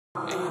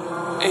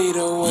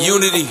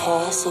Unity.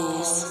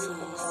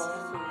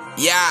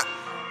 Yeah.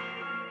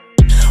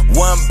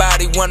 One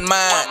body, one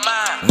mind.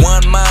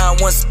 One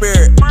mind, one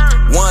spirit.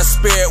 One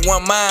spirit,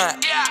 one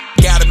mind.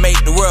 Gotta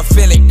make the world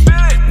feel it.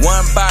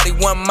 One body,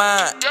 one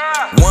mind.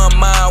 One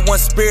mind, one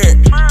spirit.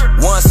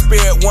 One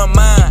spirit, one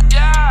mind.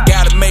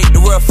 Gotta make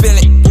the world feel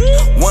it.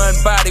 One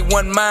body,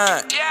 one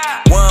mind.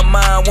 One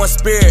mind, one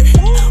spirit.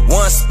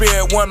 One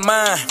spirit, one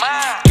mind.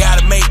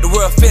 Gotta make the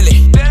world feel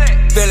it.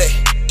 Feel it.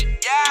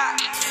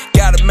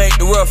 Gotta make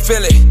the world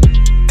feel it.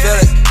 Feel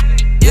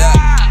it. Yeah.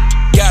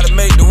 Gotta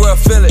make the world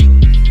feel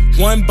it.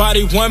 One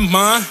body, one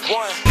mind.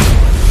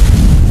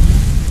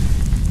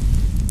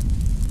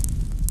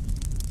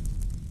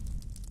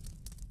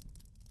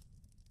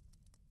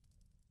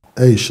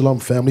 Hey, shalom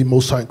family,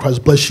 Most High in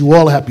Christ bless you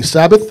all. Happy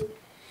Sabbath.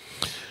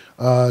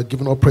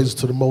 Giving all praises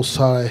to the Most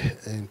High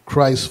in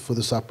Christ for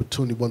this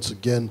opportunity once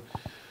again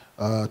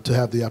to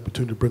have the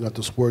opportunity to bring out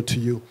this word to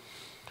you.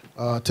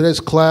 Today's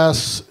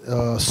class,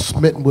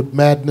 Smitten with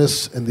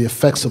Madness and the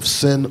Effects of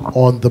Sin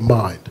on the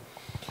Mind.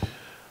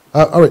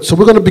 All right, so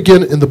we're going to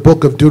begin in the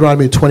book of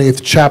Deuteronomy,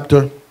 28th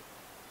chapter,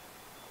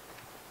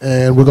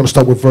 and we're going to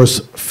start with verse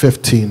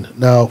 15.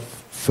 Now,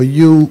 for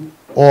you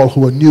all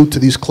who are new to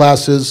these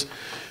classes,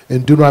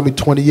 in Deuteronomy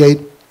 28,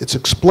 it's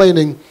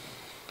explaining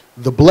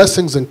the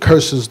blessings and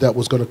curses that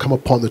was going to come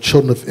upon the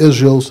children of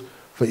Israel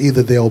for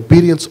either their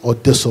obedience or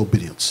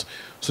disobedience.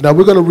 So now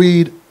we're going to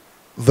read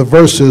the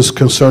verses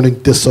concerning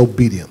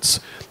disobedience.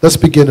 Let's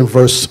begin in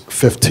verse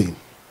 15.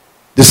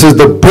 This is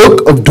the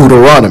book of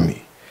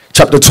Deuteronomy,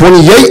 chapter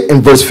 28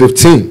 and verse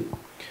 15.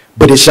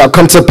 But it shall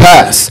come to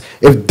pass,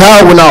 if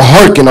thou wilt not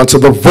hearken unto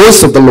the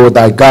voice of the Lord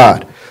thy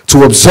God,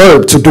 to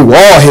observe, to do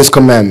all his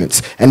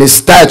commandments and his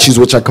statutes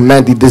which I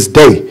command thee this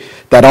day,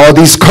 that all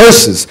these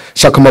curses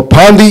shall come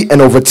upon thee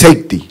and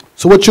overtake thee.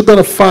 So what you're going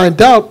to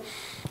find out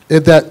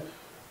is that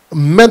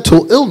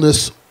mental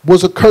illness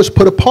was a curse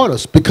put upon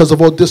us because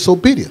of our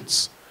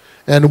disobedience.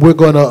 And we're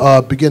going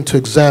to begin to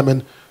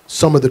examine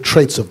some of the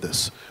traits of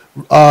this.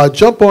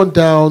 Jump on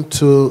down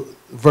to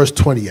verse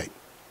 28.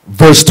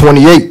 Verse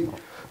 28.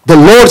 The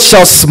Lord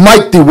shall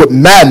smite thee with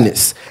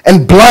madness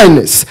and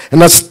blindness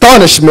and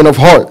astonishment of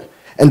heart.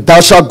 And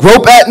thou shalt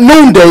grope at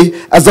noonday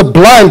as a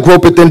blind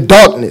gropeth in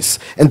darkness.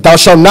 And thou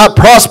shalt not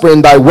prosper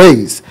in thy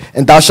ways.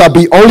 And thou shalt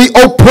be only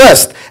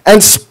oppressed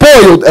and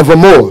spoiled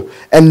evermore.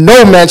 And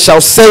no man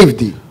shall save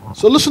thee.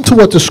 So listen to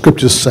what the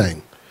scripture is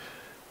saying.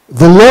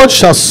 The Lord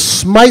shall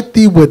smite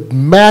thee with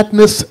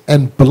madness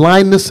and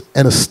blindness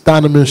and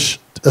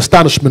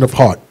astonishment of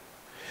heart.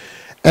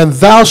 And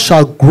thou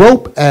shalt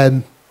grope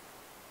and,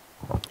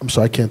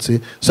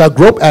 shalt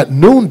grope at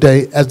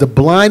noonday as the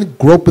blind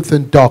gropeth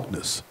in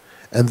darkness.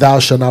 And thou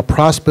shalt not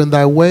prosper in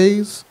thy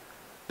ways.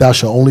 Thou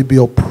shalt only be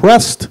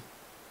oppressed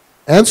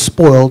and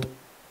spoiled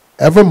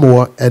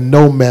evermore, and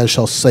no man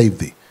shall save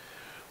thee.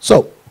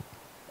 So,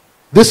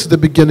 this is the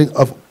beginning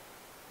of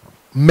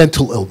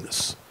mental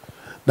illness.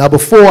 Now,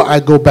 before I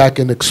go back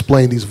and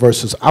explain these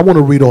verses, I want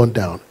to read on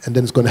down, and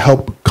then it's going to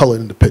help color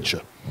in the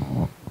picture.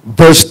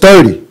 Verse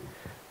 30.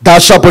 Thou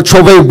shalt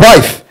betroth a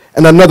wife,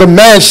 and another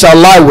man shall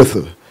lie with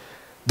her.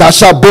 Thou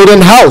shalt build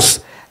an house,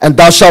 and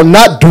thou shalt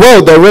not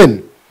dwell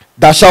therein.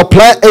 Thou shalt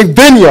plant a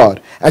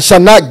vineyard, and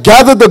shalt not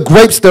gather the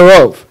grapes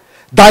thereof.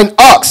 Thine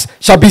ox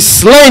shall be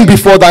slain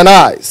before thine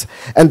eyes,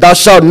 and thou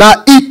shalt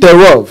not eat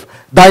thereof.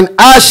 Thine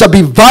eyes shall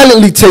be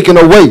violently taken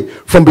away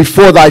from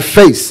before thy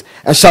face,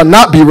 and shall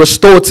not be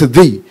restored to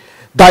thee.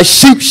 Thy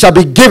sheep shall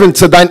be given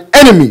to thine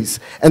enemies,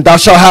 and thou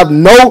shalt have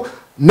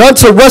none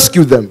to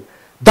rescue them.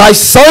 Thy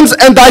sons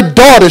and thy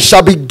daughters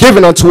shall be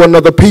given unto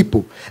another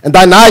people, and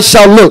thine eyes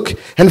shall look,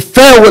 and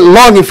fail with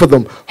longing for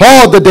them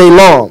all the day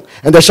long,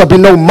 and there shall be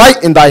no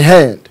might in thy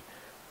hand.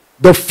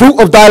 The fruit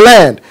of thy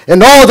land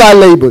and all thy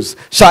labors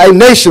shall a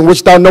nation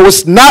which thou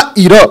knowest not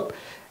eat up,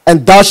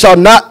 and thou shalt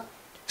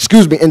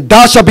and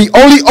thou shalt be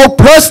only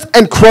oppressed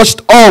and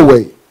crushed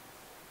always.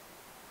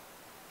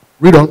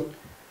 Read on.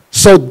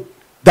 So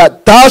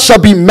that thou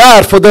shalt be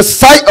mad for the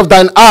sight of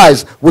thine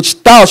eyes,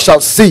 which thou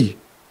shalt see.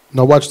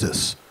 Now watch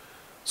this.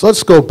 So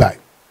let's go back.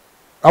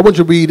 I want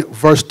you to read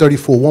verse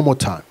 34 one more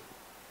time.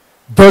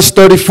 Verse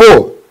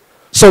 34.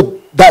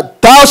 So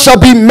that thou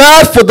shalt be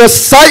mad for the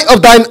sight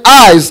of thine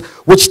eyes,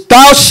 which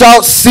thou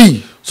shalt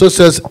see. So it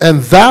says,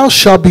 and thou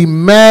shalt be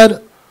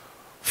mad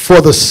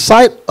for the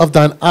sight of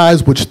thine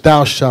eyes, which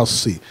thou shalt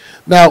see.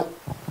 Now,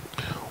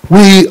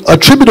 we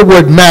attribute the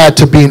word mad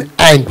to being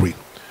angry.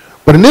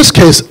 But in this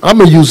case, I'm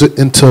going to use it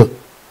into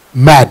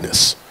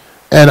madness.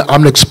 And I'm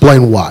going to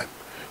explain why.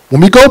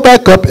 When we go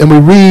back up and we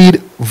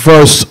read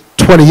verse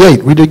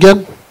 28, read it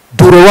again.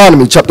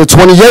 Deuteronomy chapter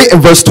 28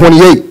 and verse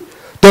 28.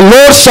 The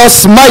Lord shall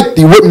smite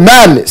thee with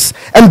madness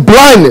and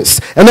blindness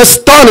and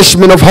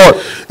astonishment of heart.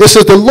 It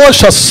says the Lord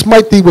shall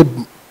smite thee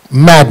with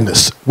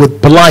madness,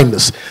 with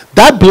blindness.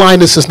 That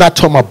blindness is not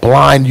talking about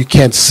blind, you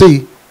can't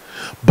see.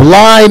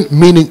 Blind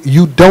meaning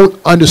you don't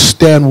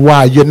understand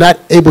why. You're not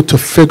able to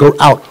figure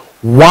out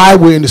why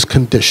we're in these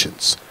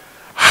conditions.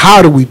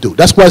 How do we do?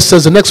 That's why it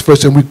says the next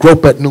verse, and we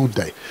grope at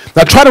noonday.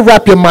 Now try to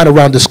wrap your mind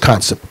around this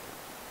concept.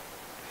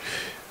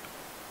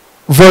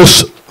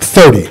 verse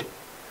 30.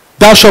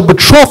 Thou shalt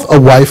betroth a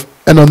wife,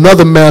 and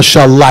another man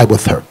shall lie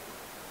with her.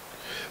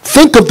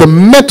 Think of the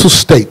mental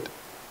state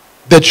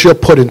that you're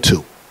put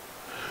into.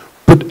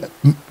 But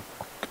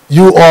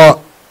you are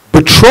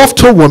betrothed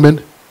to a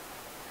woman,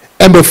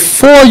 and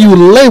before you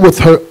lay with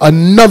her,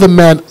 another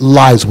man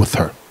lies with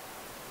her.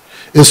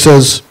 It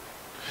says,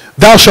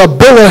 thou shalt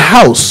build a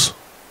house,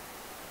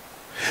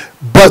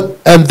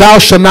 and thou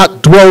shalt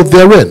not dwell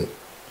therein.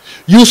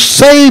 You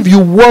save, you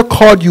work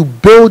hard, you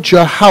build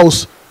your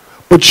house,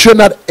 but you're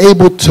not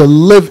able to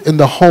live in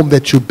the home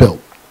that you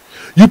built.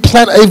 You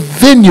plant a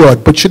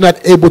vineyard, but you're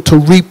not able to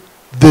reap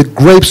the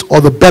grapes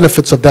or the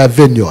benefits of that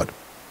vineyard.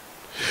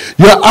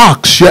 Your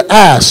ox, your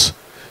ass,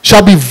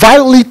 shall be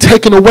violently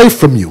taken away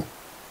from you.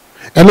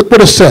 And look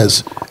what it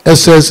says. It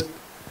says,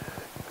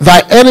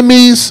 thy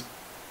enemies,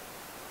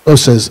 it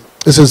says,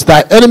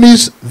 thy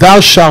enemies, thou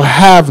shalt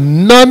have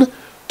none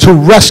to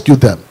rescue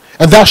them.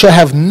 And thou shalt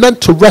have none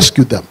to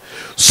rescue them.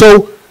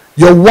 So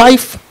your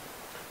wife,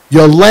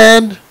 your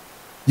land,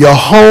 your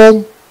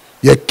home,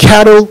 your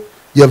cattle,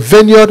 your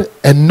vineyard,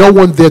 and no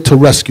one there to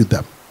rescue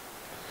them.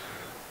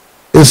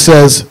 It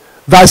says,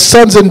 thy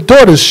sons and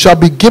daughters shall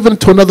be given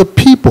to another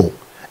people,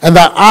 and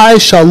thy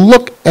eyes shall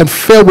look and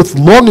fare with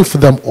longing for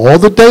them all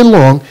the day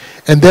long,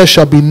 and there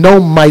shall be no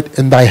might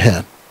in thy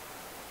hand.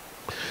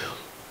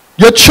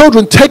 Your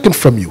children taken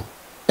from you,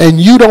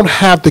 and you don't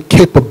have the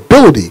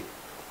capability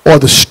or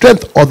the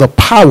strength or the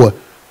power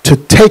to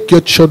take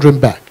your children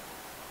back.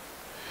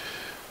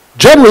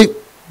 Generally,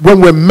 when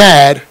we're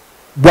mad,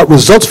 what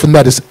results from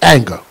that is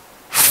anger,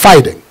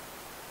 fighting.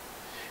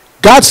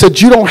 God said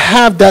you don't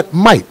have that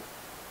might.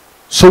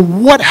 So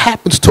what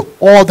happens to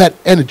all that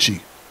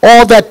energy,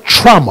 all that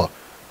trauma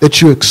that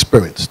you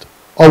experienced,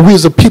 or we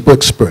as a people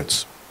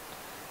experience?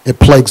 It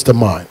plagues the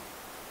mind.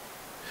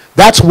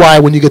 That's why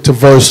when you get to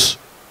verse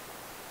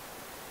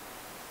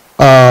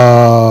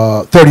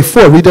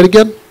 34, read that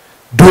again.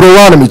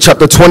 Deuteronomy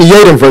chapter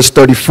 28 and verse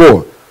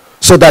 34.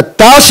 So that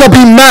thou shalt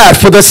be mad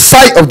for the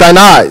sight of thine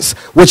eyes,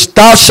 which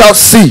thou shalt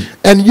see.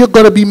 And you're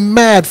going to be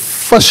mad,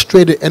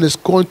 frustrated, and it's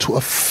going to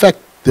affect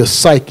the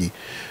psyche.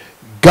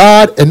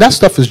 God, and that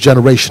stuff is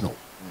generational.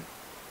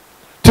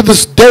 To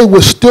this day,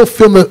 we're still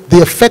feeling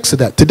the effects of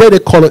that. Today, they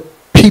call it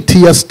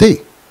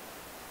PTSD.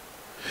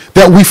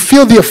 That we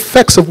feel the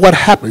effects of what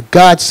happened.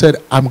 God said,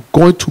 I'm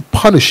going to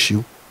punish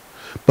you,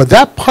 but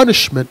that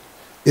punishment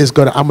is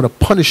I'm going to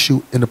punish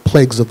you in the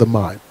plagues of the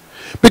mind.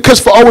 Because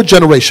for our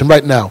generation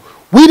right now,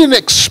 we didn't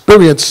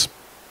experience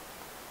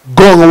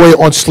going away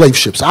on slave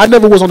ships. I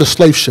never was on a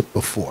slave ship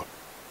before.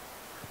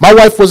 My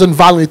wife wasn't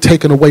violently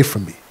taken away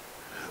from me.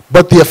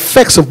 But the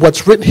effects of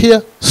what's written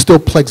here still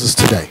plagues us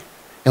today.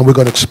 And we're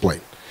going to explain.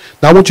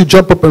 Now I want you to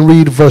jump up and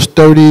read verse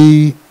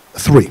 33.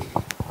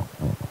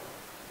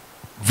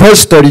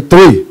 Verse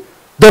 33.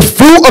 The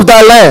fruit of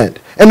thy land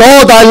and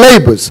all thy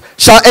labors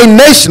shall a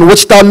nation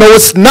which thou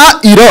knowest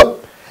not eat up.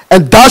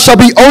 And thou shalt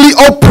be only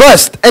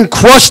oppressed and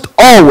crushed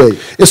always.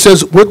 It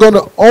says we're going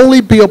to only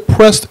be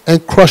oppressed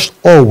and crushed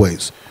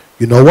always.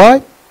 You know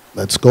why?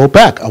 Let's go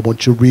back. I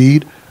want you to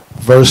read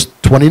verse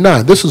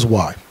 29. This is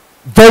why.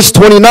 Verse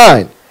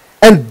 29.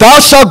 And thou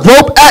shalt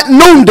grope at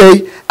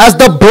noonday as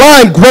the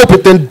blind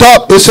gropeth in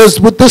darkness. It says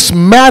with this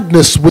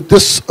madness, with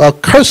this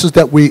curses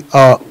that we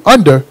are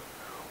under,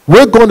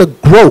 we're going to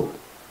grope.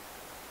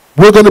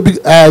 We're going to be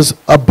as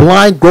a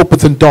blind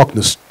gropeth in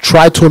darkness.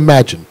 Try to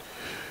imagine.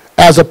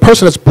 As a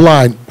person that's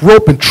blind,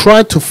 groping,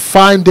 trying to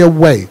find their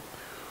way,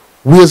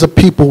 we as a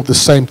people, the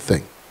same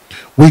thing.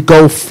 We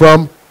go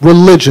from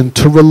religion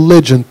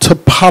to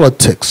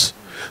politics,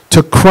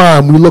 to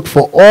crime. We look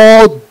for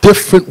all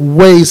different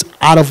ways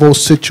out of our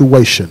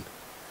situation.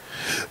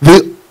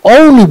 The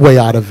only way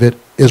out of it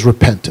is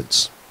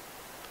repentance.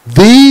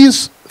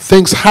 These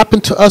things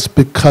happen to us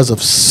because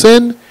of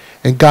sin,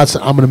 and God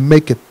said, I'm going to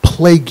make it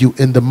plague you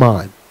in the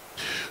mind.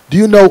 Do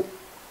you know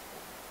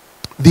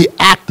the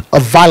a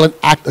violent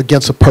act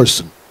against a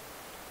person?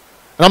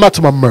 And I'm not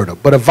talking about murder,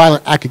 but a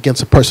violent act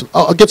against a person,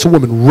 against a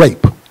woman,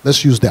 rape.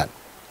 Let's use that.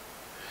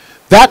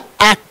 That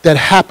act that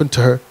happened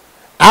to her,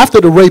 after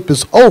the rape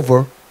is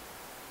over,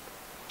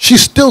 she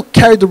still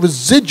carried the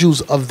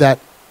residues of that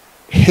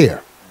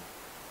hair.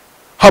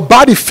 Her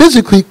body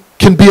physically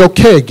can be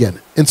okay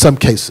again in some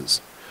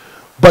cases,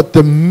 but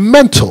the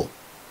mental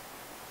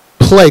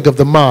plague of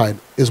the mind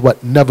is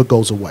what never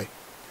goes away.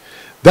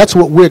 That's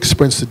what we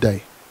experience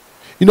today.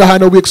 You know how I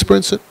know we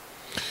experience it?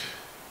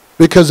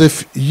 Because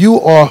if you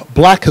are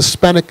black,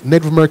 Hispanic,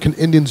 Native American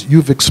Indians,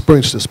 you've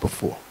experienced this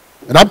before.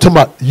 And I'm talking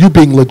about you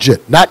being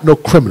legit, not no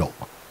criminal.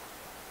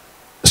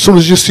 As soon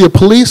as you see a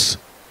police,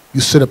 you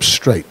sit up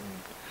straight.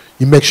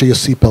 You make sure your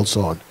seatbelt's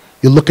on.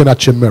 You're looking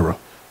at your mirror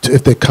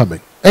if they're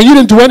coming. And you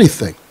didn't do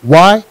anything.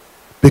 Why?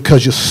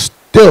 Because you're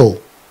still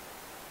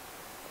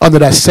under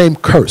that same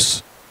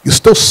curse. You're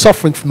still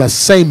suffering from that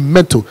same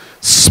mental,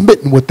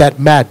 smitten with that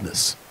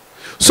madness.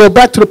 So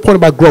back to the point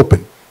about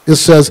groping. It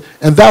says,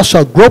 and thou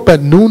shalt grope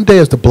at noonday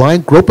as the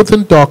blind gropeth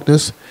in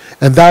darkness,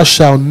 and thou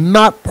shalt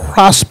not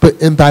prosper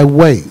in thy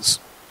ways.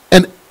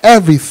 And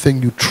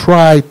everything you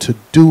try to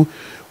do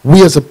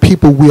we as a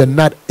people, we are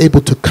not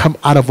able to come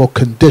out of our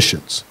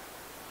conditions.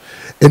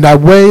 In thy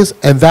ways,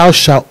 and thou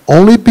shalt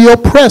only be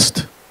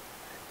oppressed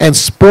and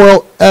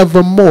spoil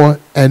evermore,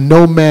 and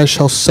no man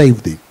shall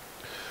save thee.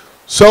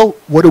 So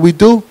what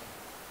do?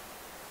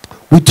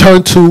 We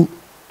turn to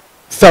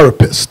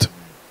therapists.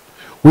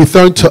 We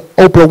turn to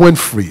Oprah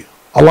Winfrey,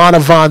 Alana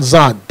Von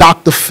Zahn,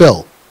 Dr.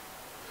 Phil.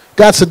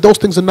 God said those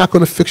things are not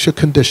going to fix your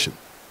condition.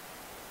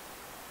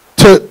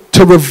 To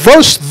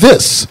reverse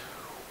this,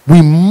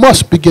 we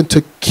must begin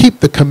to keep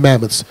the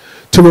commandments.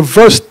 To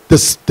reverse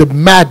the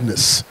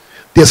madness,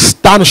 the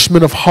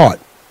astonishment of heart,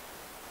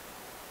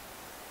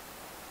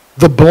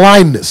 the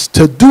blindness.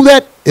 To do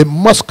that, it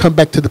must come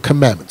back to the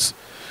commandments.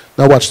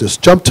 Now watch this.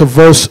 Jump to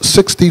verse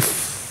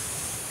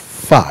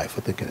 65, I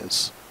think it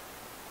is.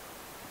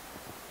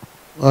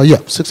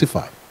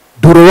 65.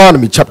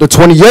 Deuteronomy chapter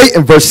 28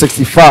 and verse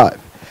 65.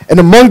 And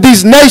among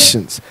these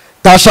nations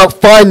thou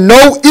shalt find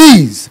no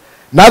ease,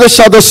 neither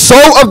shall the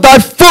sole of thy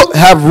foot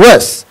have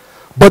rest.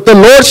 But the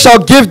Lord shall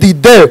give thee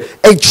there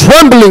a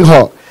trembling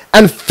heart,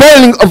 and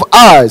failing of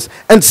eyes,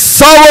 and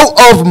sorrow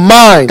of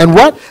mind. And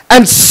what?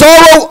 And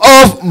sorrow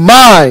of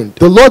mind.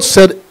 The Lord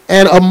said,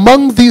 and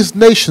among these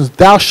nations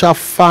thou shalt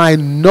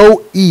find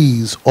no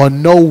ease or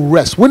no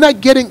rest. We're not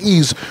getting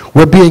ease.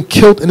 We're being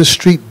killed in the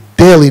street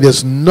daily.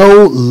 There's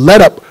no let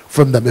up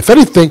from them. If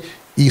anything,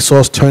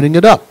 Esau's turning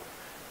it up.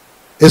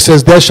 It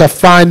says, there shall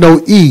find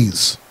no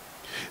ease.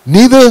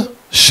 Neither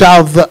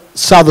shall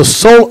the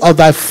sole of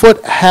thy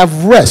foot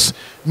have rest.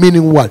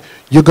 Meaning what?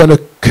 You're going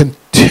to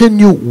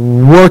continue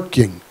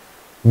working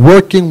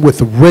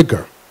with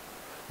rigor.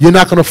 You're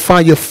not going to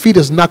find, your feet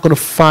is not going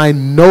to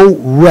find no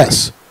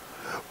rest.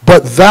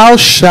 But thou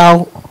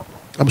shalt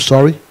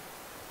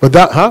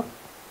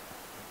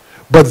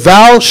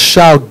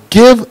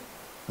give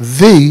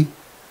thee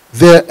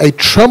there a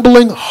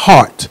trembling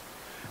heart.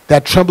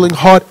 That trembling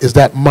heart is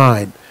that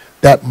mind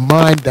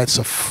that's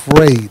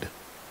afraid.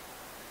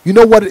 You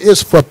know what it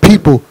is for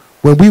people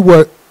when we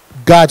are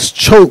God's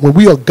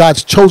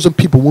chosen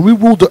people, when we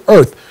rule the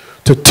earth,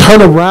 to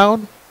turn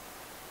around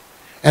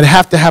and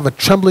have to have a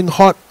trembling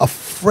heart,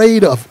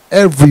 afraid of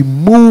every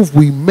move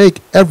we make,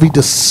 every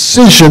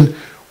decision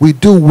we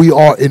do. We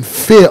are in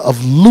fear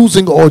of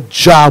losing our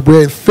job.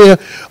 We're in fear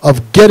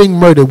of getting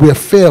murdered. We're in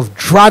fear of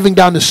driving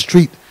down the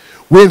street.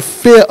 We're in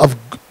fear of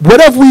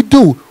whatever we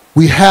do.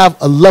 We have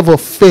a level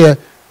of fear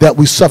that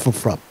we suffer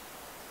from.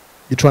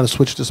 You trying to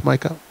switch this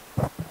mic out?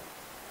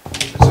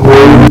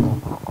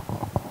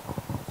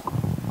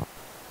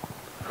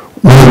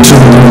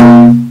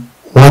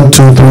 1,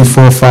 2, 3,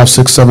 4, 5,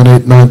 6, 7,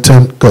 8, 9,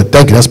 10. Good.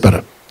 Thank you. That's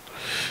better.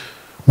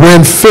 We're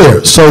in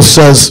fear. So it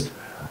says,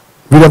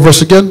 read that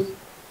verse again.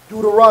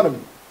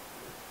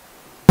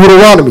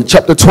 Deuteronomy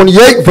chapter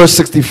 28 verse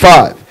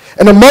 65.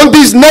 And among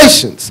these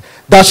nations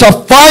thou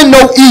shalt find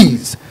no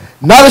ease,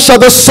 neither shall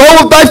the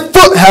sole of thy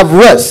foot have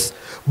rest.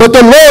 But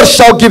the Lord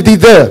shall give thee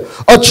there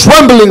a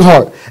trembling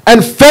heart,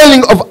 and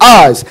failing of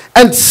eyes,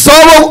 and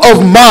sorrow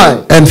of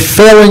mind. And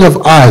failing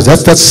of eyes.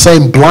 That's that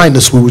same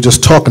blindness we were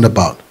just talking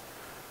about.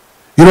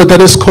 You know what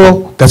that is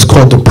called? That's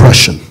called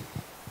depression.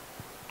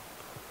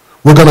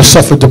 We're going to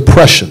suffer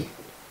depression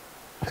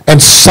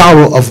and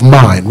sorrow of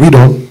mind. Read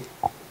on.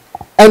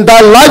 And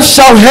thy life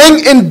shall hang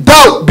in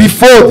doubt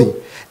before thee,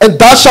 and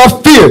thou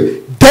shalt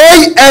fear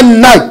day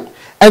and night,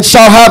 and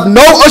shall have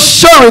no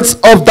assurance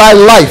of thy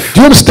life. Do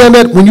you understand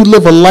that? When you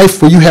live a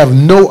life where you have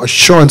no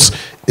assurance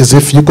as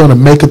if you're going to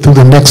make it through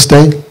the next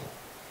day,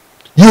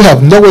 you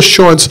have no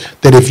assurance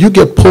that if you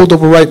get pulled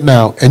over right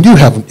now and you're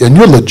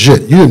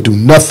legit, you didn't do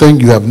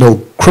nothing, you have no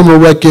criminal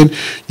record,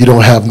 you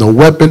don't have no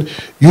weapon,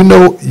 you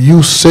know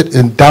you sit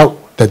in doubt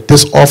that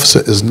this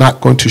officer is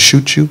not going to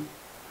shoot you.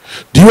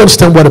 Do you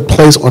understand what it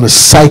plays on the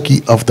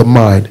psyche of the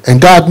mind?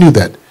 And God knew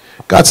that.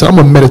 God said, I'm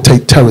going to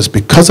meditate terrors.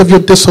 Because of your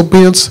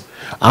disobedience,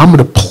 I'm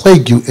going to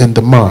plague you in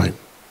the mind.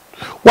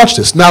 Watch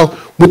this. Now,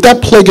 with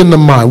that plague in the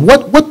mind,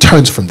 what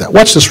turns from that?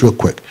 Watch this real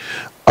quick.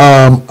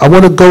 I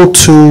want to go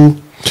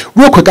to,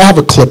 real quick, I have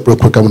a clip real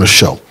quick I want to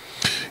show.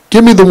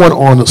 Give me the one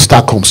on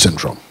Stockholm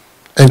Syndrome.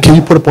 And can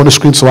you put it up on the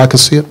screen so I can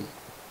see it?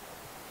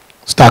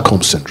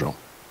 Stockholm Syndrome.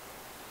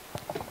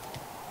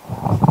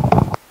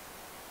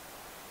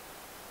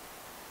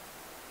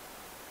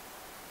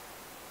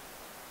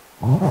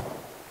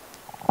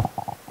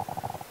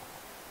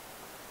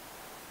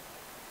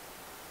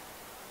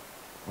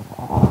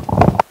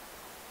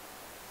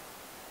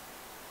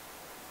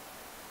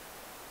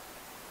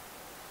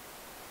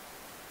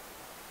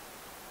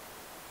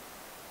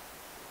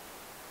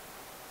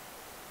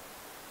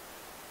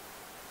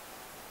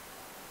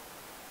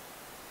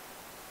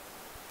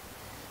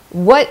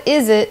 What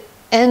is it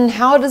and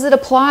how does it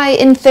apply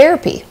in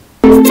therapy?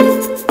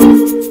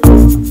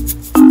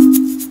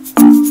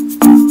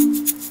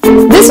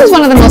 This was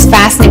one of the most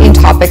fascinating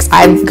topics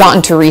I've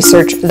gotten to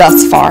research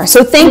thus far.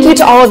 So thank you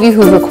to all of you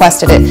who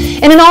requested it.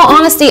 And in all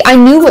honesty, I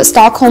knew what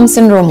Stockholm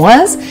Syndrome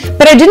was,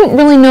 but I didn't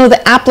really know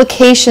the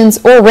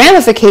applications or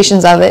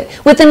ramifications of it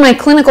within my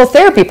clinical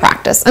therapy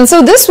practice. And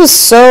so this was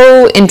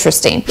so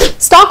interesting.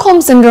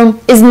 Stockholm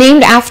Syndrome is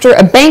named after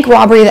a bank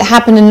robbery that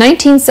happened in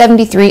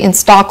 1973 in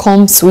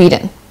Stockholm,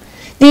 Sweden.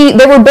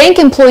 There were bank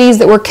employees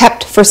that were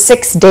kept for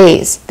 6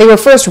 days. They were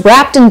first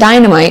wrapped in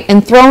dynamite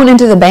and thrown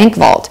into the bank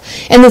vault.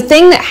 And the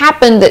thing that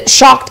happened that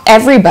shocked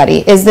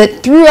everybody is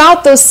that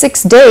throughout those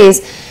 6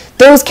 days,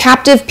 those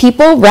captive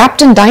people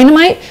wrapped in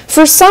dynamite,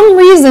 for some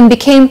reason,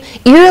 became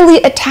eerily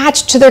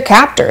attached to their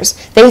captors.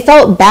 They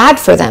felt bad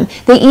for them.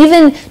 They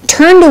even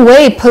turned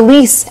away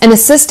police and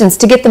assistants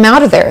to get them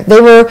out of there.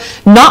 They were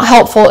not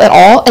helpful at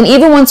all, and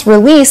even once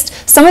released,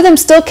 some of them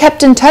still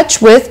kept in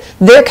touch with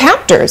their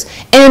captors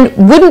and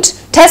wouldn't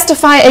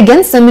testify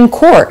against them in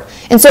court.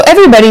 And so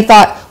everybody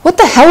thought, what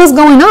the hell is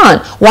going on?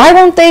 Why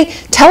won't they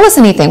tell us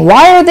anything?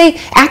 Why are they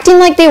acting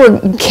like they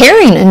were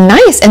caring and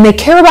nice and they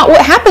care about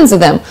what happens to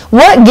them?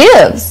 What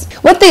gives?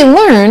 What they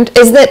learned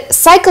is that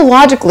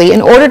psychologically,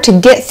 in order to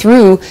get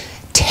through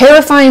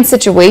terrifying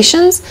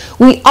situations,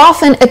 we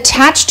often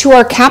attach to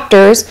our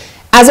captors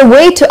as a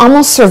way to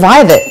almost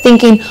survive it,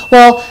 thinking,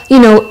 well, you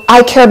know,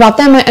 I care about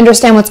them, I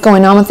understand what's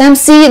going on with them.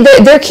 See,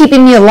 they're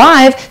keeping me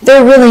alive,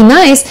 they're really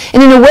nice.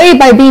 And in a way,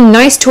 by being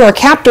nice to our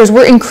captors,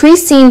 we're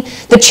increasing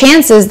the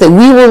chances that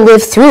we will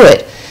live through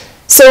it.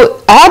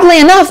 So oddly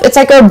enough, it's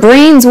like our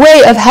brain's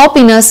way of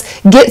helping us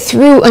get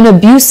through an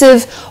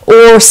abusive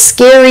or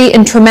scary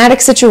and traumatic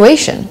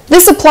situation.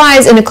 This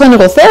applies in a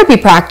clinical therapy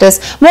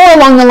practice more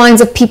along the lines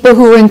of people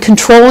who are in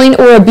controlling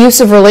or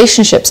abusive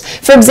relationships.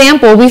 For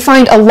example, we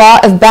find a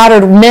lot of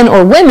battered men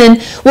or women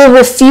will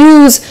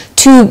refuse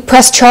to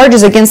press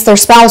charges against their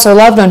spouse or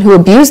loved one who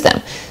abused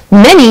them.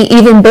 Many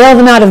even bail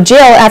them out of jail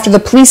after the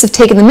police have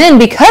taken them in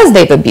because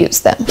they've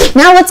abused them.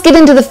 Now let's get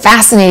into the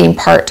fascinating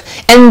part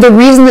and the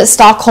reason that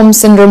Stockholm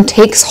Syndrome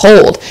takes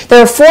hold.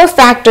 There are 4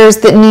 factors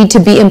that need to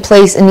be in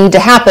place and need to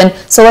happen,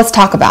 so let's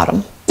talk about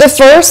them. The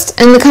first,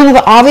 and the kind of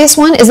the obvious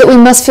one, is that we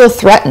must feel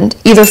threatened,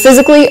 either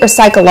physically or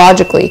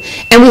psychologically.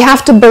 And we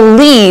have to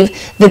believe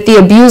that the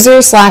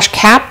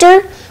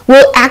abuser/captor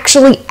will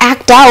actually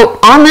act out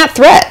on that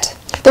threat.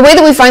 The way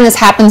that we find this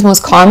happens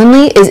most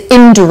commonly is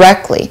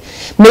indirectly.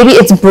 Maybe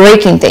it's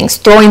breaking things,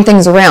 throwing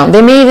things around.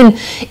 They may even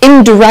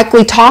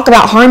indirectly talk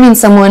about harming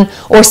someone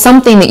or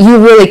something that you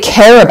really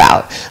care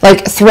about,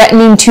 like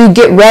threatening to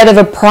get rid of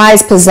a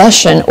prized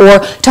possession or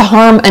to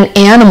harm an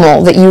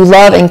animal that you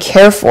love and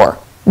care for.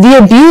 The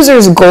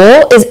abuser's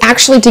goal is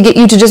actually to get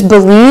you to just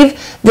believe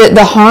that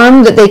the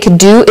harm that they could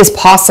do is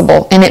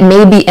possible and it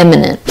may be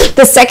imminent.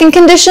 The second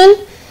condition,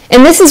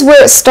 and this is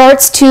where it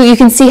starts to, you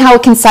can see how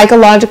it can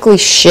psychologically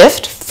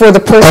shift for the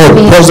person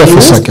being abused. Pause that for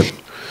a second.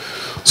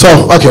 So,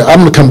 okay, I'm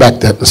going to come back to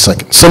that in a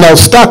second. So now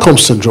Stockholm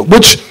Syndrome,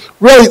 which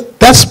really,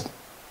 that's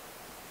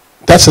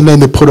the name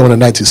they put on in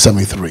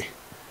 1973.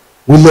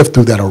 We lived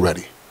through that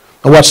already.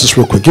 Now watch this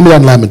real quick. Give me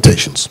that in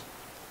Lamentations.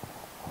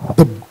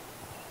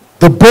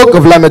 The book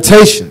of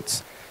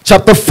Lamentations,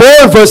 chapter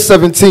 4, verse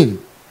 17.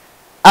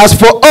 As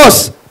for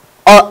us,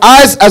 our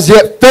eyes as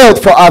yet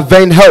failed for our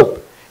vain help.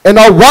 In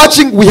our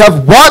watching, we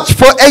have watched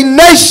for a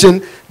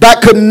nation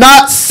that could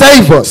not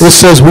save us. It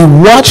says we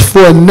watched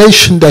for a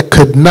nation that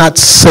could not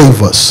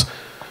save us.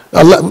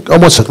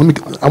 One second.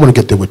 I want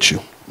to get there with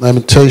you.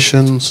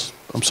 Lamentations.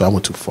 I'm sorry, I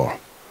went too far.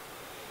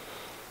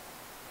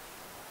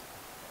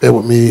 Bear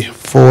with me.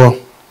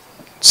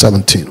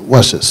 4:17.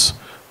 Watch this.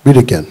 Read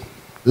again.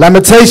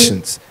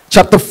 Lamentations,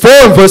 chapter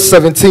 4, verse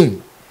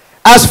 17.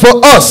 As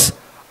for us,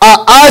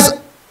 our eyes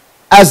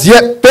as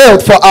yet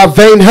failed for our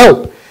vain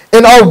help.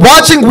 In our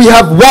watching, we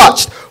have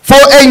watched for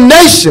a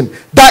nation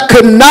that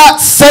could not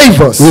save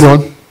us. Read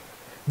on.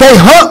 They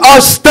hunt our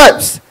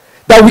steps,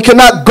 that we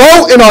cannot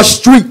go in our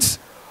streets.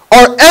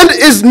 Our end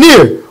is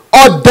near.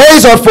 Our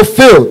days are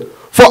fulfilled,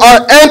 for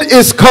our end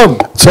is come.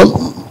 So,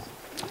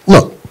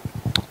 look,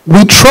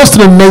 we trust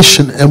in a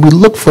nation and we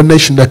look for a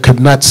nation that could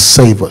not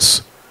save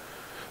us.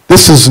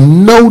 This is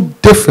no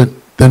different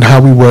than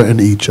how we were in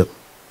Egypt.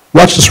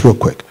 Watch this real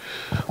quick.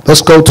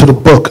 Let's go to the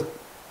book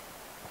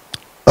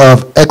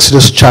of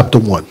Exodus chapter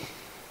 1.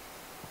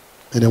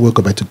 And then we'll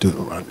go back to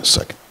Deuteronomy in a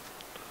second.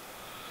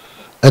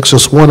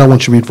 Exodus 1, I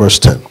want you to read verse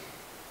 10.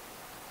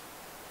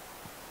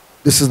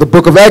 This is the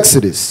book of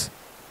Exodus,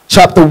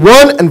 chapter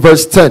 1 and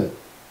verse 10.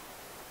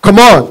 Come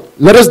on,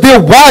 let us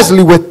deal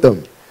wisely with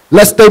them,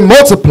 lest they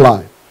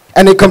multiply.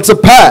 And it come to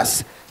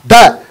pass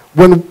that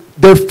when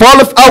there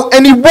falleth out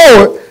any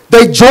war,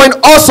 they join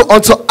also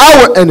unto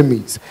our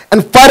enemies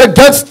and fight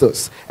against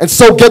us, and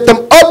so get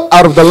them up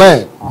out of the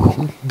land.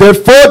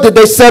 Therefore did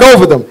they set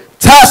over them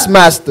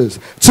taskmasters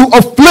to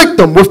afflict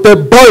them with their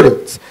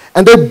burdens.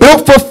 And they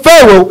built for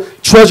Pharaoh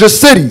treasure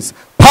cities,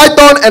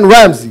 Python and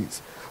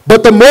Ramses.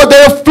 But the more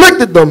they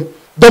afflicted them,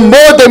 the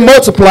more they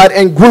multiplied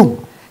and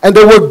grew. And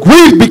they were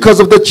grieved because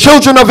of the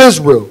children of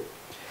Israel.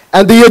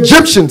 And the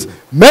Egyptians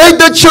made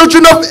the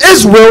children of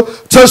Israel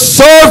to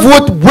serve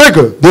with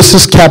rigor. This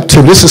is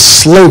captivity. This is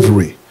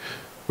slavery.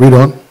 Read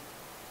on.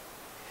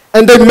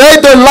 And they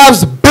made their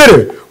lives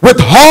bitter with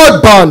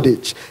hard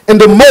bondage in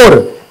the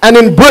mortar and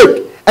in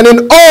brick and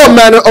in all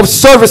manner of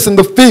service in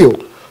the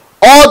field.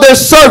 All their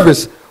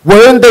service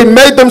wherein they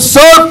made them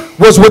serve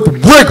was with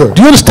rigor.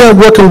 Do you understand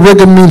working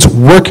rigor means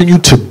working you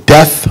to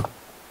death?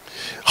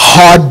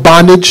 Hard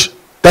bondage,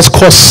 that's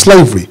called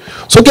slavery.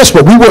 So guess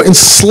what? We were in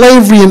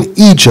slavery in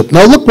Egypt.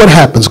 Now look what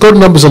happens. Go to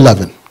Numbers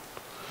 11.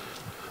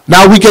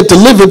 Now we get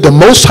delivered. The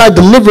Most High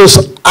delivers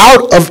us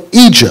out of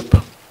Egypt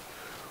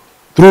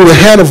through the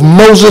hand of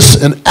Moses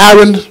and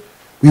Aaron.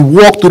 We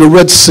walked through the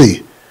Red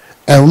Sea.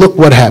 And look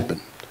what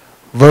happened.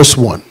 Verse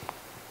 1.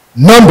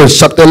 Numbers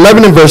chapter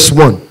 11 and verse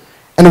 1.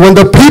 And when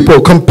the people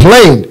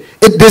complained,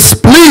 it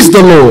displeased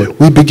the Lord.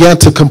 We began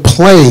to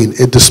complain.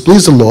 It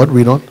displeased the Lord.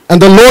 Read on.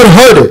 And the Lord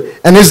heard it,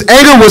 and his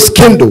anger was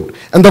kindled.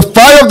 And the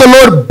fire of the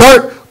Lord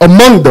burnt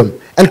among them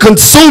and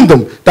consumed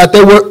them, that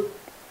they were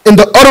in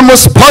the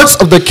uttermost parts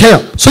of the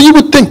camp. So you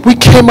would think we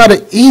came out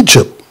of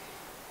Egypt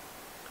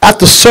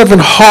after serving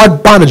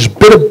hard bondage,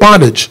 bitter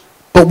bondage,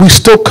 but we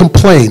still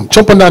complain.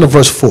 Jumping down to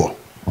verse 4.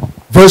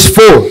 Verse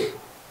 4.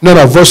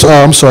 No,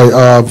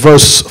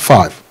 verse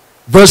 5.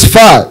 Verse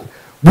 5.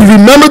 We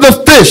remember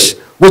the fish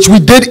which we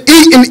did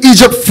eat in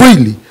Egypt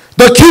freely,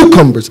 the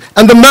cucumbers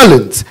and the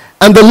melons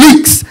and the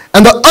leeks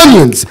and the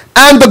onions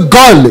and the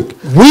garlic.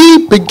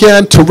 We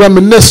began to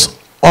reminisce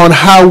on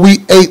how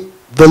we ate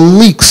the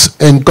leeks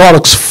and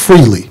garlics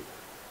freely.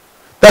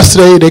 That's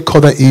today they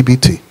call that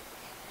EBT.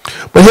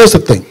 But here's the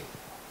thing.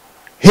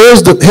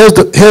 Here's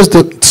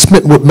the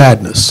smitten with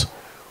madness.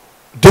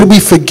 Did we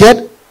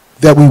forget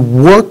that we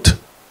worked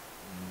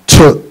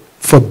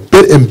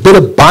in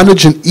bitter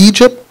bondage in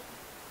Egypt?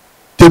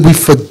 Did we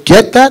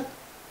forget that?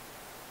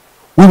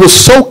 We were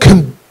so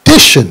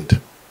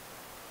conditioned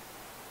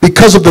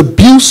because of the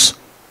abuse.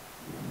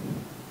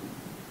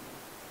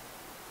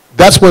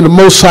 That's when the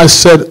Most High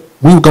said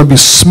we were going to be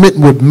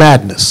smitten with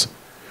madness.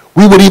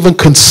 We would even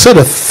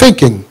consider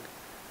thinking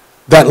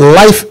that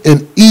life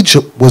in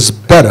Egypt was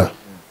better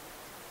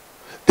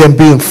than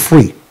being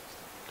free.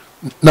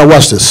 Now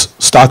watch this,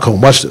 Stockholm,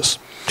 watch this.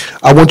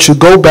 I want you to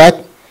go back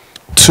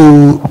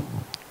to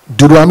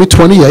Deuteronomy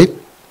 28,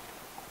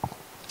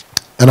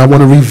 and I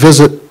want to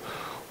revisit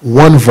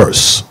one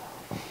verse.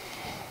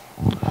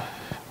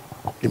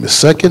 Give me a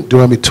second.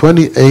 Deuteronomy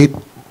 28,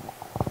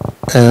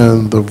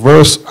 and the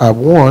verse I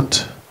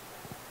want,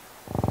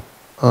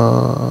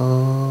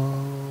 I'm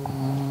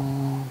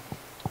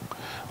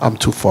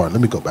too far.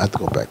 Let me go back. I have to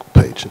go back a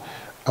page.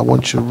 I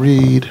want you to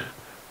read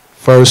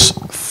verse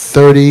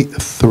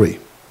 33.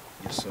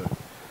 Yes, sir.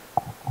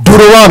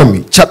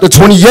 Deuteronomy chapter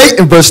 28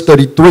 and verse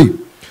 33.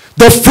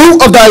 The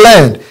fruit of thy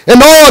land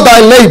and all thy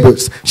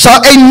labors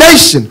shall a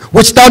nation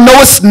which thou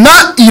knowest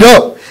not eat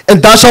up,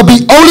 and thou shalt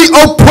be only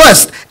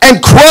oppressed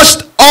and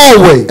crushed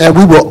always. And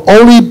we will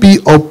only be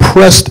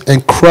oppressed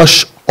and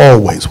crushed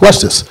always.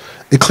 Watch this.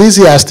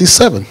 Ecclesiastes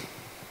 7.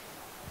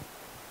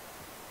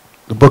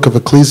 The book of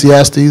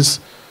Ecclesiastes,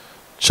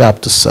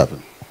 chapter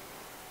 7.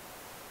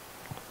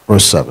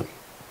 Verse 7.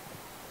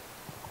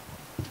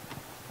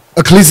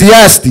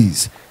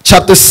 Ecclesiastes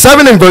chapter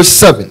 7 and verse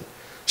 7.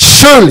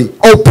 Surely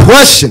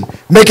oppression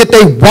maketh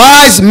a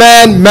wise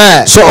man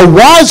mad. So a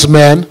wise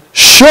man,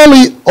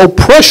 surely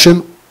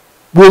oppression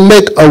will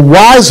make a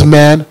wise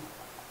man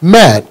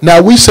mad.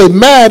 Now we say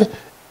mad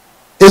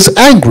is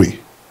angry.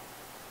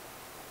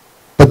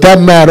 But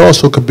that mad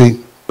also could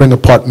bring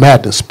apart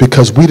madness,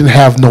 because we didn't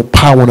have no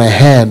power in our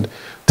hand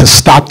to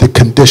stop the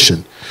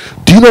condition.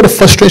 Do you know the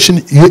frustration?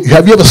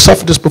 Have you ever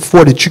suffered this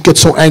before, that you get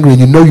so angry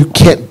and you know you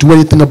can't do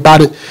anything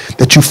about it,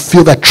 that you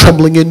feel that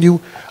trembling in you?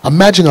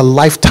 Imagine a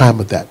lifetime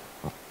of that.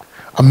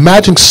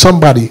 Imagine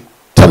somebody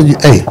telling you,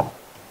 hey,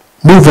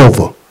 move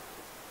over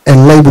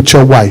and lay with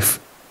your wife,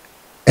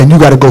 and you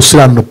got to go sit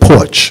out on the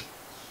porch.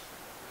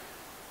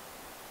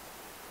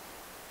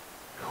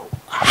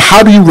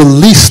 How do you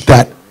release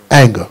that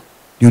anger?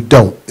 You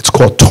don't. It's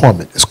called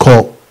torment. It's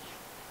called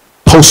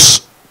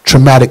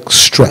post-traumatic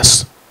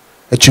stress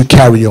that you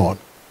carry on.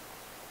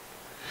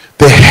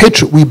 The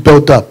hatred we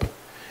built up.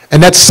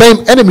 And that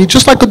same enemy,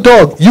 just like a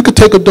dog, you could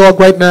take a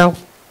dog right now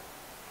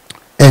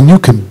and you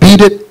can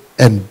beat it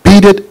and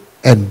beat it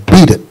and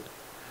beat it.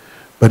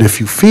 But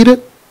if you feed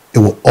it, it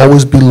will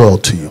always be loyal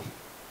to you.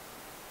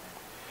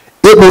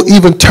 It will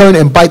even turn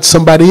and bite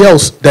somebody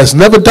else that's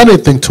never done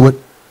anything to it,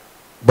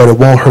 but it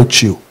won't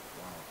hurt you.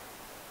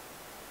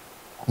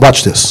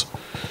 Watch this.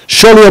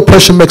 Surely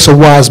oppression makes a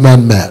wise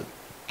man mad.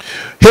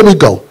 Here we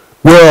go.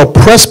 We're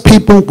oppressed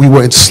people. We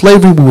were in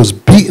slavery. We was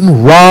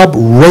beaten, robbed,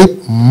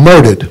 raped,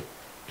 murdered.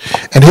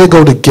 And here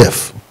go the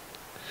gift.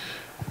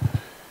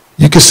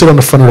 You can sit on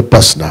the front of the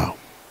bus now.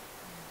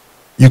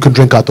 You can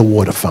drink out the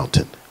water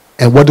fountain.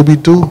 And what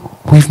do?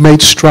 We've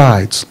made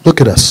strides.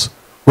 Look at us.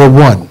 We're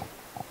one.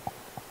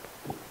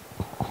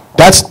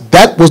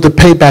 That was the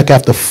payback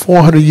after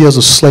 400 years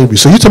of slavery.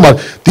 So you're talking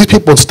about these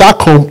people in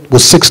Stockholm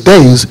was 6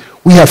 days.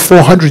 We had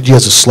 400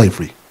 years of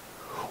slavery.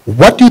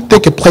 What do you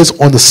think it plays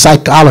on the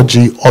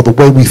psychology or the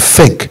way we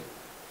think?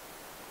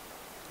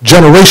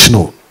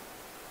 Generational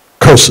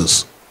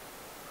curses.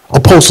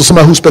 Opposed to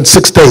somebody who spent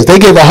 6 days. They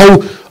gave a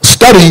whole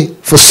study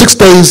for 6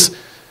 days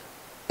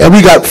and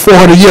we got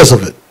 400 years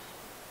of it.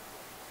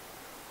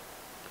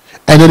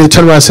 And then they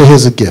turn around and say,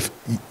 here's a gift.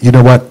 You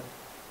know what?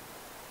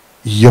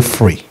 You're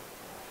free.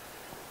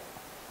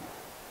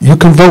 You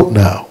can vote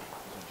now.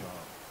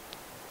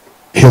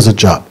 Here's a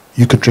job.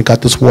 You can drink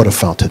out this water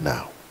fountain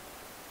now.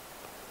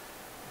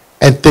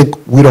 And think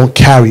we don't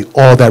carry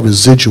all that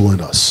residual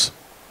in us.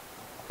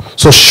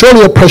 So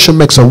surely oppression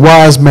makes a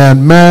wise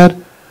man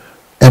mad.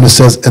 And it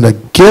says, and a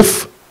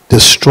gift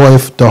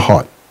destroyeth the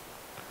heart.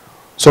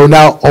 So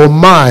now our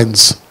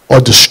minds are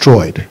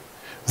destroyed.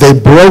 They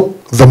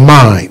broke the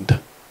mind.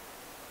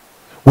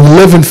 We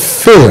live in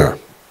fear,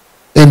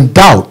 in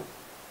doubt.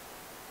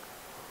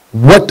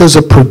 What does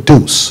it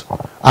produce?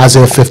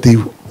 Isaiah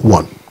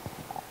 51.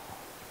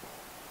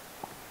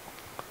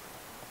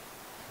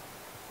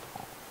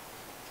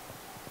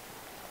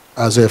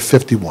 Isaiah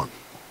 51.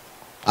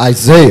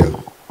 Isaiah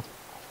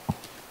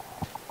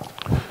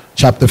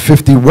chapter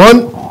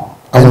 51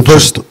 and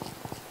verse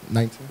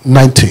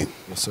 19.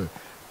 Yes, sir.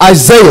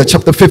 Isaiah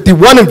chapter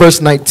 51 and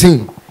verse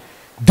 19.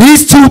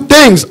 These two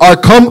things are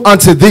come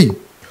unto thee,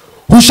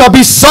 who shall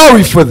be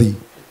sorry for thee,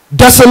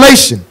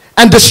 desolation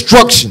and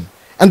destruction,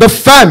 and the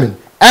famine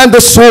and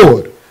the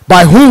sword.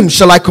 By whom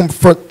shall I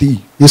confront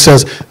thee? He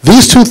says,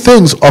 these two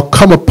things are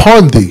come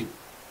upon thee,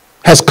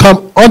 has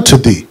come unto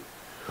thee.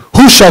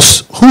 Who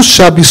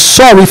shall be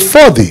sorry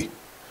for thee?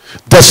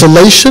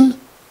 Desolation,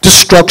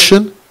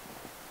 destruction,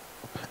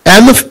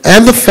 and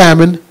the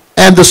famine,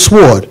 and the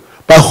sword.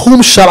 By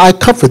whom shall I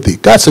comfort thee?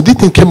 God said, these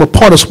things came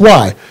upon us.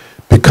 Why?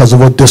 Because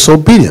of our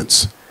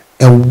disobedience.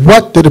 And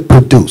what did it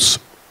produce?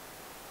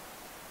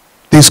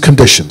 These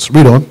conditions.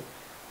 Read on.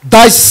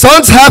 Thy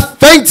sons have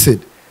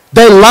fainted.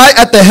 They lie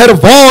at the head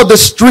of all the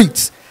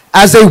streets,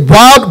 as a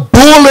wild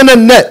bull in a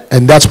net.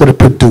 And that's what it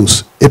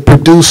produced. It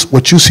produced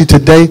what you see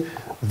today,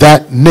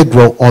 that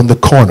Negro on the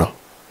corner,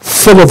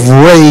 full of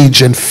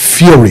rage and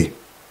fury.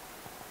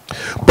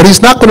 But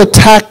he's not going to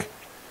attack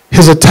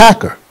his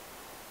attacker.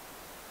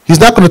 He's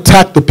not going to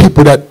attack the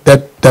people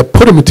that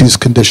put him into these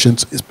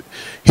conditions.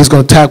 He's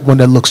going to attack one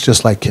that looks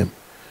just like him,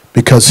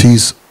 because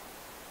he's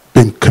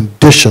been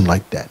conditioned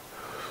like that.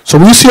 So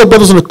when you see our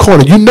brothers in the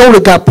corner, you know they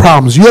got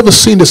problems. You ever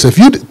seen this? If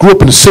you grew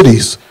up in the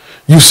cities,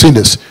 you've seen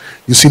this.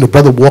 You've seen a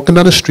brother walking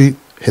down the street,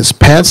 his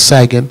pants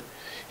sagging,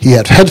 he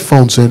had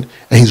headphones in,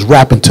 and he's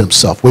rapping to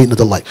himself, waiting at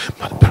the light.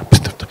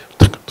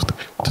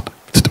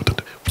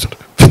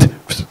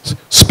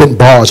 Spin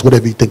bars,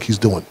 whatever you think he's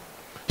doing.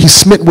 He's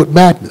smitten with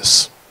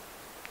madness.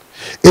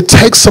 It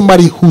takes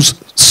somebody who's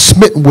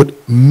smitten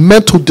with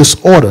mental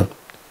disorder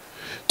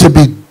to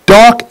be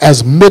dark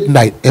as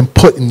midnight and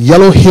putting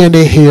yellow hair in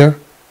their hair,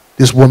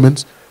 this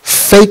woman's,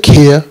 fake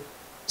hair,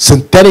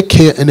 synthetic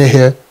hair in their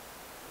hair,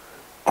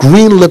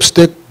 green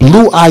lipstick,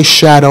 blue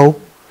eyeshadow,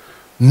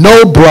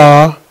 no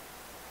bra.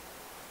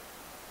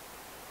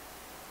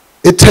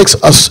 It takes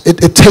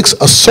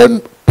a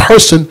certain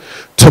person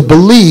to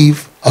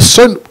believe, a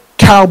certain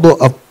caliber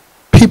of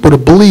people to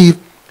believe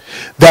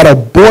that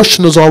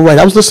abortion is all right.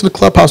 I was listening to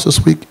Clubhouse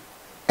this week,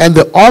 and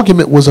the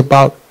argument was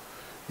about,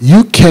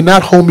 you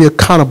cannot hold me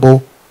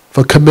accountable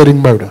for committing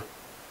murder.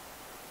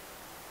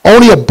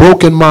 Only a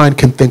broken mind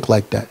can think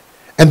like that.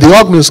 And the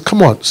argument is,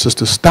 come on,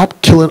 sister,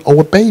 stop killing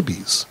our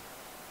babies.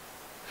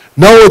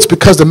 No, it's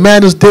because the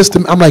man is this.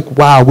 I'm like,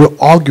 wow, we're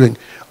arguing.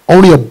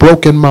 Only a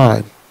broken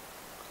mind.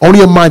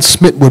 Only a mind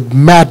smitten with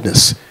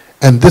madness.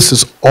 And this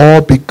is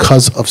all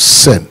because of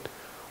sin.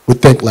 We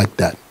think like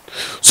that.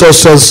 So it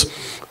says,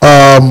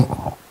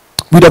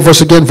 read that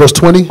verse again, verse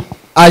 20.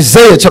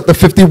 Isaiah chapter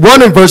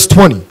 51 and verse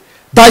 20.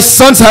 Thy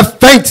sons have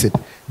fainted.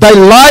 They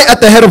lie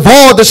at the head of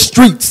all the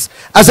streets,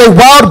 as a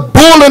wild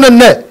bull in a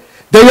net.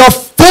 They are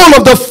full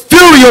of the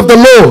fury of the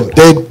Lord.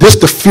 This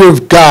the fear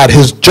of God.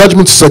 His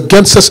judgments is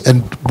against us,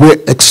 and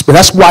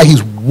that's why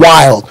he's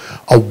wild,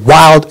 a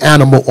wild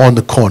animal on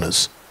the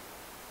corners.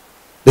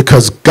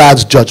 Because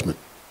God's judgment.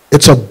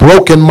 It's a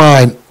broken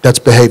mind that's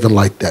behaving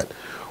like that.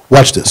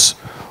 Watch this.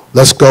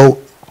 Let's go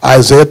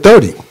Isaiah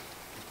 30.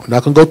 We're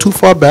not going to go too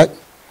far back.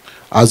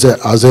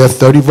 Isaiah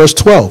 30 verse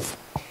 12.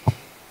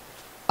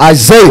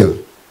 Isaiah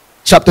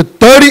chapter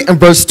 30 and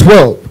verse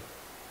 12.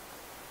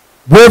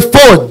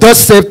 Wherefore, thus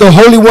saith the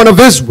Holy One of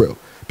Israel,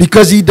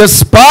 because ye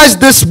despise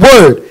this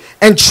word,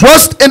 and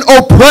trust in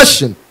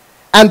oppression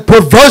and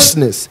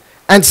perverseness,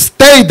 and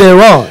stay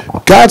thereon.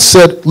 God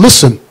said,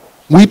 listen,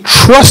 we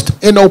trust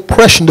in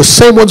oppression. The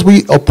same ones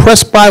we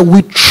oppress by,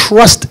 we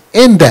trust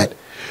in that.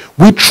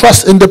 We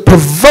trust in the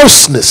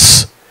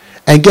perverseness.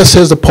 And guess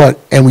here's the part,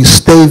 and we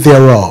stay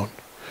thereon.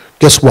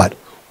 Guess what?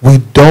 We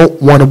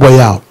don't want a way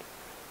out.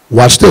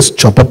 Watch this.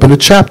 Jump up in the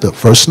chapter,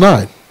 verse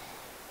 9.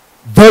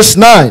 Verse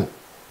 9.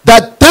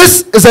 That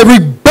this is a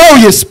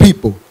rebellious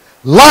people,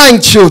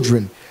 lying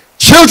children,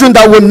 children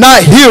that will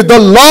not hear the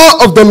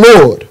law of the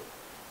Lord,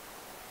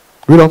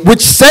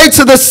 which say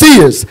to the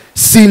seers,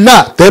 see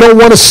not. They don't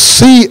want to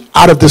see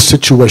out of this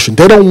situation.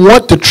 They don't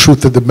want the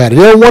truth of the matter.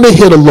 They don't want to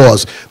hear the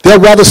laws. They'd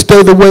rather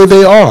stay the way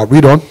they are.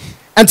 Read on.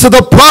 And to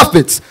the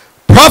prophets,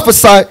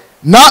 prophesy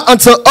not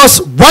unto us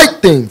right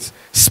things,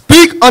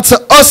 Speak unto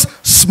us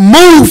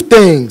smooth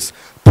things.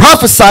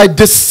 Prophesy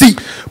deceit.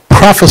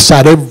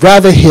 Prophesy. They'd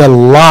rather hear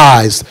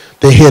lies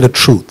than hear the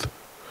truth.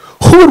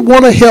 Who would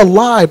want to hear a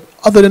lie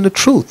other than the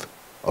truth?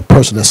 A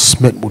person that's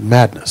smitten with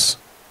madness.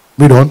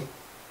 Read on.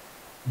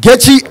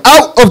 Get ye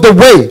out of the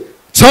way.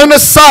 Turn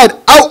aside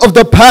out of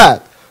the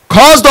path.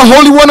 Cause the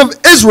Holy One of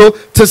Israel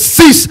to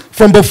cease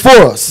from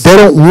before us. They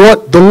don't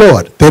want the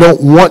Lord. They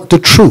don't want the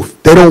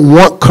truth. They don't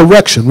want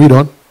correction. Read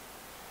on.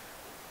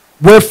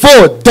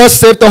 Wherefore, thus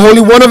saith the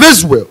Holy One of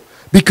Israel,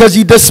 because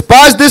ye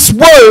despise this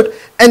word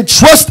and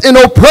trust in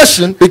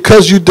oppression.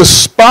 Because you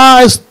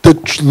despise the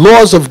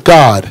laws of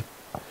God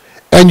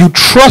and you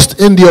trust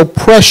in the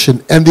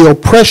oppression, and the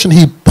oppression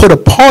he put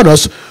upon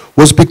us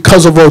was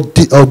because of our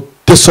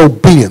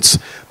disobedience.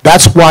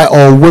 That's why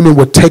our women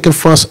were taken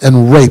from us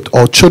and raped.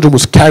 Our children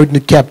was carried into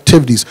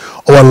captivities.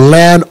 Our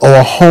land,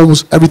 our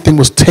homes, everything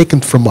was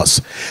taken from us.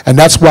 And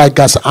that's why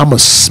God said, I'm going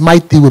to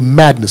smite thee with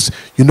madness.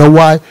 You know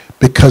why?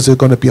 Because there's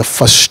going to be a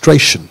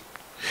frustration.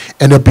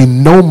 And there'll be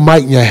no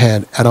might in your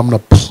hand. And I'm going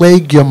to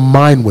plague your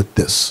mind with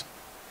this.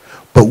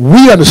 But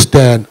we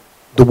understand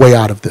the way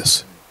out of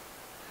this.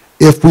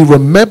 If we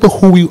remember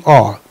who we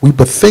are, we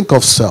bethink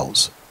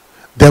ourselves,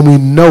 then we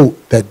know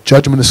that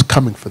judgment is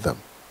coming for them.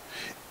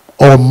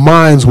 Our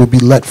minds will be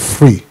let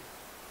free.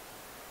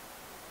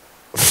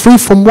 Free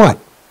from what?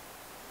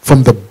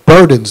 From the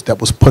burdens that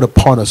was put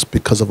upon us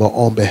because of our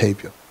own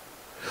behavior.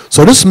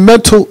 So this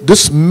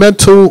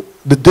PTSD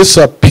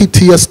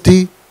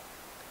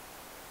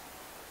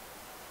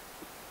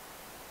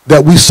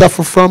that we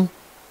suffer from,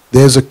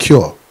 there's a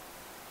cure.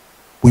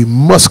 We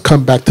must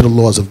come back to the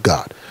laws of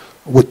God.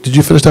 What, did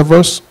you finish that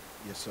verse?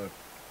 Yes, sir.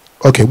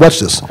 Okay, watch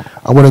this.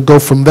 I want to go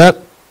from that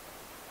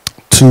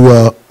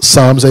to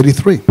Psalms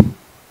 83.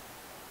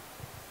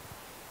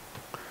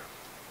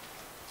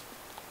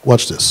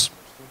 Watch this.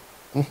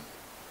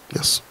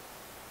 Yes.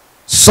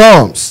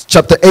 Psalms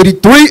chapter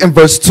 83 and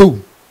verse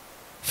 2.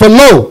 For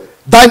lo,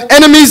 thine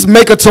enemies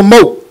make a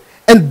tumult,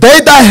 and they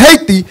that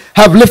hate thee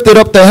have lifted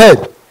up their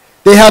head.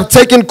 They have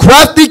taken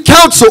crafty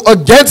counsel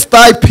against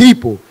thy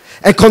people,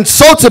 and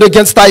consulted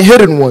against thy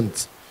hidden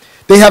ones.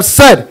 They have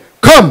said,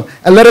 come,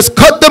 and let us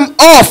cut them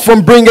off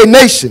from being a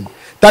nation,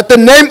 that the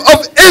name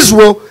of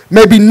Israel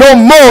may be no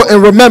more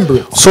in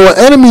remembrance. So our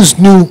enemies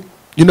knew,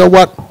 you know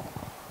what?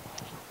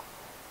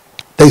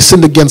 They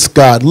sinned against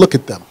God. Look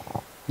at them.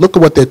 Look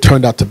at what they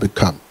turned out to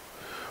become.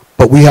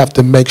 But we have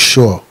to make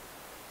sure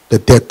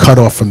that they're cut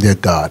off from their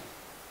God.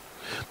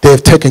 They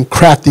have taken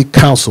crafty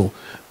counsel.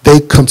 They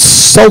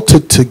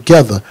consulted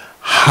together.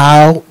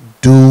 How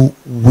do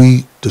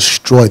we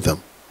destroy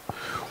them?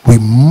 We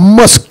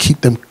must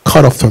keep them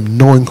cut off from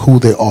knowing who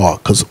they are.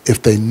 Because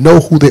if they know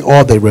who they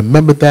are, they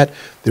remember that.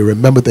 They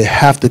remember they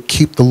have to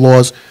keep the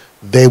laws.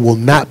 They will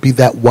not be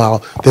that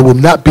wild. They will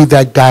not be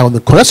that guy on the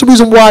corner. That's the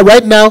reason why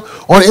right now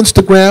on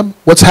Instagram,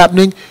 what's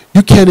happening,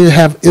 you can't even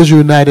have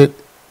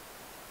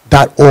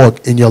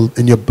IsraelUnited.org in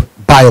your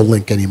bio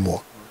link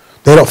anymore.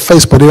 They don't,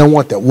 Facebook, they don't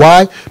want that.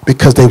 Why?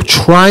 Because they're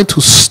trying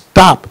to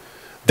stop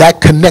that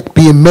connect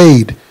being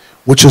made,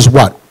 which is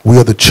what? We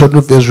are the children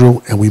of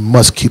Israel and we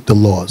must keep the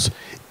laws.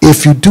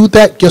 If you do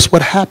that, guess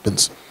what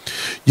happens?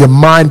 Your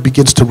mind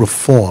begins to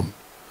reform.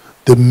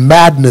 The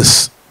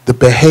madness, the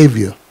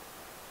behavior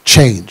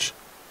change.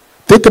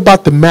 Think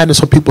about the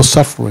madness of people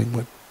suffering.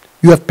 When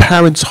you have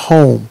parents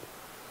home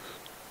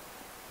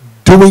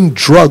doing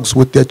drugs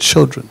with their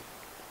children.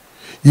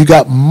 You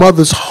got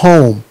mothers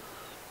home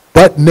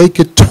butt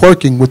naked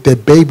twerking with their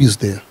babies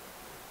there.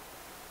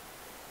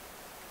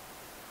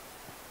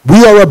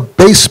 We are a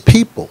base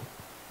people.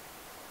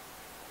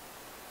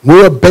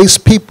 We're a base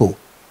people.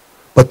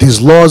 But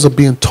these laws are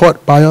being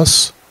taught by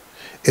us.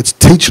 It's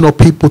teaching our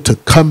people to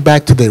come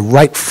back to their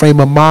right frame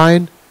of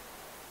mind.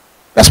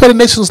 That's why the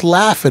nations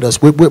laugh at us.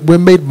 We're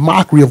made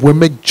mockery of. We're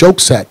made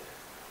jokes at.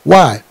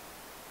 Why?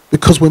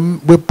 Because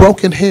we're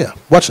broken here.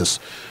 Watch this.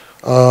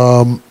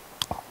 Come,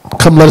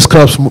 let us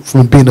come up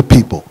from being a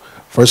people.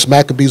 First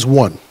Maccabees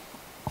 1.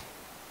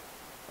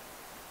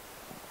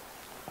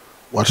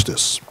 Watch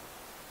this.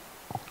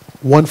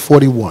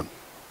 141.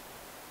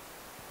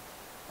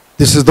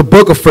 This is the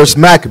book of First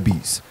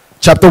Maccabees,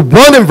 chapter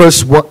 1 and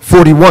verse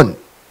 41.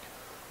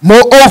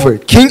 Moreover,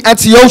 King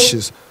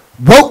Antiochus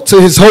wrote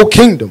to his whole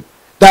kingdom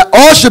that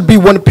all should be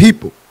one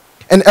people,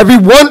 and every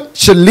one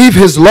should leave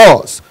his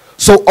laws.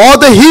 So all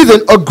the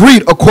heathen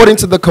agreed according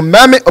to the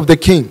commandment of the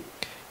king.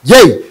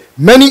 Yea,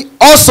 many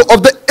also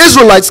of the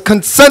Israelites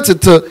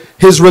consented to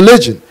his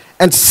religion,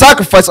 and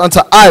sacrificed unto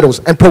idols,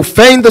 and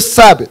profaned the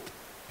Sabbath.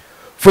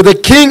 For the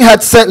king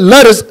had sent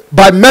letters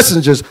by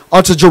messengers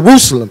unto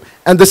Jerusalem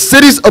and the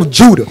cities of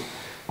Judah,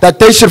 that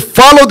they should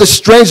follow the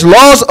strange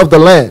laws of the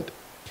land,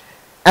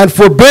 and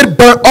forbid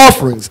burnt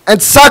offerings,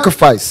 and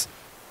sacrifice,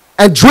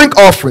 and drink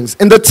offerings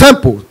in the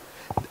temple,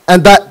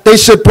 and that they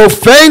should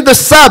profane the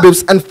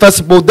Sabbaths and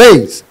festival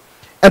days,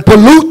 and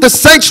pollute the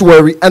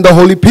sanctuary and the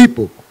holy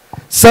people,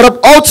 set up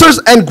altars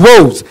and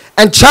groves,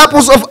 and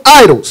chapels of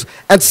idols,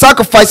 and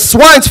sacrifice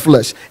swine's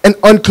flesh and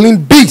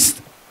unclean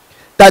beasts,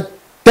 that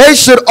they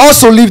should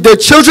also leave their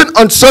children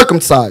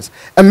uncircumcised,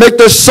 and make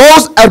their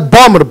souls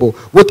abominable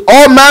with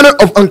all manner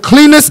of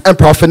uncleanness and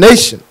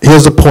profanation.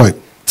 Here's the point.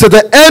 To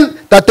the end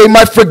that they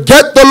might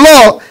forget the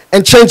law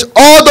and change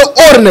all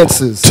the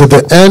ordinances. To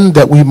the end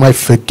that we might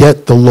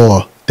forget the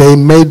law. They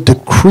made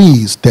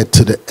decrees that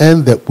to the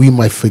end that we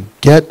might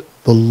forget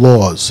the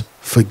laws.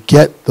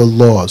 Forget the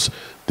laws.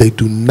 They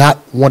do not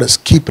want us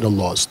keeping the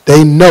laws.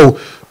 They know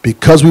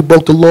because we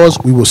broke the laws,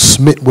 we were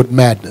smitten with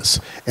madness.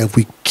 And if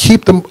we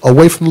keep them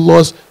away from the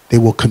laws, they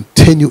will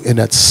continue in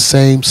that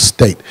same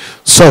state.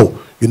 So,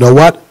 you know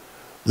what?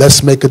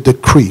 Let's make a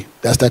decree.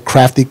 That's that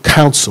crafty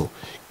counsel.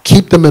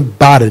 Keep them in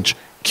bondage.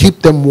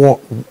 Keep them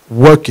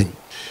working.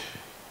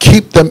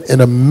 Keep them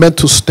in a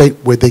mental state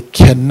where they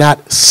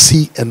cannot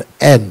see an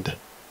end.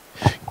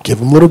 Give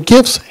them little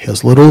gifts.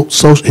 Here's a little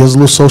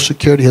social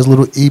security. Here's a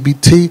little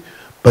EBT.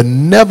 But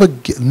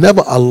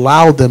never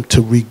allow them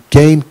to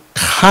regain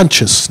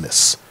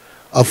consciousness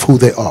of who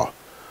they are.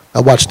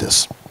 Now watch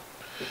this.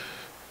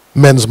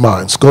 Men's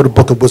minds. Go to the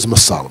Book of Wisdom of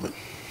Solomon.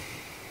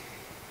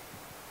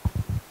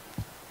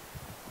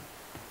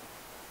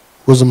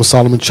 Wisdom of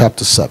Solomon,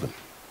 chapter 7.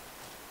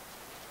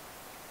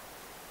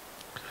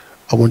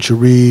 I want you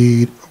to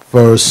read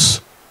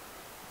verse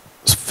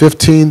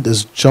 15.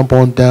 Just jump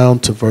on down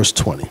to verse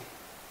 20. Yes,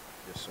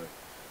 sir.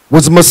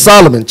 Wisdom of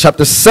Solomon,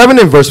 chapter 7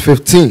 and verse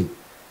 15.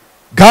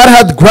 God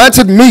hath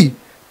granted me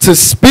to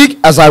speak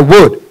as I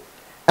would,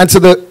 and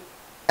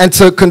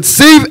to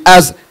conceive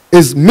as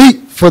is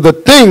meet for the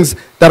things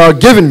that are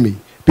given me,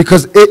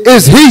 because it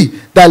is he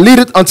that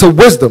leadeth unto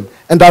wisdom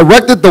and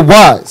directeth the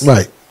wise.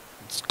 Right.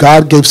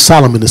 God gave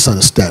Solomon this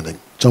understanding.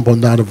 Jump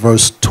on down to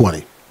verse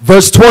 20.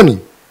 Verse 20.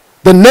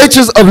 The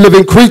natures of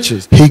living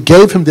creatures. He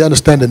gave him to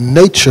understand the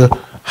nature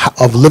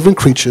of living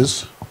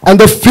creatures. And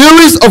the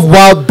furies of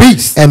wild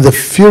beasts. And the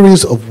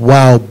furies of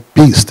wild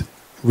beasts.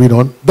 Read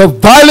on. The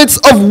violence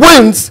of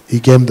winds. He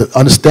gave him to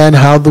understand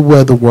how the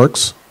weather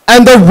works.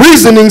 And the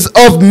reasonings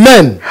of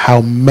men.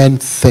 How men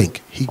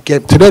think.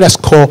 Today that's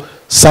called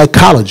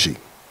psychology.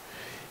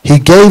 He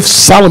gave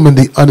Solomon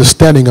the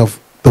understanding of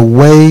the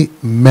way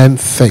men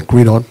think.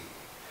 Read on.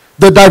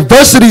 The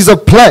diversities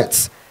of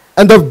plants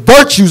and the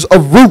virtues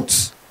of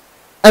roots,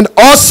 and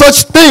all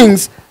such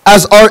things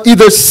as are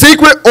either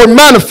secret or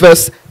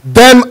manifest,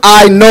 them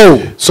I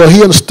know. So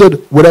he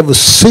understood whatever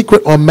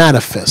secret or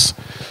manifest.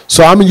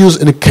 So I'm going to use,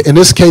 in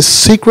this case,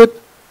 secret,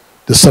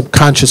 the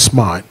subconscious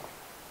mind.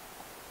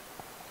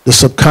 The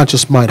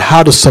subconscious mind,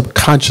 how the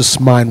subconscious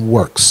mind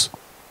works.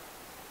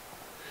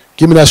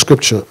 Give me that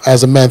scripture.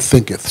 As a man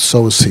thinketh,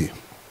 so is he.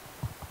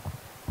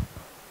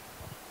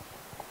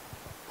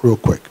 Real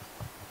quick.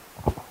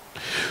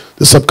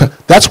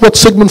 That's what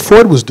Sigmund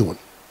Freud was doing.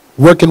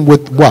 Working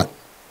with what?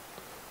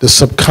 The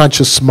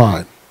subconscious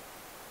mind.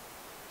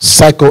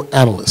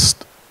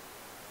 Psychoanalyst.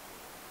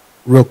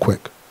 Real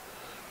quick.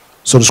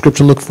 So the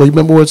scripture look for, you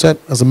remember where it's at?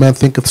 As a man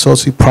thinketh, so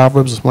is he.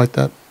 Proverbs, something like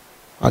that.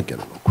 I'll get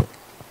it real quick.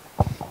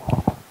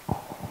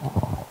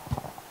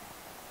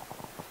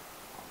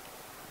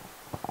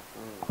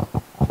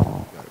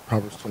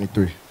 Proverbs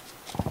 23.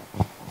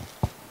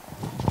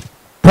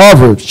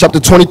 Proverbs chapter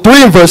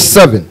 23 and verse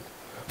 7.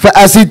 For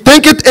as he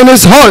thinketh in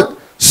his heart,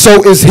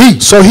 so is he.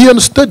 So he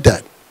understood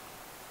that.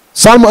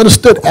 Solomon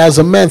understood, as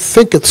a man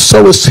thinketh,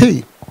 so is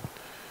he.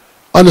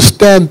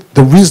 Understand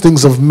the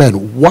reasonings of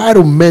men. Why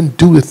do men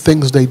do the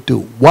things they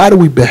do? Why do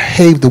we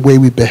behave the way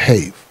we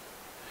behave?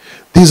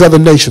 These other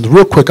nations.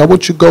 Real quick, I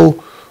want you to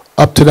go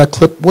up to that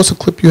clip. What's the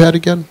clip you had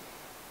again?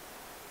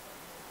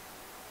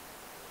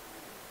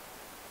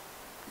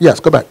 Yes,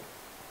 go back.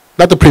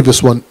 Not the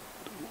previous one.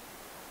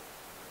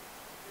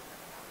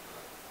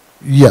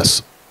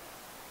 Yes.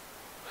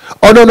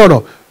 Oh,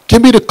 no.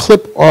 Give me the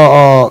clip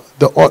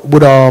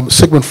with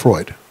Sigmund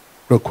Freud,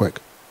 real quick.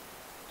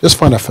 Just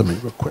find that for me,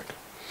 real quick.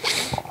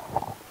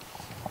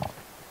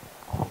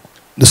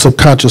 The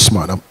subconscious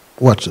mind.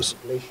 Watch this.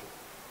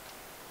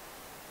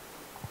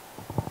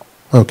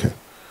 Okay.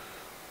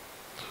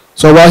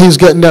 So while he's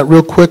getting that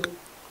real quick,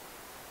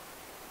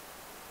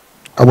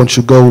 I want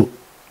you to go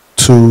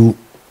to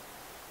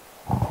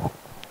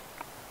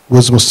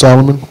Wisdom of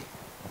Solomon,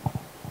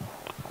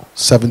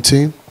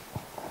 17.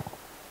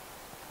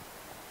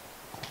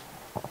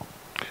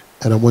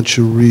 And I want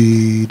you to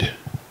read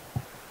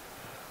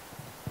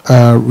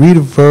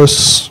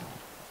verse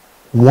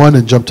 1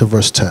 and jump to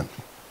verse 10.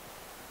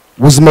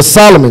 Wisdom of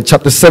Solomon,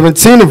 chapter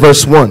 17 and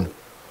verse 1.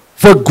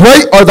 For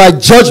great are thy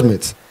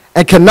judgments,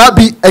 and cannot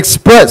be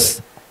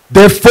expressed.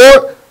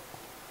 Therefore,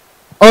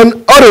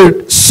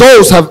 unuttered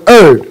souls have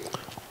erred.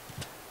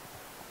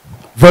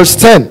 Verse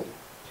 10.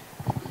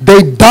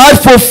 They died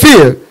for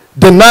fear,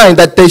 denying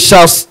that they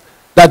saw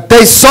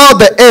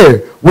the air,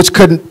 which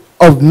could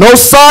of no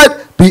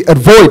side be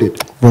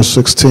avoided. Verse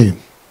 16.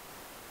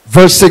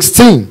 Verse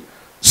 16.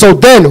 So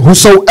then,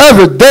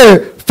 whosoever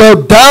there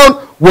fell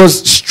down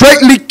was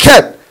straitly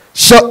kept,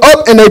 shut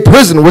up in a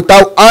prison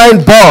without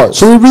iron bars.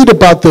 So we read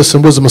about this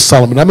in Wisdom of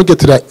Solomon. I'm going to get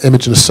to that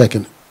image in a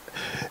second.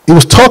 He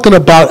was talking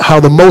about how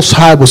the Most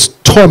High was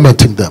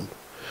tormenting them.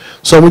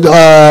 So we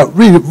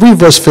read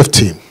verse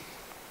 15.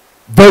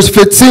 Verse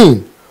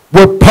 15.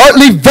 were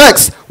partly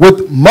vexed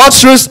with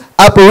monstrous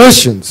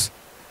apparitions,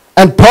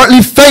 and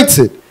partly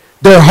fainted,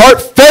 their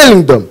heart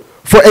failing them,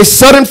 for a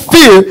sudden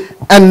fear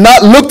and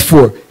not looked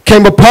for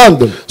came upon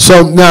them.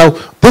 So now,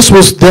 this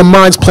was their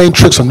minds playing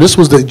tricks on them. This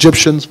was the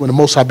Egyptians when the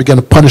Most High began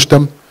to punish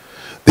them.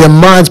 Their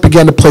minds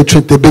began to play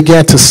tricks. They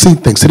began to see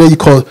things. Today you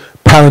call it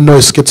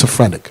paranoid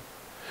schizophrenic.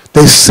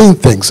 They seen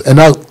things. And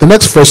now the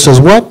next verse says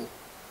what?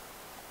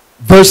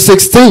 Verse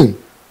 16.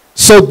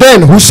 So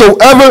then,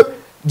 whosoever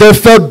there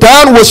fell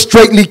down was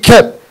straitly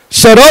kept,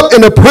 shut up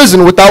in a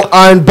prison without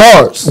iron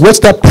bars. What's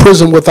that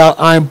prison without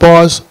iron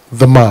bars?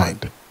 The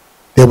mind.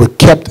 They were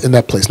kept in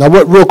that place. Now,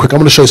 real quick, I'm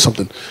going to show you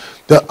something.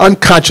 The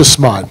unconscious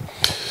mind.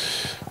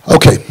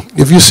 Okay,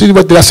 if you see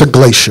what that's a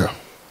glacier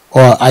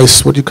or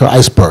ice, what do you call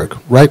iceberg,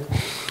 right?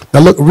 Now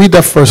look, read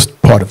that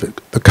first part of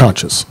it, the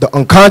conscious. The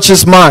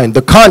unconscious mind,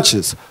 the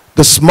conscious,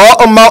 the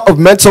small amount of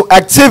mental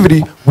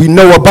activity we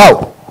know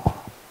about.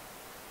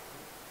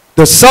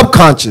 The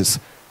subconscious,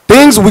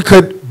 things we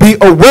could be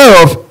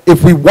aware of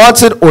if we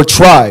wanted or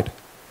tried.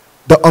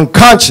 The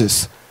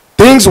unconscious,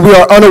 things we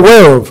are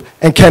unaware of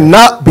and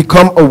cannot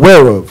become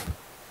aware of.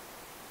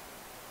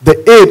 The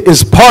id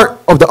is part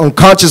of the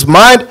unconscious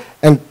mind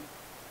and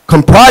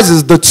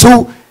comprises the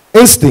two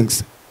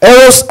instincts,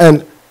 eros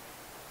and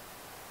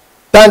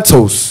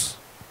thanatos.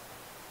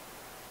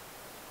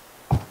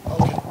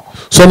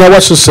 So now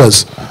watch this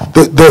says.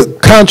 The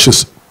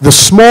conscious, the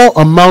small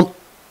amount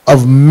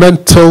of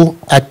mental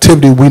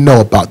activity we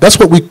know about. That's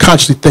what we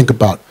consciously think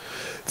about.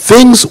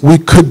 Things we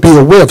could be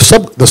aware of,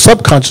 the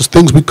subconscious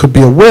things we could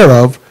be aware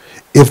of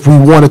if we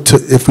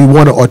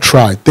wanted or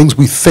tried, things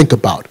we think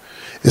about.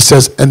 It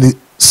says, and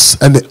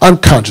the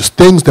unconscious,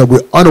 things that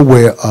we're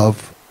unaware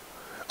of,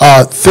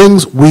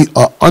 things we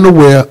are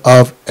unaware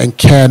of and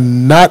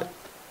cannot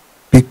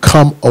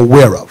become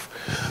aware of.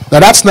 Now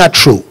that's not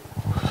true,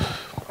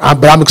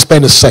 but I'm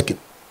explaining in a second.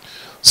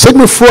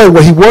 Sigmund Freud,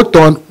 what he worked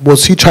on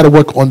was he tried to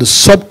work on the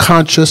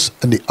subconscious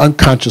and the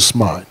unconscious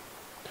mind.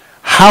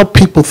 How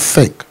people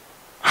think,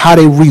 how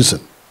they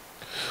reason.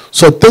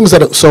 So things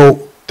that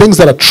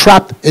are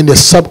trapped in their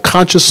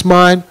subconscious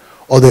mind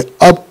or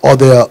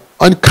their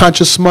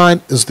unconscious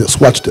mind is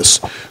this. Watch this.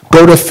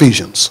 Go to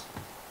Ephesians.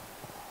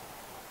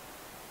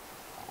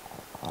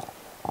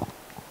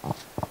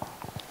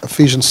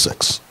 Ephesians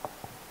 6.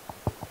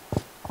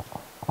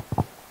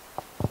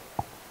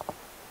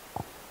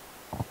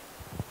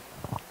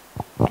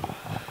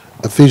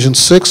 Ephesians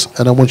 6,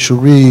 and I want you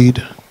to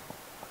read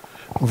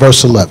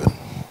verse 11.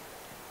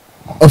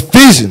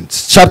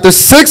 Ephesians chapter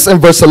 6 and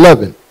verse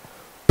 11.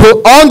 Put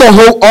on the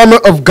whole armor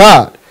of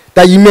God,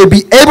 that you may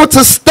be able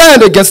to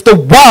stand against the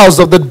wiles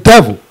of the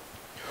devil.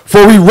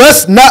 For we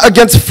wrestle not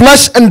against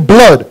flesh and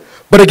blood,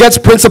 but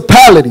against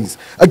principalities,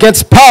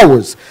 against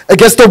powers,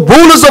 against the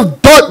rulers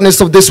of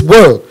darkness of this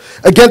world,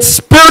 against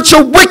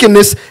spiritual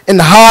wickedness in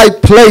high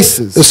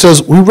places. It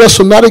says, we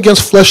wrestle not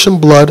against flesh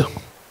and blood,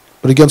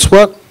 but against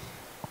what?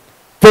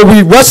 For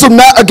we wrestle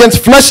not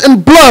against flesh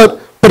and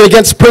blood, but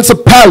against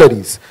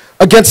principalities,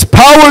 against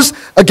powers,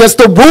 against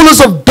the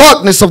rulers of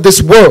darkness of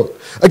this world,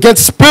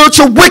 against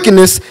spiritual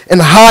wickedness in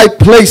high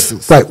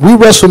places. Right. We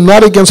wrestle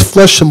not against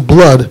flesh and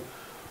blood,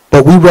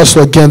 but we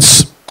wrestle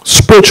against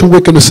spiritual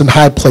wickedness in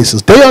high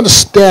places. They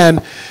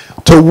understand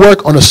to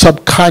work on the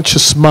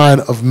subconscious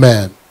mind of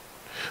man.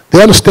 They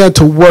understand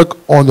to work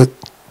on the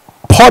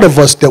part of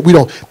us that we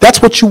don't.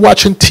 That's what you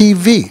watch on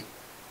TV.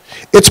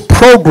 It's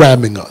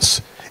programming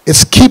us.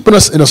 It's keeping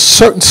us in a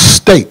certain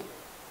state.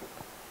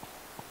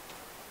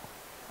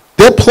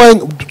 They're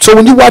playing, so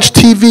when you watch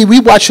TV,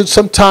 we watch it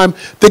sometime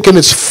thinking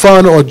it's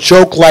fun or a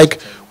joke, like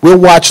we'll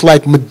watch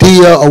like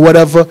Medea or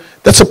whatever.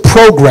 That's a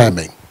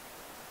programming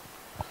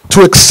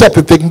to accept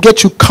it. They can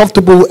get you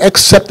comfortable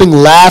accepting,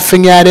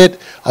 laughing at it,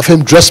 of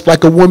him dressed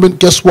like a woman.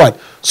 Guess what?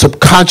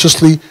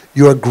 Subconsciously,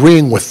 you're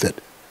agreeing with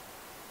it.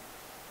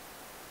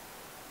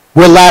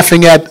 We're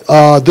laughing at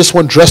this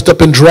one dressed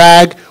up in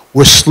drag.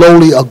 We're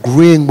slowly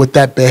agreeing with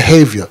that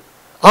behavior,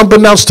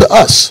 unbeknownst to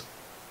us.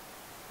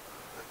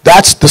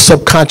 That's the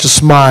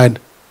subconscious mind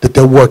that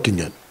they're working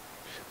in.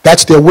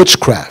 That's their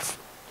witchcraft.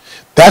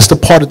 That's the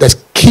part that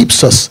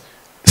keeps us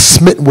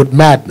smitten with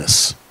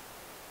madness.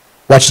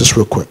 Watch this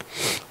real quick.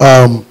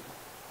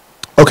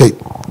 Okay,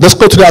 let's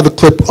go to the other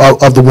clip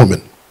of the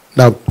woman.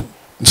 Now,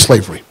 in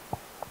slavery.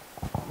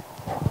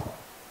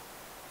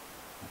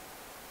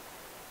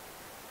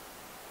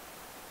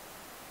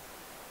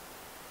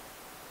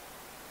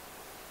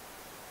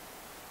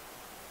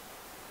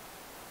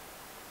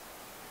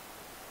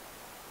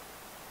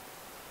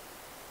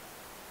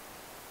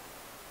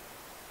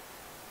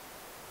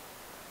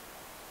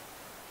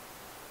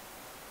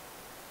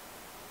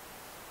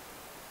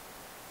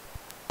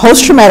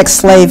 Post-traumatic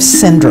slave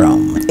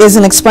syndrome is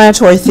an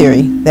explanatory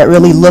theory that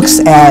really looks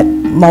at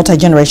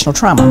multi-generational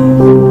trauma.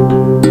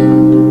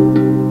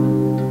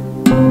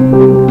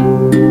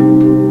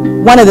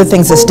 One of the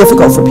things that's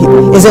difficult for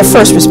people is their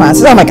first response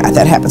is, oh my God,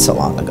 that happened so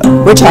long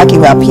ago. We're talking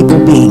about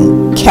people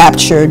being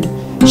captured,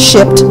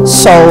 shipped,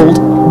 sold,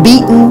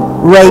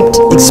 beaten, raped,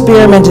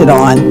 experimented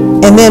on,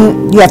 And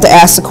then you have to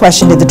ask the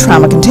question, did the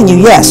trauma continue?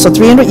 Yes. So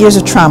 300 years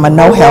of trauma,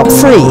 no help,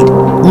 freed,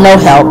 no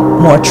help,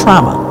 more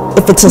trauma.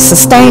 If it's a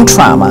sustained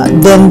trauma,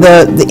 then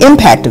the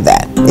impact of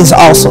that is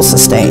also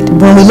sustained.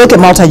 When we look at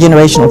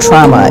multi-generational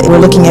trauma, we're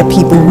looking at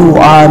people who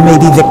are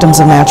maybe victims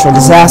of natural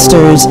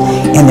disasters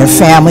and their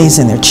families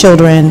and their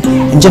children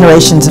and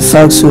generations of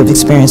folks who have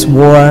experienced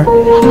war.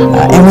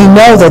 And we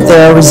know that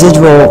there are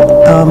residual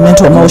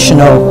mental,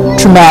 emotional,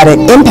 traumatic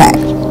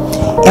impact.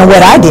 And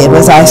what I did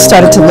was I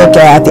started to look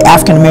at the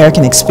African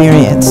American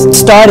experience,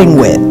 starting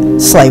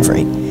with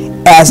slavery,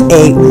 as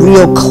a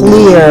real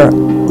clear,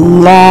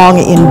 long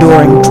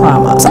enduring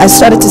trauma. So I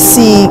started to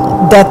see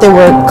that there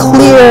were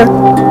clear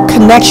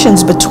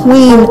connections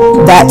between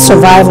that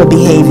survival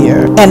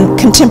behavior and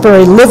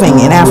contemporary living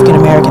in African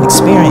American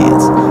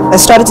experience. I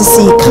started to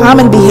see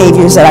common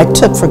behaviors that I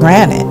took for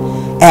granted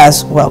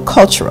as, well,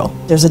 cultural.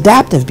 There's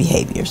adaptive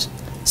behaviors,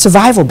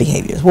 survival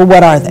behaviors. Well,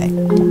 what are they?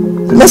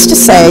 Let's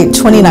just say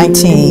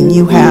 2019,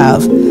 you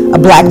have a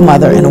black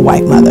mother and a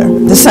white mother.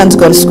 The sons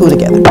go to school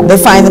together. They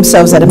find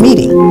themselves at a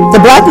meeting. The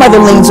black mother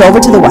leans over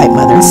to the white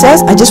mother and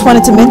says, I just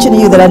wanted to mention to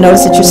you that I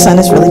noticed that your son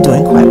is really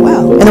doing quite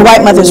well. And the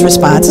white mother's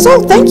response is,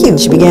 oh, thank you.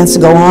 She begins to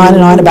go on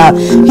and on about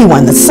he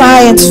won the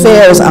science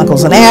fair, his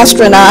uncle's an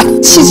astronaut.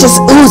 She's just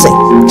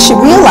oozing. She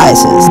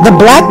realizes the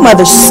black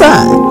mother's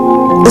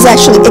son is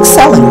actually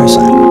excelling her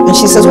son. And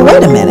she says, well,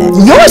 wait a minute.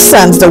 Your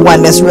son's the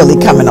one that's really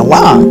coming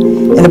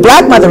along. And the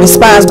black mother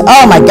responds,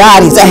 oh my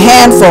God, he's a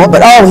handful,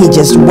 but oh, he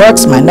just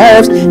works my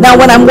nerves. Now,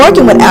 when I'm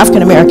working with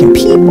African American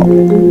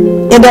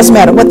people, it doesn't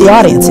matter what the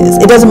audience is.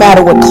 It doesn't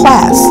matter what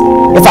class.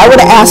 If I were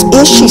to ask,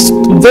 is she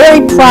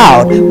very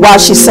proud while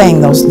she's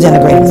saying those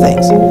denigrating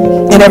things?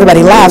 And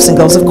everybody laughs and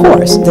goes, of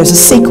course. There's a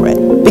secret.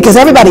 Because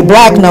everybody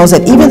black knows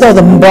that even though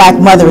the black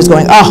mother is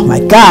going, oh my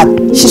God,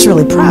 she's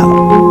really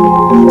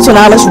proud. So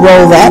now let's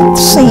roll that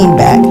scene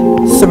back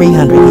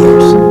 300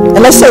 years.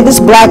 And let's say this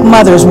black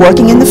mother is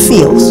working in the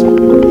fields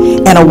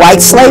and a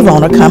white slave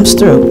owner comes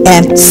through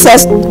and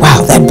says,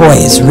 wow, that boy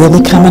is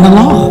really coming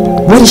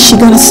along. What is she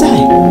going to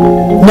say?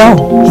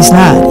 No, he's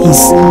not.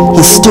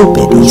 He's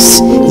stupid.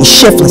 He's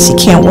shiftless. He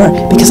can't work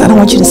because I don't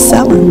want you to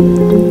sell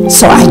him.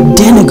 So I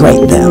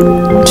denigrate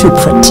them to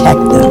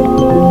protect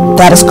them.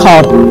 That is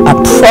called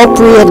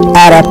appropriate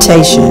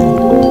adaptation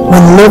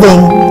when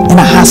living in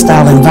a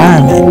hostile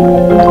environment.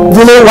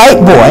 The little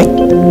white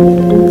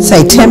boy,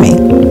 say Timmy,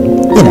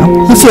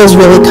 he feels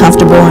really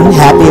comfortable and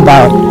happy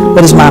about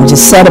what his mom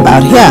just said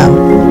about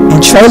him.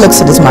 And Trey looks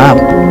at his mom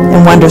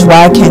and wonders,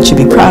 why can't you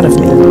be proud of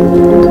me?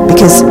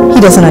 Because he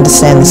doesn't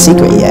understand the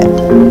secret yet.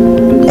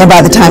 And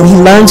by the time he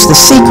learns the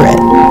secret,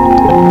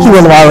 he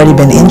will have already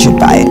been injured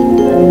by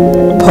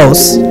it.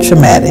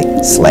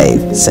 Post-traumatic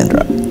slave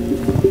syndrome.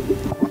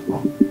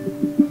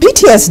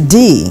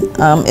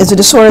 PTSD is a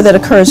disorder that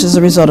occurs as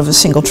a result of a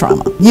single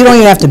trauma. You don't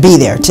even have to be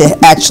there to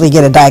actually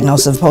get a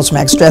diagnosis of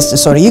post-traumatic stress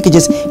disorder. You could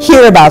just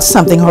hear about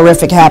something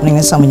horrific happening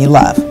to someone you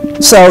love.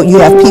 So you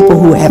have people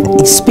who have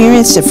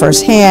experienced it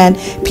firsthand,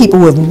 people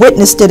who have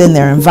witnessed it in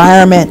their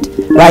environment,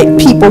 right?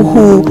 People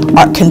who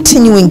are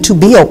continuing to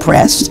be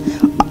oppressed.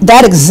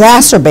 That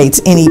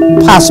exacerbates any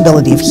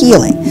possibility of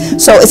healing.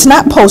 So it's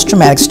not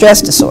post-traumatic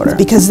stress disorder,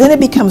 because then it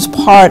becomes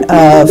part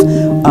of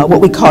what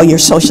we call your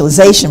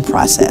socialization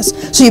process.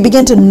 So you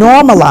begin to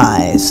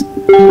normalize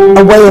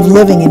a way of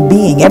living and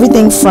being,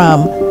 everything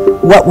from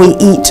what we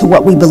eat to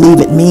what we believe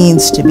it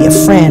means to be a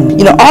friend.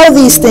 All of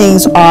these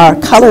things are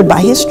colored by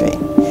history.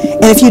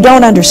 And if you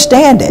don't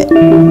understand it,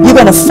 you're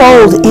going to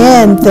fold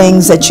in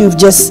things that you've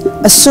just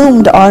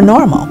assumed are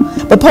normal.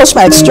 But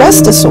post-traumatic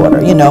stress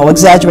disorder,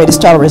 exaggerated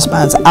startle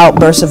response,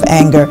 outbursts of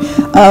anger,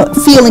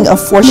 feeling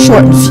of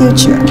foreshortened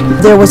future.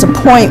 There was a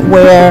point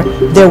where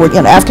there were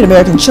African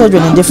American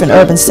children in different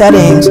urban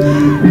settings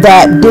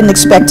that didn't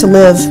expect to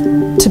live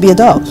to be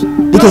adults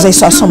because they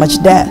saw so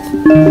much death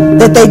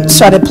that they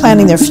started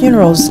planning their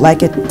funerals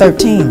like at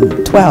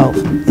 13,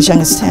 12, as young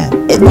as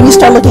 10. When you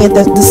start looking at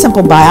the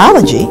simple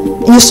biology,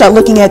 and you start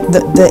looking at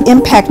the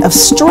impact of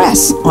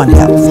stress on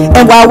health.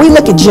 And while we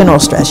look at general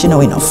stress, we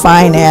know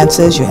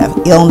finances, you have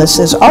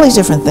illnesses, all these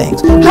different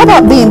things. How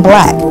about being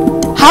black?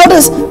 How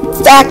does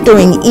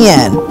factoring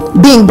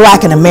in being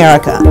black in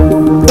America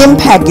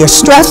impact your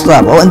stress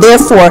level and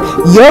therefore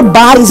your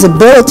body's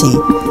ability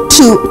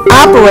to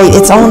operate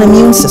its own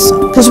immune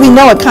system? Because we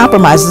know it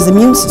compromises the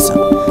immune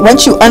system.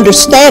 Once you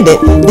understand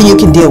it, then you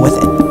can deal with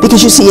it.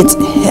 Because you see, it's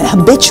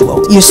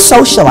habitual. You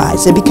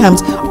socialize. It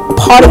becomes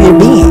part of your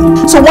being.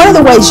 So one of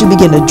the ways you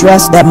begin to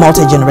address that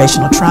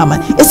multi-generational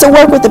trauma is to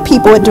work with the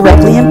people it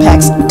directly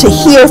impacts, to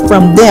hear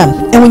from them.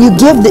 And when you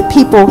give the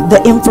people the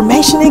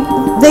information,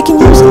 they can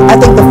use it. I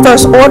think the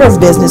first order of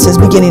business is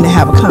beginning to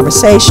have a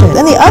conversation.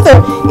 And the other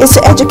is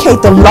to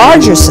educate the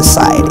larger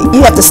society.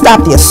 You have to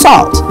stop the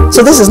assault.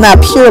 So this is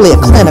not purely a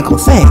clinical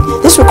thing.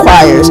 This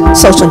requires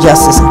social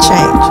justice and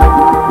change.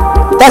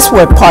 That's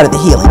where part of the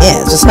healing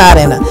is. It's not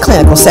in a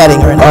clinical setting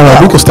or in a all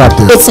right, we can stop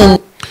there. It's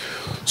in.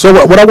 So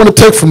what I want to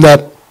take from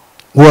that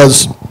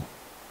was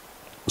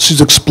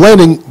she's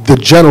explaining the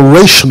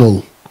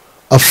generational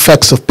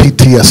effects of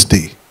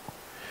PTSD.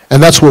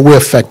 And that's what we're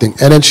affecting.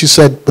 And then she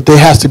said, but there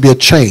has to be a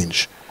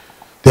change.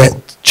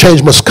 That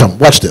change must come.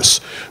 Watch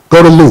this.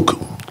 Go to Luke.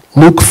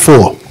 Luke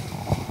 4.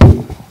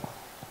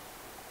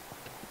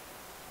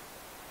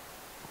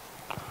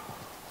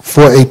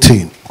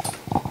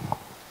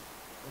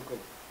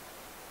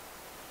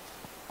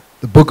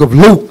 The book of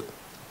Luke,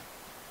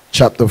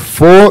 chapter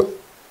 4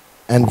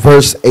 and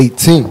verse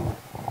 18.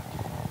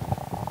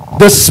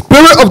 The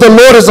Spirit of the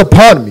Lord is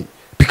upon me,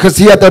 because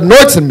he hath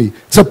anointed me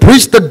to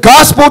preach the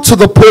gospel to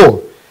the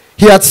poor.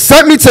 He hath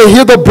sent me to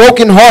heal the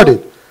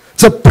brokenhearted,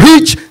 to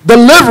preach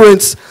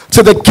deliverance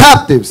to the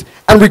captives,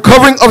 and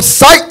recovering of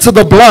sight to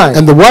the blind.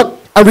 And the what?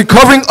 And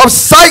recovering of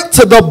sight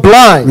to the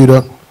blind. Read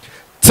on.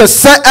 To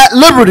set at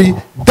liberty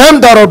them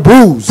that are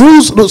bruised.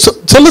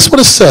 So listen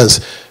what it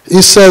says.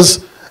 It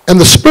says, and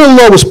the Spirit of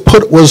the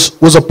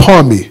Lord was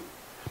upon me,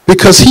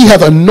 because he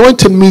hath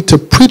anointed me to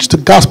preach the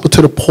gospel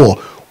to the poor.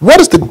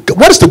 What is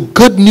the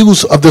good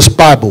news of this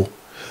Bible?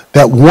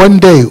 That one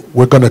day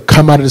we're going to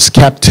come out of this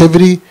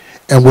captivity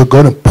and we're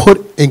going to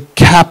put in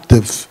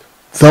captive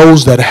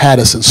those that had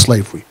us in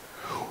slavery.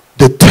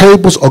 The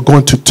tables are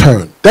going to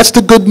turn. That's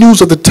the good news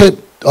of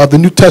the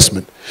New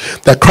Testament.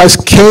 That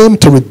Christ came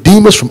to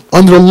redeem us from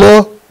under the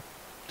law.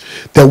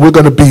 That we're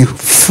going to be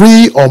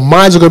free. Our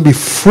minds are going to be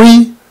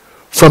free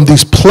from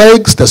these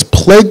plagues that's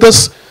plagued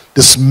us.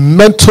 This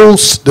mental,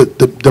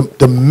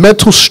 the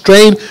mental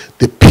strain,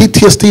 the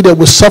PTSD that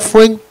we're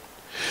suffering.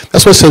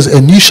 That's what it says,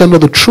 and ye shall know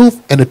the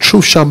truth, and the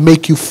truth shall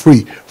make you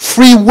free.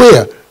 Free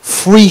where?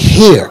 Free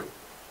here.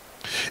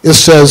 It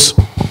says,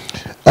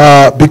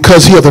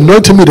 because he hath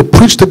anointed me to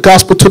preach the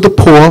gospel to the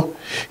poor,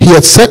 he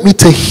hath sent me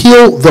to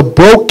heal the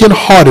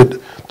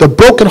brokenhearted. The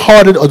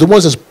brokenhearted are the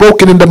ones that's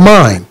broken in the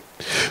mind.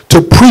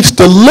 To preach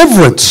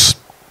deliverance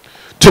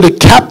to the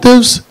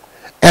captives,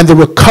 and the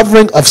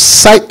recovering of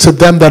sight to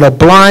them that are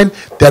blind,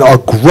 that are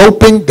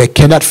groping, that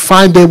cannot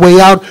find their way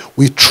out.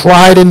 We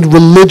tried in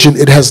religion.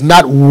 It has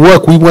not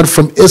worked. We went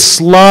from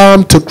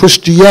Islam to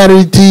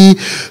Christianity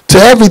to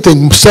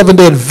everything.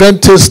 Seventh-day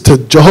Adventist to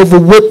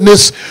Jehovah's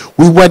Witness.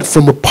 We went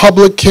from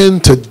Republican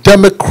to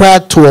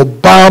Democrat to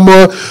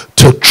Obama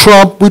to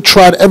Trump. We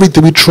tried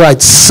everything. We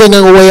tried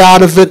singing our way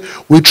out of it.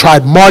 We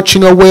tried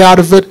marching our way out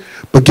of it.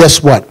 But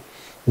guess what?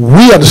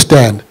 We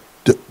understand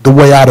the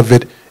way out of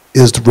it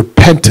is the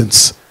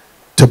repentance,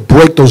 to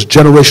break those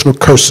generational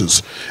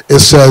curses. It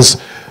says,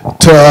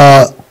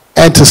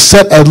 and to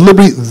set at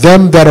liberty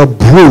them that are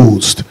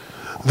bruised.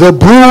 The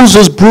bruise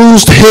is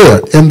bruised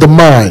here in the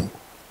mind.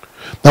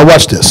 Now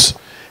watch this.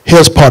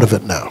 Here's part of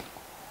it now.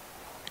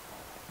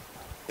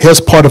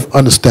 Here's part of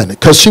understanding.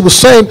 Because she was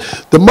saying,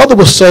 the mother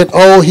was saying,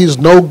 oh, he's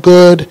no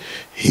good.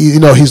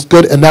 He's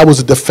good. And that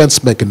was a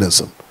defense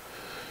mechanism.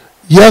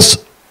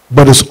 Yes,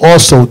 but it's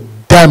also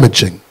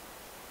damaging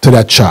to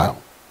that child.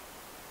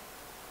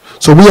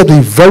 So we have to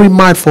be very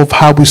mindful of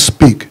how we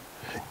speak.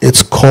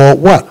 It's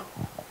called what?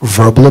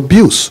 Verbal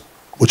abuse,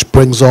 which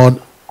brings on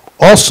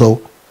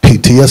also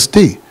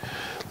PTSD.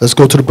 Let's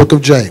go to the book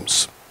of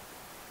James.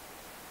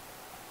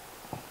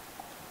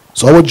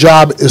 So our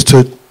job is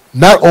to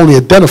not only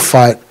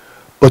identify it,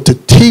 but to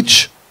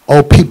teach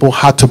our people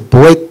how to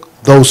break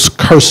those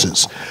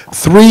curses.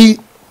 3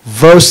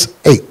 verse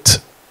 8.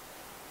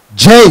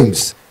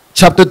 James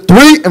chapter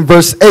 3 and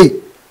verse 8.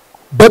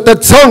 But the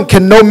tongue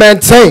can no man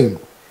tame.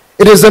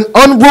 It is an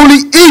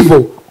unruly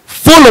evil,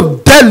 full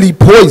of deadly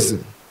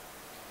poison.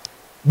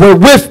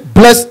 Wherewith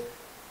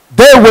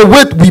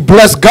we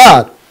bless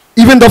God,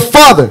 even the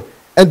Father,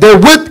 and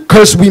therewith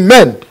curse we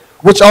men,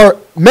 which are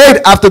made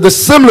after the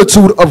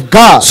similitude of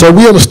God. So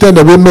we understand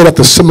that we're made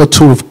after the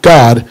similitude of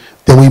God.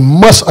 Then we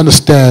must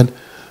understand,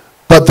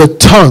 but the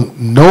tongue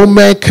no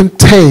man can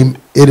tame.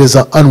 It is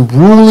an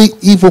unruly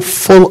evil,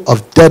 full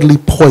of deadly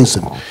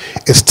poison.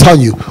 It's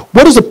telling you,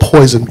 what is a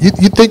poison?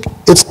 You think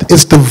it's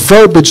the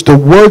verbiage, the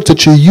words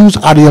that you use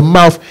out of your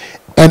mouth,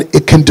 and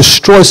it can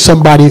destroy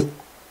somebody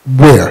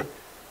where?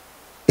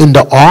 In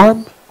the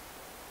arm,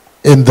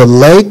 in the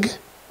leg,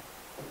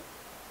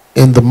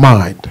 in the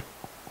mind.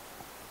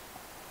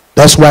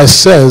 That's why it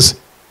says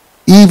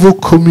evil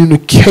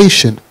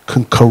communication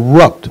can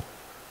corrupt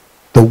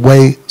the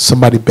way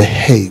somebody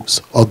behaves,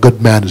 or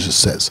good manners, it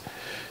says.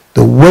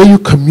 The way you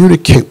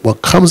communicate,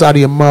 what comes out of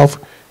your mouth,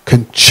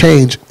 can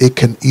change. It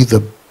can either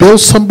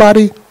build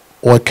somebody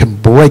or it can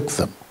break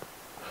them.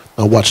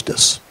 Now watch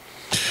this.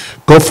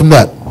 Go from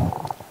that.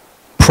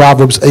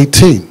 Proverbs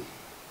 18.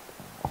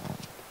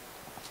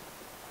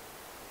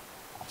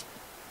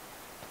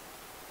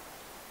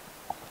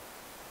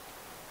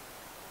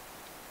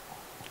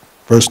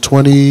 Verse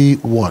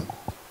 21.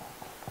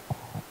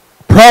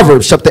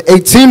 Proverbs chapter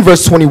 18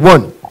 verse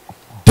 21.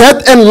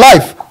 Death and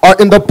life are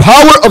in the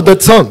power of the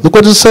tongue. Look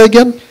what does it say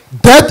again?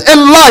 Death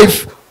and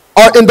life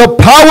are in the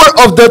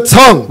power of the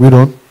tongue. Read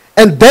on.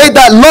 And they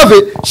that love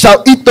it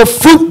shall eat the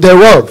fruit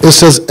thereof. It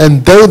says,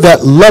 and they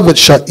that love it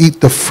shall eat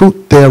the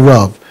fruit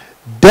thereof.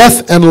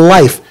 Death and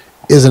life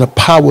is in the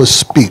power of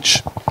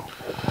speech.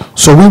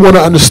 So we want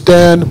to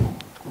understand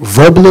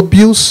verbal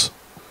abuse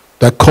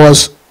that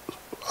cause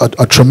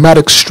a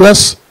traumatic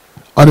stress.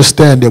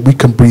 understand that we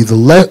can breathe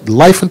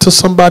life into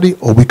somebody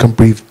or we can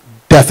breathe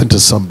death into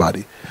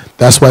somebody.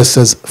 That's why it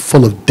says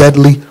full of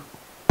deadly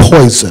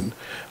poison.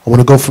 I want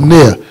to go from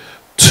there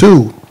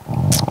to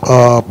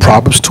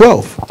Proverbs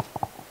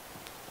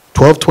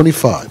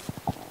 12:25.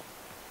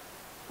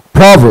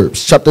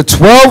 Proverbs chapter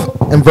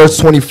 12 and verse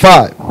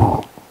 25.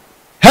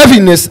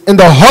 Heaviness in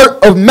the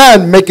heart of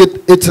man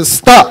maketh it to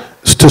stop.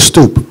 To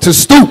stoop. To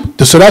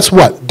stoop. So that's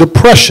what?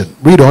 Depression.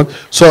 Read on.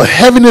 So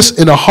heaviness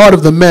in the heart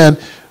of the man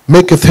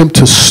maketh him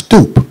to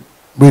stoop.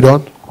 Read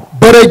on.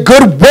 But a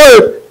good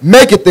word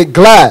maketh it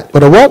glad.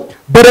 But a what?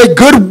 But a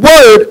good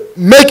word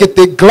maketh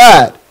it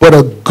glad. But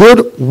a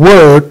good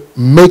word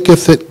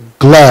maketh it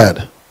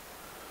glad.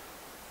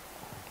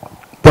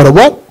 But a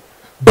what?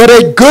 But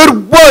a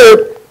good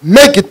word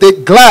maketh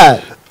it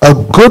glad. A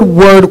good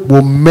word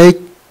will make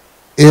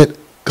it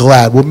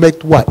glad. Will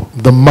make what?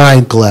 The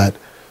mind glad.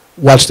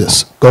 Watch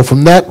this. Go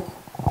from that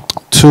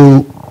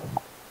to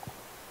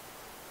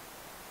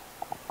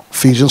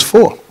Ephesians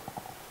 4.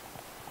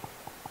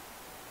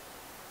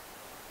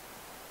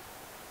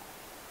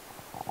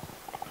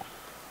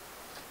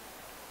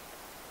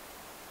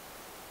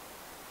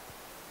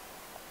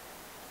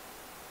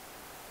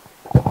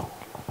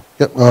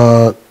 Yep.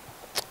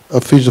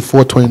 Ephesians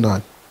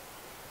 4:29.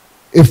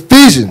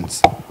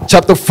 Ephesians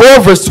chapter 4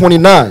 verse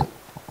 29.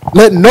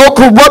 Let no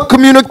corrupt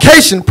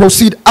communication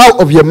proceed out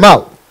of your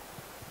mouth,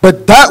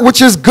 but that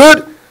which is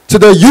good to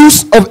the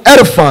use of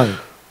edifying,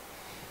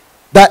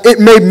 that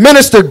it may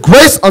minister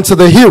grace unto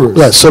the hearers.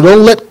 Right, so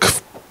don't let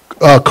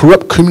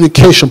corrupt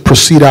communication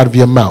proceed out of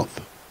your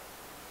mouth,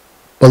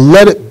 but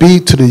let it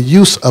be to the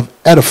use of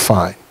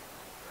edifying.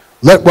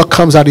 Let what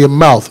comes out of your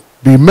mouth,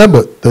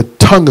 remember, the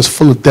tongue is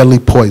full of deadly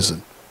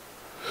poison.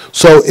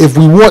 So if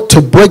we want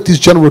to break these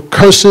general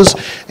curses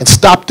and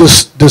stop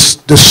this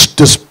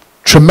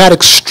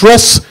traumatic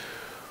stress,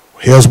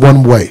 here's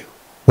one way.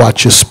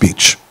 Watch your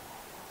speech.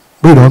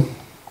 Read on.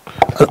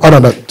 Oh,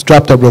 no,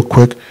 drop that real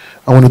quick.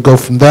 I want to go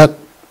from that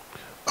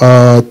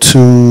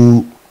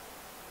to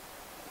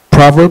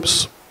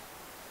Proverbs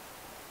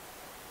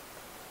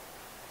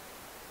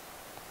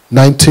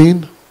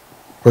 19,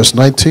 verse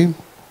 19.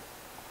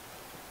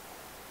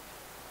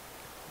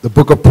 The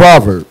book of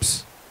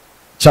Proverbs,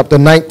 chapter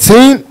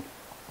 19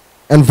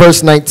 and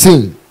verse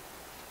 19.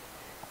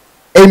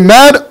 A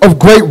man of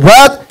great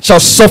wrath shall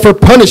suffer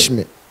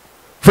punishment,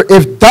 for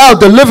if thou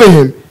deliver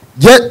him,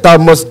 yet thou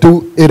must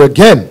do it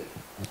again.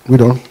 We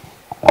don't.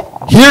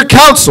 Hear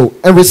counsel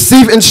and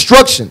receive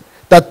instruction,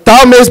 that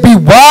thou mayest be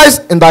wise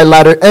in thy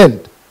latter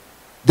end.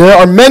 There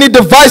are many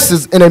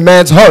devices in a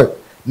man's heart.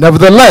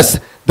 Nevertheless,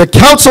 the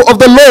counsel of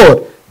the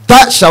Lord,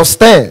 that shall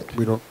stand.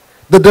 We don't.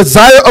 The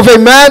desire of a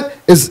man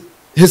is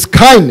his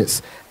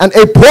kindness, and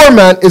a poor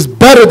man is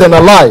better than a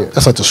liar.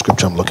 That's not the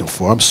scripture I'm looking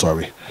for. I'm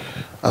sorry.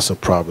 That's a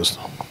Proverbs.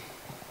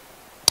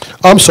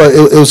 I'm sorry.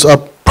 It was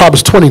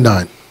Proverbs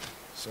 29.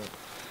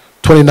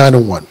 29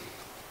 and 1.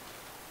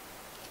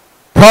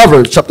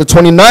 Proverbs chapter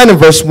 29 and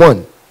verse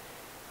 1.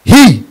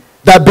 He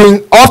that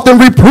being often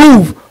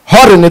reproved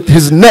hardeneth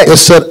his neck. It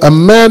said, a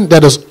man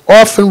that is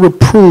often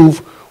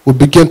reproved will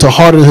begin to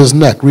harden his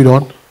neck. Read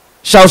on.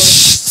 Shall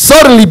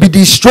suddenly be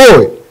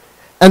destroyed,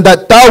 and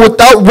that thou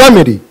without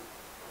remedy.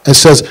 It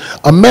says,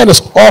 a man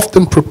is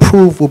often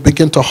reproved will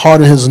begin to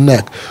harden his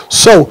neck.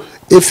 So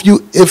if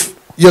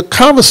your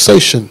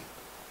conversation,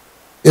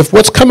 if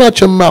what's coming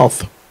out your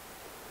mouth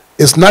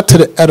is not to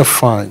the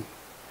edifying,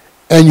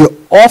 and you're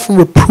often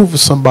reproving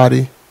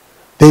somebody,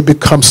 they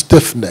become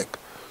stiff-necked.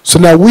 So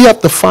now we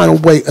have to find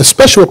a way,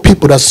 especially with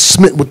people that's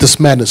smitten with this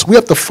madness, we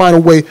have to find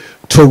a way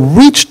to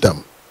reach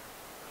them,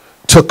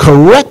 to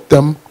correct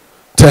them,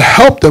 to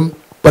help them,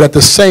 but at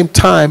the same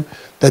time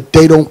that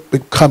they don't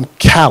become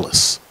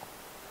callous.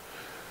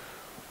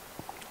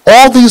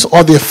 All these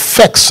are the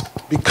effects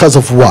because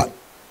of what?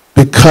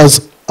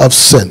 Because of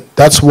sin.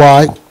 That's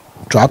why,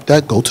 drop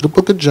that, go to the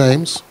book of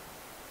James.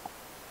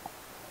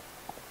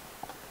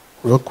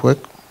 Real quick.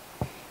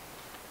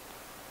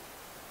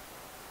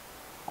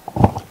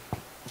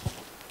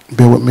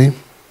 Bear with me.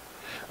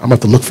 I'm going to have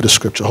to look for the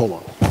scripture. Hold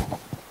on.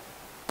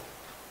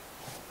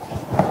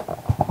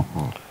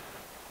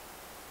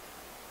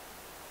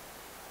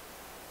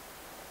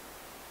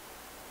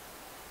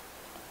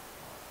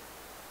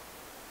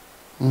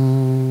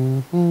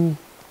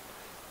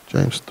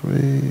 James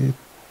 3.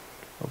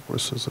 What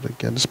verse is it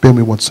again? Just bear with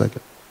me 1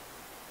 second.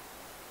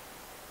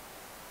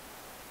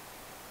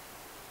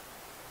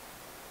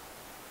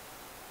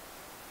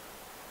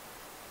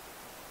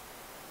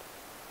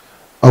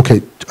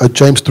 Okay,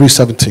 James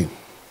 3:17.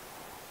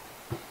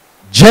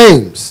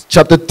 James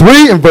chapter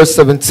 3 and verse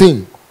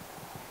 17.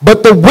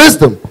 But the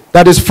wisdom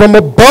that is from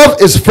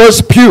above is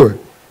first pure,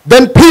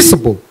 then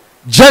peaceable,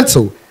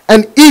 gentle,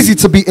 and easy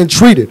to be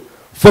entreated,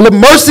 full of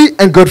mercy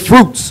and good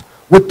fruits,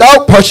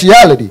 without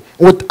partiality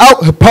and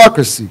without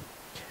hypocrisy.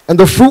 And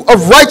the fruit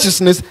of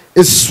righteousness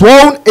is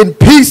sown in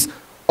peace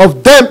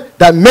of them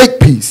that make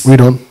peace.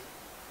 Read on.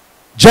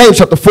 James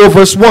chapter 4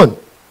 verse 1.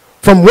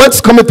 From whence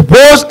cometh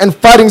wars and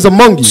fightings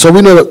among you? So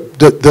we know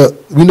that the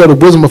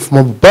wisdom from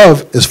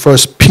above is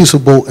first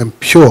peaceable and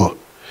pure.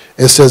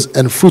 It says,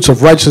 and fruits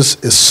of righteousness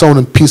is sown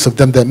in peace of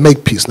them that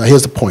make peace. Now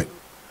here's the point.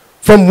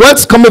 From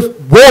whence cometh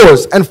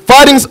wars and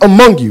fightings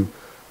among you?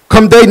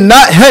 Come they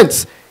not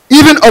hence,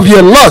 even of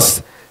your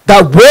lust,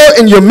 that war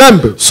in your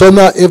members? So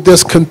now if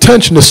there's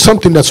contention, there's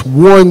something that's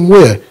warring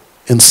where?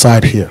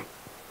 Inside here.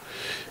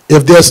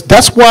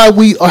 That's why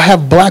we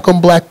have black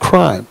on black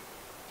crime.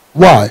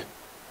 Why?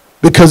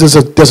 Because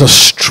there's a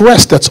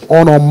stress that's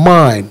on our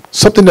mind,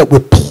 something that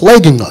we're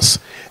plaguing us,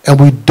 and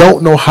we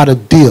don't know how to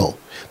deal.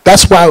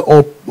 That's why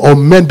all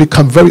men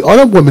become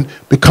other women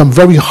become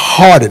very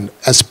hardened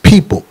as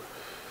people.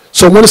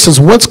 So when it says,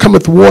 whence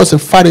cometh wars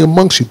and fighting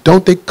amongst you,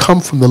 don't they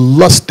come from the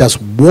lust that's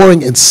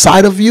warring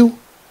inside of you?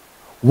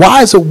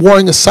 Why is it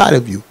warring inside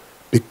of you?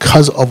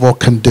 Because of our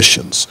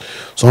conditions.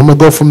 So I'm going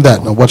to go from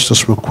that. Now watch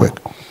this real quick.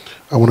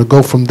 I want to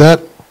go from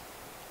that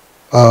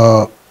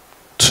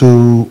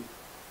to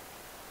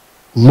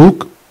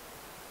Luke.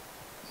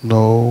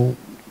 No,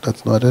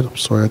 that's not it. I'm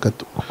sorry.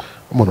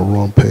 I'm on the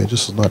wrong page.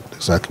 This is not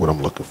exactly what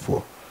I'm looking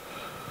for.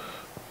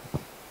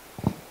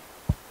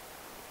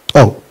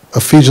 Oh,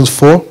 Ephesians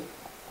 4.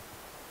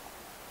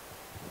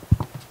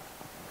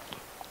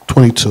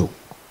 22.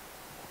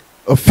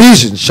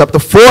 Ephesians chapter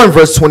 4 and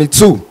verse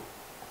 22.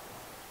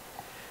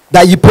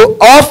 That ye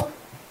put off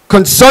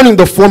concerning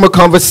the former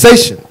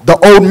conversation, the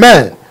old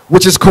man,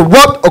 which is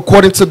corrupt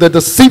according to the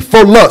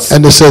deceitful lust.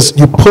 And it says,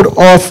 you put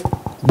off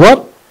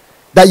what?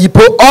 That ye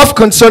put off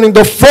concerning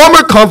the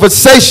former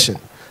conversation,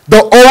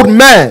 the old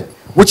man,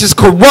 which is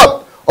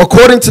corrupt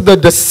according to the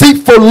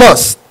deceitful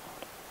lust.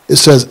 It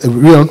says,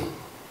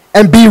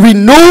 and be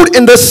renewed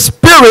in the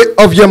spirit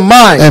of your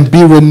mind. And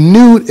be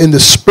renewed in the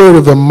spirit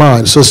of your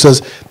mind. So it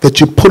says that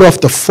you put off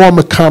the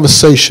former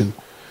conversation,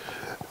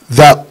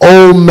 that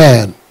old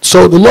man.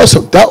 So the Lord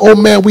said, that old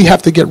man we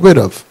have to get rid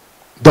of.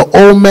 The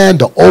old man,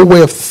 the old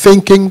way of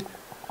thinking,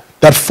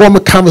 that former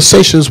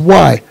conversation is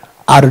why?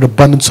 Out of the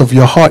abundance of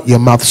your heart, your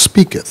mouth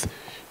speaketh.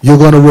 You're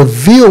going to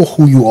reveal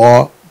who you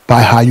are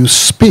by how you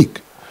speak.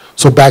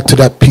 So back to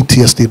that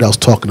PTSD that I was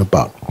talking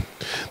about.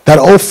 That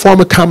old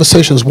former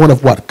conversation is one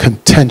of what?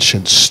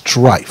 Contention,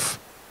 strife.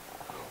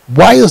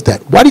 Why is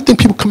that? Why do you think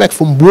people come back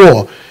from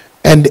war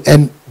and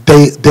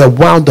they're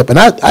wound up? And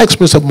I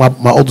experienced it with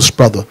my oldest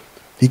brother.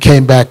 He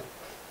came back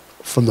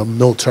from the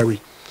military,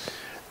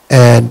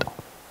 and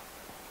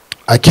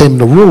I came in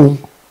the room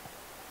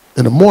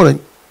in the morning,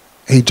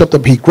 and he jumped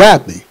up, he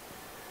grabbed me.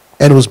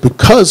 And it was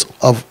because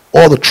of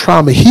all the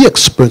trauma he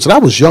experienced, and I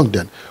was young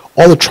then,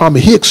 all the trauma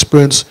he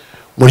experienced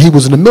when he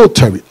was in the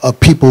military, of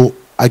people,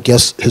 I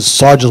guess his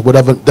sergeants,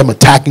 whatever, them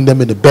attacking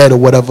them in the bed or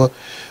whatever,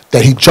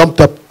 that he jumped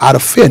up out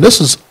of fear. And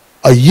this is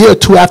a year or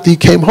two after he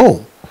came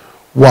home.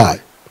 Why?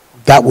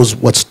 That was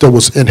what still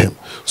was in him.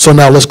 So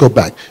now let's go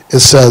back. It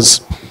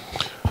says,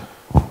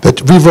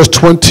 that read verse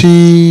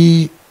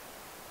 22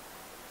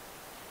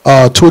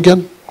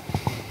 again.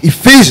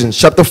 Ephesians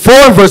chapter 4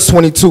 and verse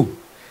 22.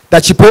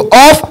 That you put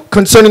off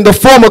concerning the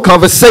former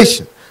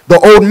conversation, the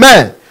old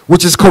man,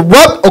 which is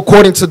corrupt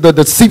according to the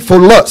deceitful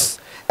lust,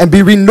 and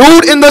be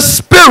renewed in the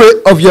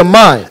spirit of your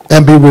mind.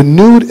 And be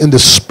renewed in the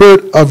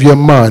spirit of your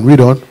mind. Read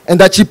on. And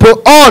that you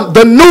put on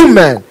the new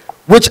man,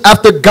 which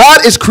after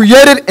God is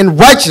created in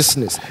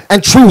righteousness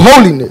and true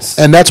holiness.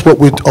 And that's what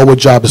our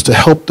job is, to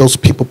help those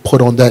people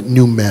put on that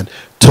new man,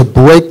 to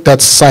break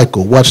that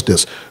cycle. Watch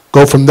this.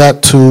 Go from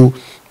that to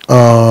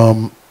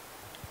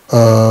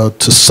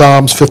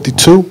Psalms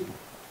 52.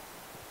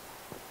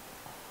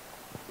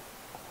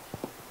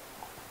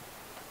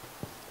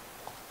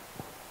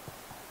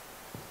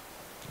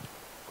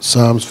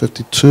 Psalms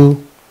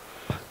 52,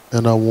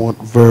 and I want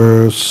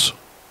verse,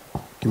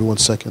 give me 1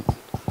 second.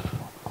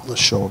 Let's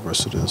show what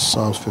verse it is.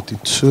 Psalms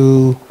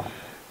 52,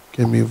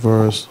 give me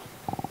verse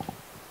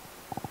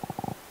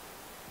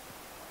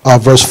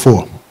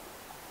 4.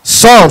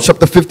 Psalms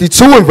chapter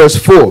 52 and verse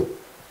 4.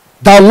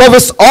 Thou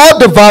lovest all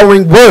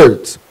devouring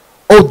words,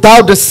 O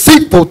thou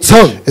deceitful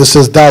tongue. It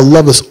says, thou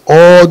lovest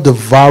all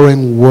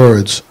devouring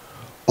words,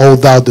 O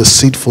thou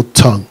deceitful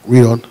tongue.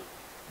 Read on.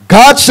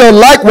 God shall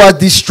likewise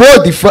destroy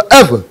thee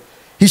forever.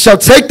 He shall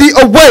take thee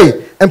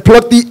away and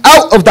pluck thee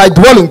out of thy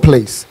dwelling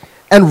place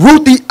and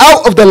root thee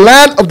out of the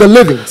land of the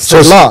living.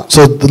 So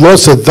the Lord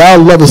said, thou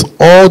lovest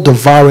all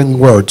devouring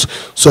words.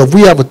 So if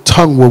we have a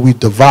tongue where we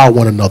devour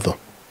one another,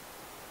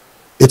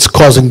 it's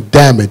causing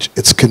damage.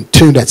 It's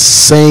continuing that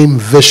same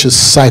vicious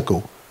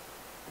cycle.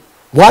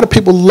 Why do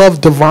people love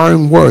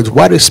devouring words?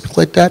 Why do they speak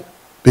like that?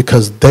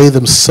 Because they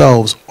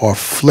themselves are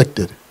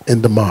afflicted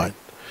in the mind.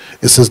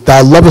 It says,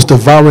 thou lovest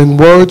devouring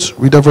words.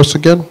 Read that verse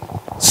again.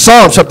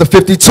 Psalm chapter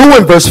 52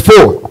 and verse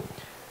 4.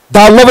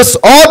 Thou lovest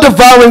all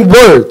devouring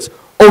words,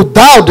 O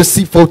thou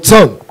deceitful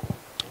tongue.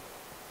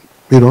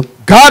 Read on.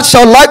 God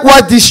shall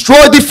likewise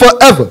destroy thee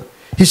forever.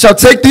 He shall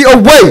take thee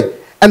away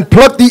and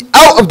pluck thee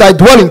out of thy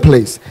dwelling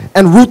place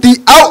and root thee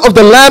out of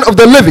the land of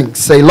the living.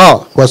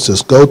 Selah. What's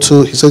this? Go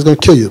to, he says he's going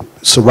to kill you.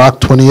 Sirach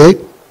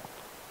 28.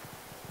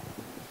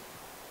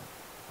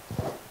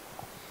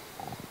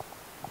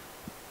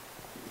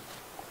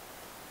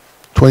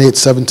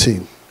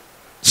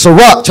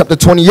 Sirach chapter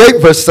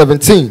 28 verse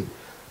 17.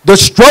 The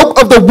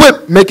stroke of the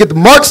whip maketh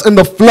marks in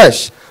the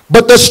flesh,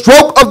 but the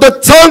stroke of the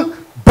tongue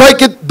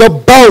breaketh the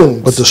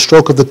bones. But the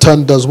stroke of the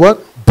tongue does what?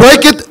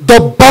 Breaketh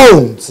the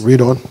bones.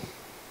 Read on.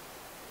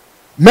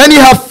 Many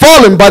have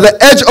fallen by the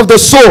edge of the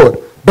sword,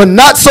 but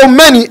not so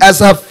many as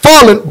have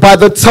fallen by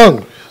the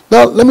tongue.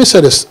 Now, let me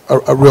say this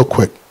real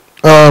quick.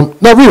 No,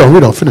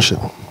 read on, finish it.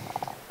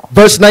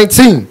 Verse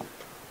 19.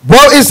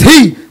 Woe is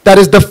he that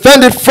is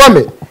defended from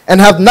it, and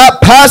have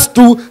not passed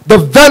through the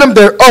venom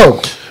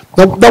thereof.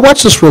 Now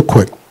watch this real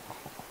quick.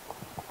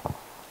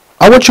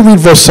 I want you to read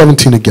verse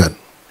 17 again.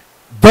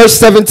 Verse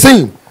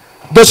 17.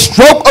 The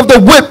stroke of the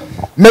whip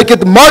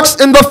maketh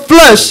marks in the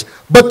flesh,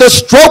 but the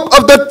stroke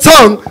of the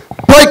tongue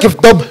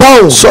breaketh the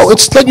bones. So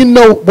it's letting you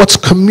know what's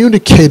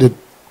communicated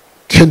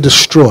can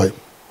destroy.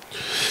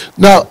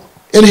 Now,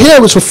 in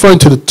here it's referring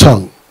to the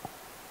tongue.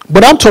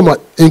 But I'm talking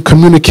about in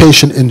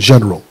communication in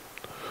general.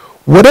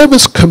 Whatever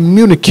is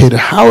communicated,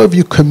 however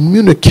you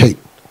communicate,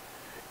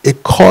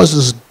 it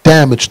causes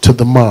damage to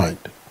the mind.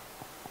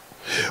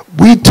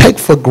 We take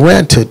for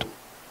granted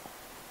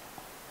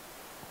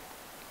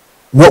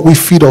what we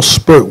feed our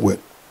spirit with.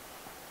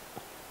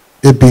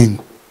 It being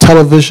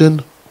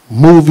television,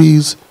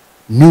 movies,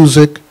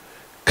 music,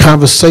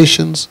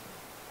 conversations.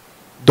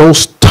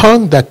 Those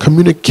tongue, that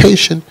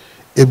communication,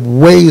 it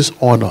weighs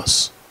on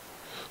us.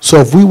 So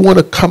if we want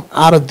to come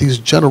out of these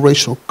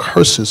generational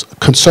curses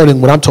concerning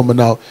what I'm talking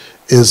about now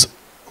is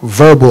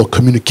verbal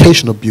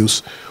communication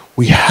abuse,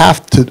 we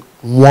have to,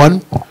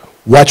 one,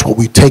 watch what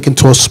we take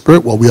into our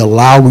spirit, what we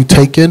allow we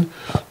take in.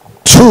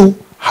 Two,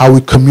 how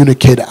we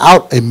communicate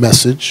out a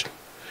message.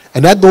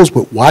 And that goes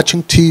with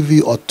watching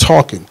TV or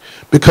talking.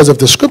 Because if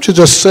the scripture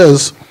just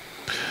says,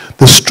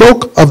 the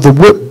stroke of the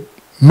whip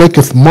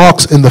maketh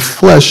marks in the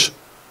flesh,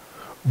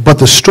 but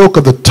the stroke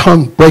of the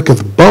tongue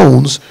breaketh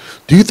bones,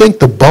 do you think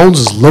the bones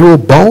is literal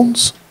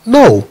bones?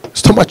 No,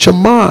 it's talking about your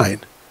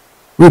mind.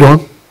 Read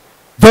on.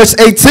 Verse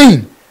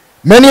 18.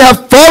 Many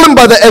have fallen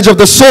by the edge of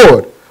the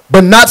sword,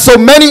 but not so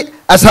many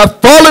as have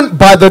fallen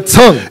by the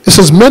tongue. It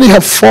says many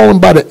have fallen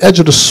by the edge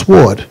of the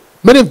sword.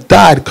 Many have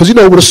died, because you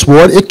know with a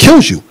sword, it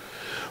kills you.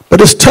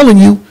 But it's telling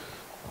you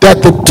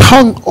that the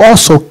tongue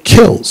also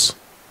kills.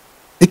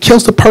 It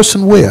kills the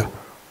person where?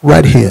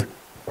 Right here.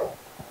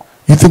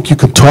 You think you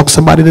can talk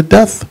somebody to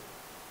death?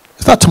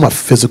 It's not talking about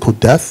physical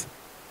death.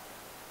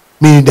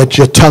 Meaning that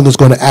your tongue is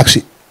going to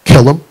actually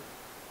kill them.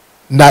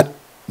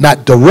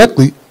 Not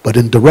directly, but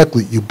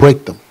indirectly, you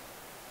break them.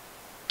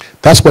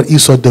 That's what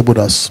Esau did with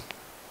us.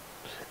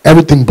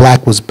 Everything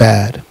black was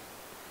bad.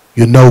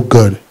 You're no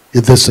good.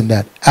 You're this and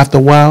that. After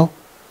a while,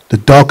 the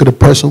darker the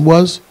person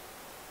was,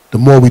 the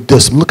more we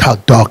diss him. Look how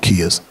dark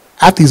he is.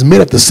 After he's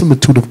made up the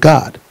similitude of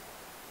God.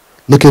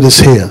 Look at his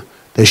hair.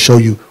 They show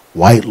you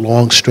white,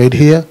 long, straight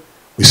hair.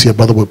 We see a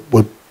brother with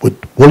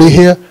woolly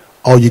hair.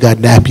 Oh, you got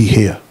nappy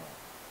hair.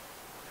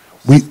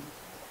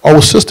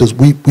 Our sisters,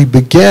 we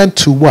began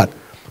to what?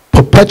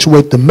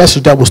 Perpetuate the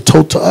message that was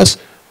told to us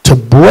to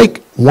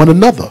break one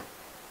another.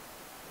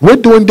 We're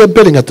doing their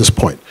bidding at this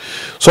point.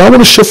 So I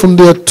want to shift from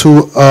there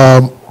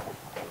to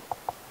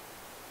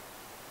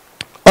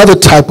other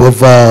type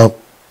of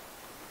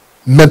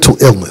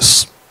mental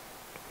illness.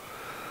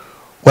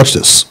 Watch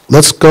this.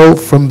 Let's go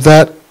from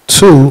that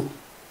to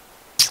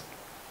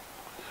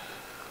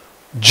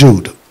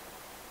Jude.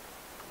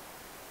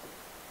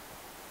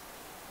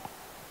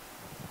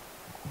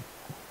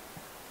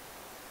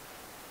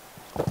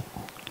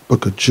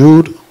 Book of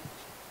Jude.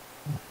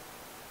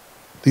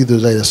 These are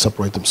they that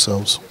separate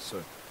themselves. Yes,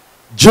 sir.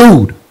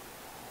 Jude,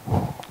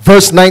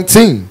 verse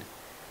 19.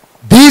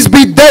 These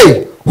be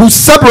they who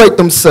separate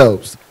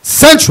themselves,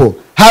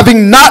 sensual,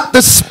 having not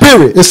the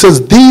spirit. It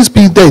says, these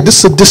be they.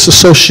 This is a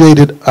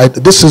disassociated,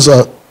 this is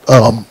a,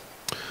 I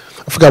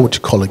forgot what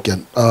you call it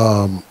again.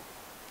 I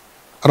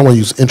don't want to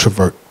use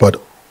introvert, but,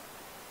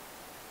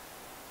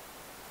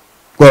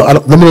 well,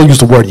 let me not use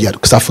the word yet,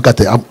 because I forgot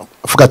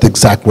the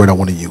exact word I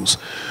want to use.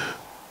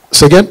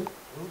 Say again?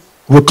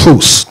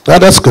 Recluse.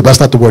 That's good. That's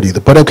not the word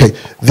either. But okay.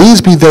 These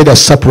be they that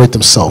separate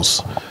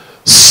themselves.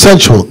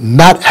 Sensual,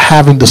 not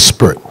having the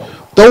spirit.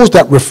 Those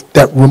that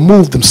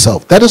remove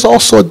themselves. That is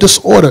also a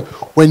disorder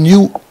when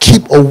you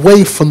keep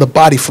away from the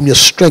body, from your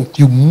strength.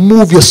 You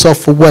move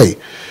yourself away.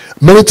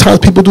 Many times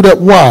people do that.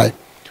 Why?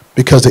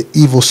 Because they're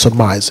evil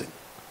surmising.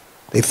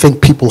 They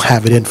think people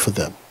have it in for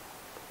them.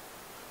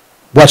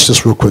 Watch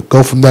this real quick.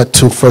 Go from that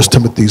to 1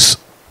 Timothy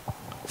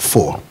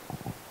 4.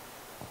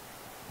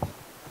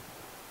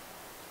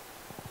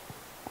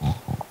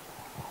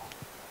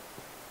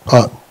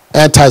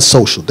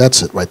 Antisocial.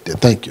 That's it right there.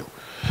 Thank you.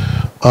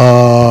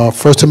 1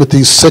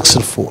 Timothy 6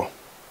 and 4.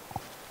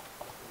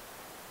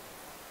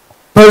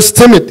 1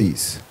 Timothy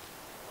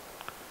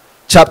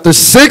chapter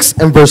 6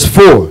 and verse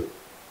 4.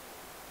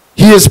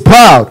 He is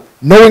proud,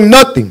 knowing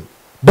nothing,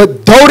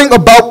 but doting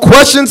about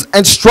questions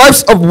and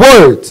strifes of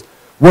words,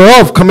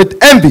 whereof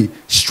cometh envy,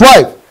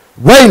 strife,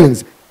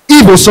 railings,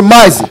 evil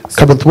surmisings.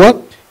 Cometh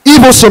what?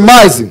 Evil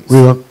surmisings.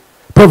 Yeah.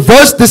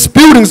 Perverse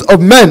disputings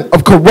of men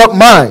of corrupt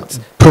minds.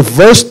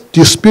 Perverse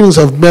disputings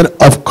of men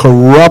of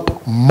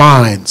corrupt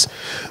minds.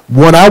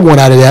 What I want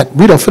out of that,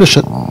 we don't finish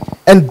it.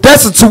 And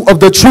destitute of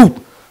the truth,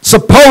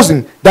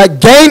 supposing that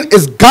gain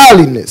is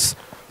godliness.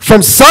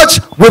 From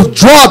such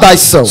withdraw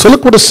thyself. So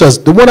look what it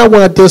says. The one I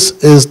want at this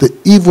is the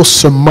evil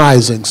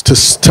surmisings. To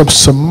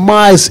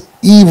surmise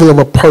evil of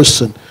a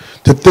person,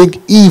 to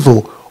think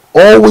evil,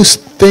 always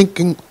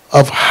thinking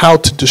of how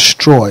to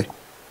destroy.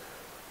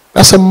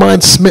 That's a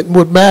mind smitten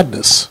with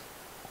madness.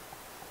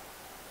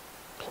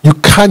 You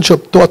conjure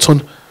up thoughts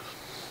on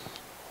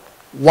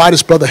why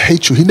this brother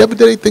hates you. He never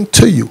did anything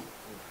to you.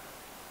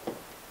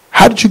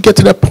 How did you get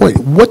to that point?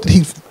 What did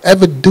he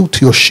ever do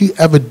to you or she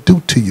ever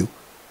do to you?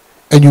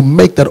 And you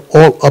make that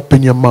all up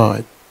in your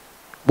mind.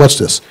 Watch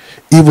this.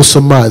 Evil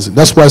surmising.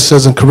 That's why it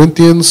says in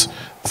Corinthians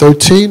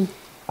 13.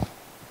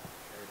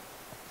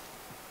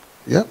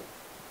 Yep.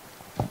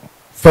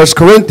 1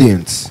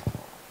 Corinthians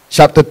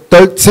chapter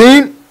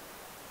 13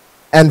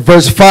 and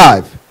verse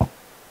 5.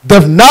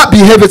 Doth not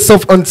behave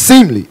itself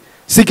unseemly,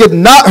 seeketh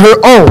not her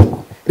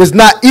own, is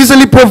not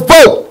easily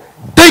provoked,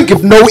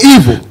 thinketh no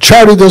evil.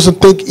 Charity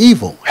doesn't think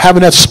evil.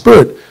 Having that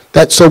spirit.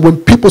 So when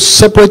people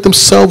separate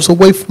themselves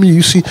away from you,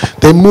 you see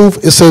they move,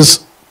 it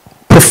says,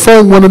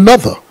 preferring one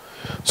another.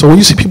 So when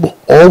you see people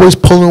always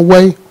pulling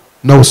away,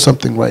 know it's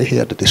something right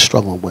here that they're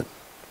struggling with.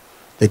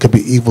 They could be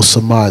evil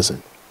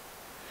surmising.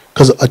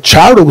 Because a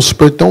charitable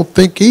spirit don't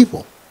think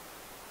evil.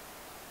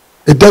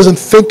 It doesn't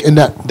think in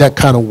that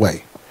kind of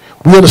way.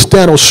 We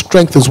understand our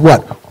strength is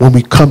what? When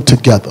we come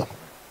together.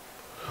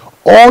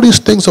 All these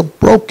things are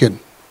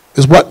broken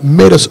is what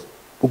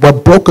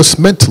broke us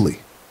mentally.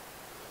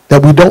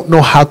 That we don't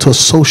know how to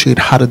associate,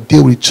 how to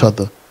deal with each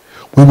other.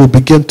 We will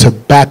begin to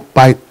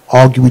backbite,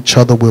 argue each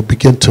other. We'll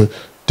begin to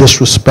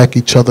disrespect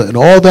each other. And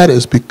all that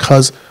is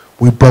because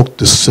we broke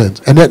the sins.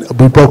 And then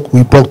we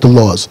broke the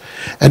laws.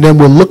 And then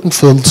we're looking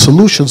for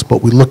solutions,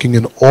 but we're looking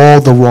in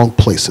all the wrong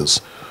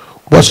places.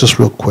 Watch this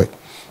real quick.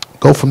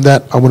 Go from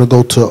that. I want to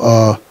go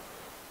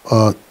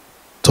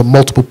to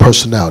multiple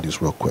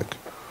personalities real quick.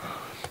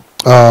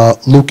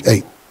 Luke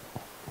 8.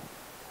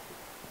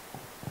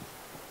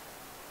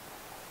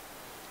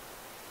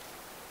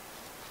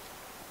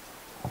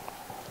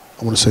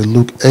 I want to say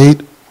Luke 8,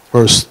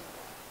 verse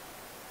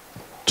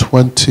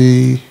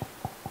 20.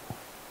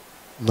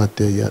 I'm not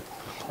there yet.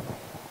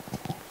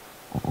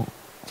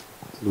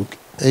 Luke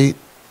 8.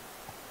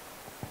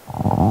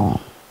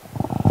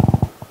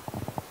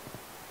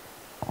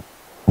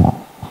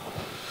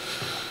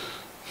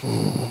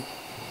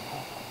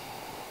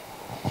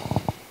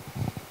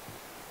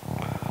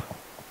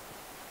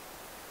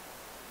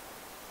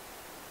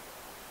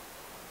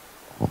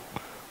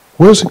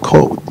 Where is it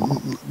called?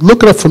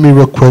 Look it up for me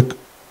real quick.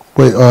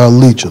 Wait,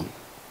 Legion.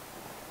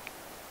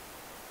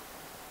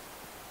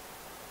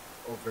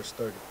 Oh, verse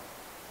 30.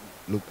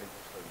 Luke 8,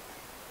 verse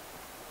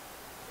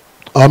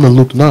 30. I'm in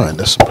Luke 9.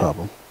 That's the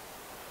problem.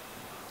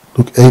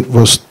 Luke 8,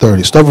 verse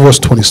 30. Start with verse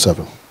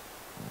 27.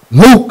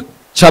 Luke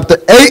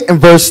chapter 8 and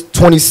verse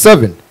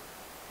 27.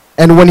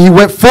 And when he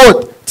went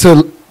forth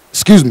to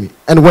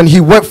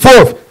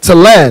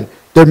land,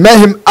 there met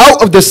him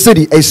out of the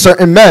city a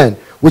certain man,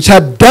 which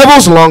had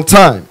devils long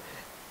time,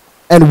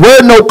 and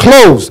wear no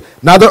clothes,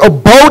 neither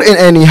abode in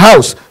any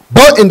house,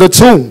 but in the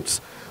tombs.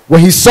 When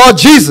he saw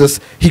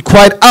Jesus, he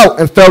cried out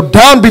and fell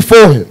down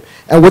before him,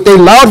 and with a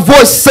loud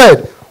voice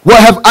said, What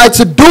have I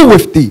to do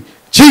with thee,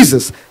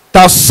 Jesus,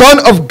 thou Son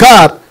of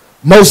God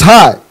Most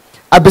High?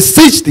 I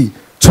beseech thee,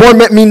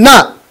 torment me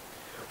not.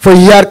 For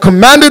he had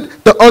commanded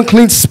the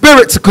unclean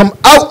spirit to come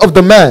out of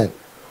the man,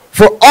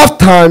 for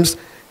ofttimes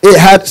it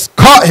had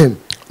caught him.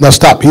 Now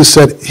stop. He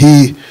said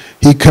he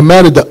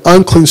commanded the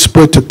unclean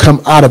spirit to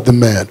come out of the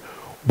man.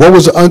 What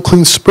was the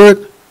unclean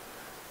spirit?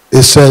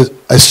 It says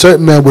a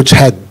certain man which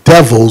had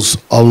devils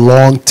a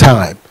long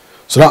time.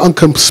 So that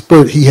unclean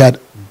spirit, he had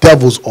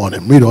devils on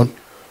him. Read on.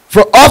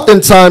 For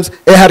oftentimes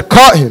it had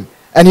caught him,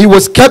 and he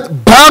was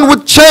kept bound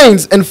with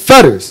chains and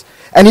fetters.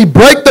 And he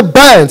brake the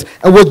bands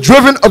and was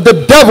driven of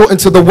the devil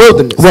into the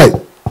wilderness. Right.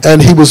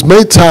 And he was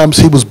many times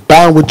he was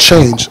bound with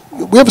chains.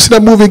 We ever see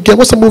that movie again?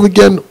 What's the movie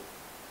again?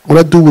 When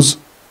that dude was,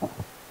 I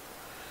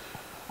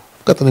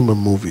forgot the name of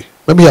the movie.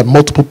 Remember he had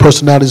multiple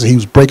personalities and he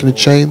was breaking the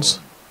chains?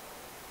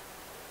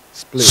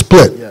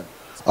 Split. Yeah.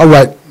 All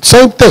right.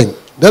 Same thing.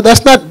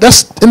 That's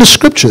in the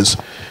scriptures.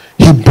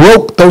 He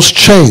broke those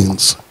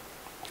chains.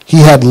 He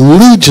had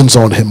legions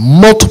on him,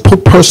 multiple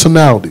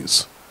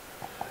personalities.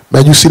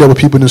 Man, you see that with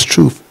people in this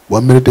truth.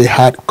 1 minute they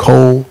hot,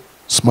 cold,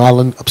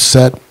 smiling,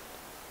 upset.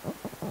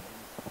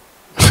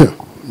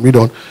 Read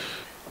on.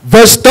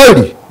 Verse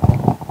 30.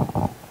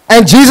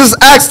 And Jesus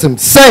asked him,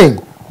 saying,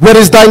 What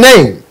is thy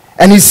name?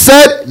 And he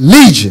said,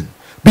 Legion,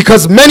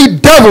 because many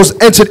devils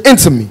entered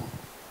into me.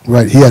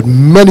 Right. He had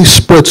many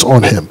spirits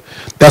on him.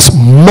 That's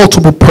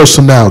multiple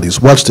personalities.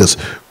 Watch this.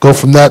 Go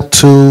from that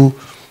to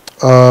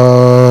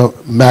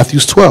Matthew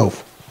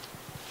 12.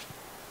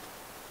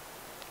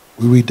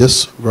 We read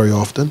this very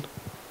often.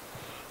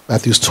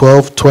 Matthew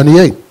 12,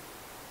 28.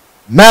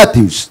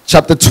 Matthew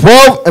chapter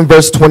 12 and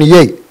verse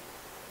 28.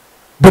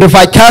 But if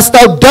I cast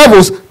out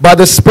devils by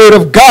the Spirit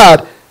of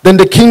God, then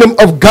the kingdom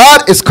of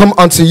God is come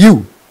unto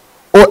you.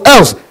 Or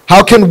else,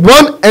 how can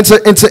one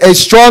enter into a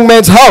strong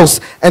man's house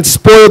and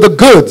spoil the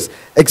goods,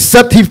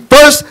 except he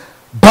first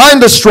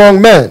bind the strong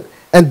man,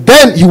 and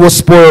then he will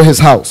spoil his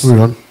house?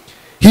 Read on.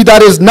 He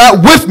that is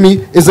not with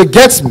me is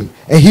against me,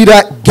 and he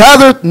that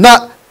gathereth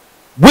not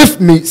with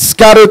me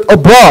scattereth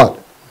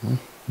abroad.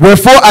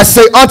 Wherefore I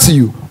say unto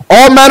you,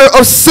 all manner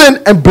of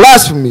sin and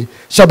blasphemy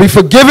shall be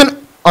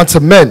forgiven unto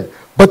men,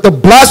 but the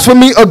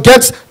blasphemy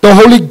against the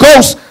Holy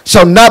Ghost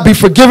shall not be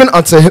forgiven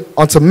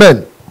unto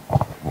men.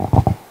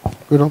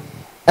 Read on.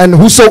 And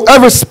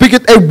whosoever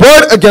speaketh a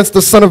word against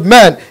the Son of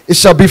Man, it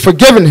shall be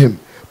forgiven him.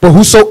 But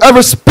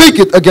whosoever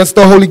speaketh against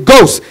the Holy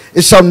Ghost,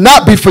 it shall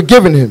not be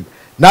forgiven him,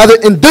 neither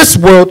in this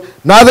world,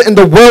 neither in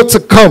the world to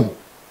come.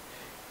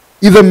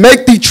 Either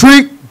make the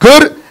tree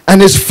good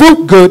and his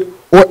fruit good,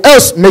 or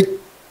else make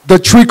the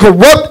tree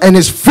corrupt and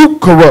his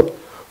fruit corrupt.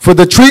 For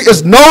the tree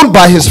is known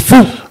by his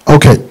fruit.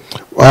 Okay,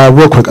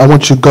 real quick, I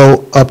want you to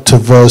go up to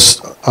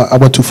verse, I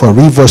went too far,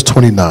 read verse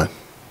 29.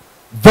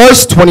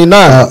 Verse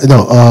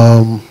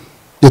 29.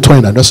 Yeah,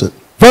 29, that's it.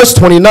 Verse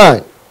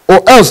 29.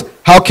 Or else,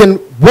 how can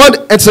one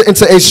enter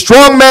into a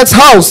strong man's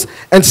house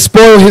and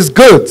spoil his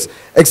goods,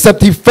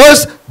 except he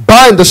first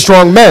bind the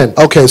strong man?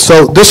 Okay,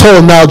 so this whole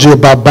analogy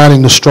about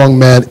binding the strong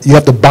man, you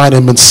have to bind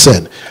him in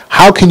sin.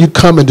 How can you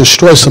come and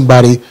destroy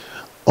somebody?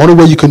 Only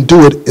way you can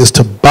do it is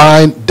to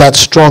bind that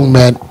strong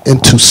man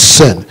into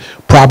sin.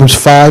 Proverbs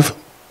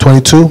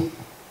 5:22.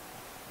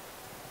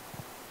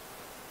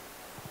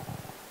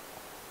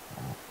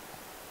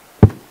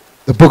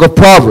 The book of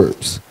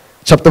Proverbs,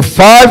 chapter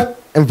 5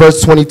 and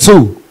verse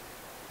 22.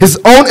 His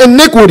own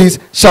iniquities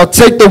shall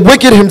take the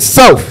wicked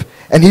himself,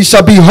 and he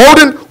shall be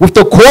holden with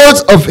the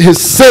cords of his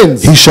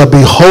sins. He shall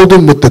be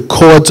holden with the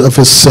cords of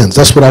his sins.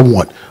 That's what I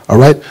want. All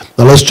right?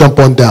 Now let's jump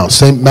on down.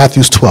 St.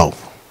 Matthew's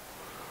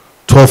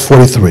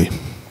 12:43.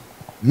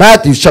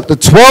 Matthew chapter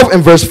 12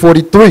 and verse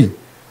 43.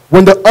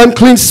 When the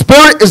unclean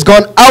spirit is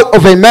gone out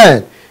of a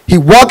man, he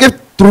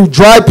walketh through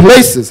dry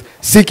places,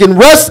 seeking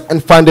rest,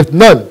 and findeth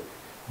none.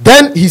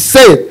 Then he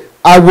saith,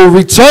 I will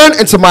return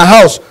into my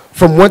house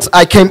from whence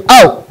I came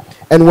out.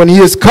 And when he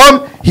is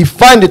come, he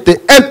findeth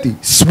it empty,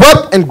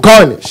 swept and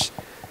garnished.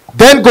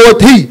 Then goeth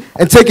he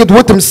and taketh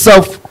with him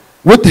 7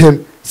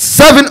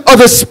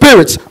 other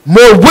spirits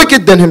more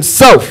wicked than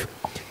himself,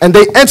 and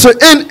they enter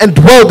in and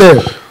dwell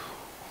there.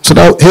 So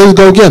now here we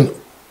go again.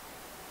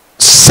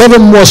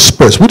 7 more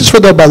spirits. We just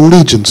read that about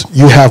legions.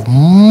 You have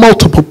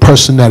multiple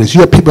personalities.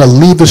 You have people that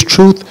leave this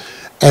truth,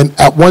 and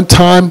at one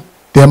time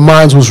their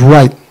minds was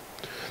right.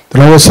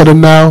 Then all of a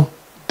sudden now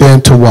they're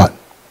into what?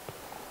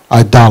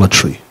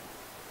 Idolatry.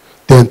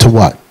 They're into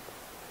what?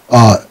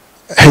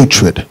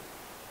 Hatred,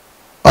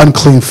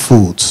 unclean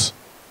foods,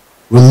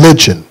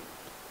 religion.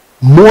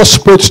 More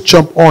spirits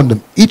jump on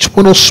them. Each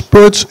one of those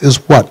spirits is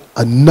what?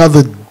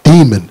 Another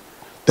demon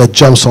that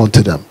jumps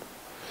onto them.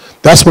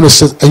 That's when it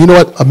says, and you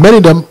know what? Many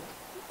of them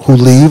who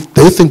leave,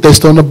 they think they're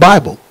still in the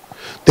Bible.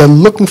 They're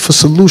looking for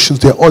solutions.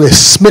 They're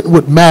smitten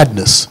with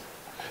madness.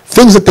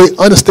 Things that they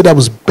understood that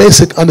was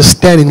basic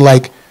understanding,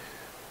 like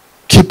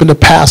keeping the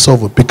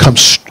Passover,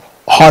 becomes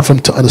hard for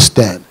them to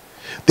understand.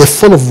 They're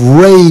full of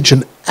rage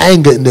and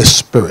anger in their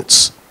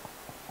spirits.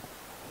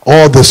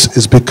 All this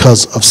is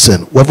because of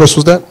sin. What verse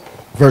was that?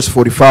 Verse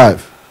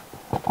 45.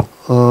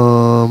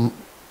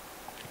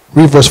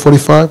 Read verse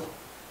 45.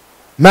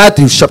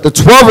 Matthew chapter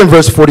 12 and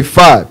verse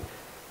 45.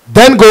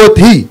 Then goeth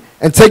he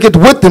and taketh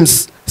with him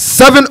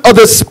 7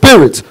 other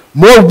spirits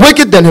more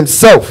wicked than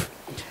himself,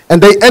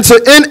 and they enter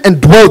in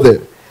and dwell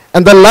there.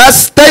 And the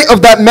last state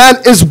of that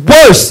man is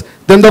worse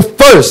than the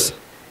first.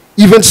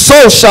 Even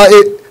so shall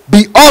it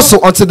be also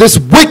unto this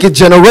wicked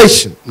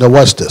generation. Now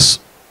watch this.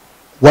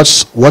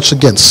 Watch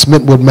again,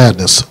 smitten with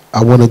madness.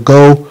 I want to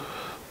go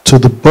to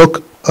the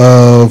book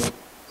of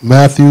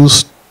Matthew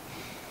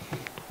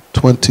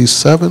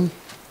 27.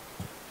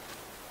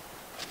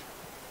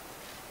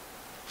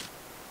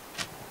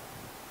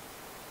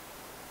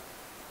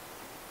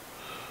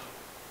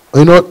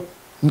 You know what?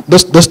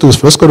 Let's do this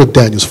first. Let's go to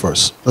Daniel's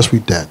first. Let's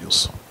read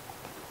Daniel's.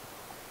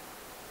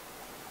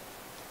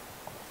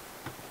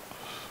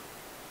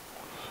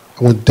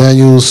 I want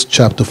Daniel's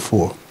chapter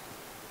 4.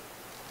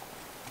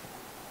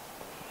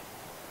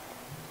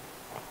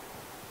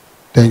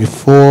 Daniel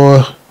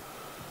 4,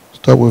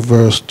 start with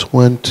verse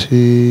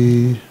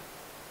 29.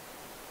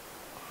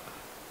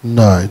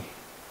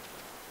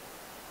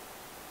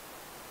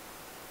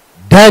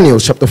 Daniel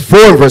chapter 4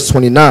 and verse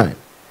 29.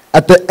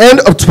 At the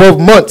end of 12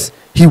 months,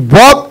 he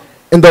walked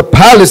in the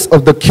palace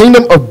of the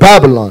kingdom of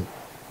Babylon.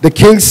 The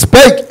king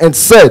spake and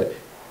said,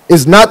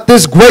 Is not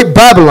this great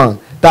Babylon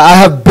that I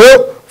have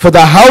built for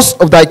the house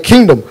of thy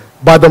kingdom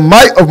by the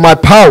might of my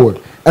power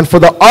and for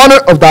the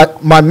honor of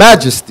my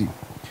majesty?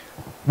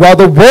 While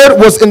the word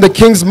was in the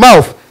king's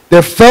mouth,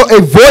 there fell a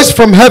voice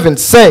from heaven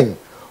saying,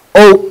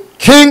 O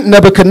King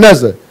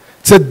Nebuchadnezzar,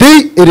 to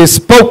thee it is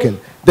spoken,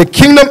 the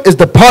kingdom is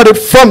departed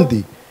from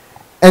thee,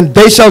 and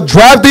they shall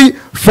drive thee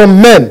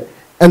from men,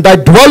 and thy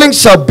dwelling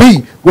shall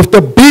be with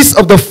the beasts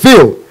of the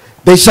field.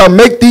 They shall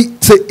make thee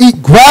to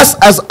eat grass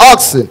as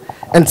oxen,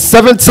 and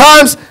 7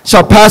 times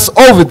shall pass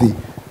over thee,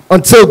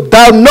 until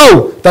thou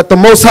know that the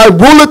Most High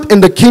ruleth in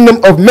the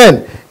kingdom of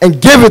men,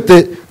 and giveth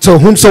it to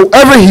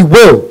whomsoever he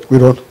will.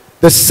 Read on.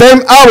 The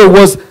same hour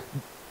was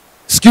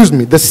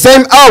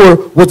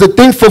the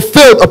thing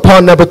fulfilled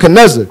upon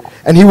Nebuchadnezzar,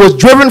 and he was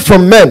driven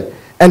from men,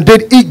 and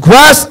did eat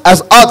grass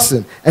as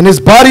oxen, and his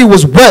body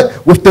was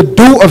wet with the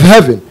dew of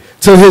heaven,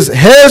 till his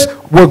hairs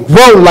were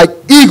grown like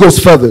eagle's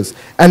feathers,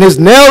 and his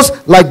nails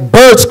like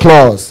bird's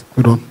claws.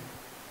 Read on.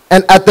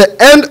 And at the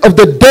end of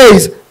the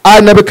days, I,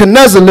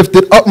 Nebuchadnezzar,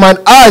 lifted up mine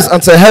eyes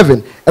unto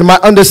heaven, and my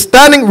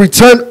understanding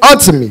returned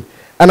unto me.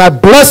 And I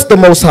blessed the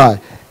Most High,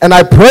 and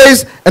I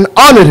praised and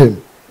honored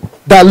him,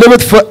 that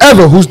liveth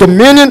forever, whose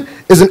dominion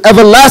is an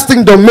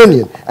everlasting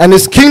dominion, and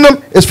his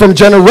kingdom is from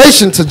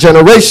generation to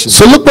generation.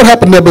 So look what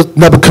happened to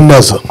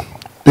Nebuchadnezzar.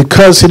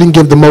 Because he didn't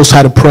give the Most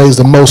High the praise,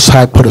 the Most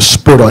High put a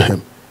spirit on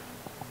him.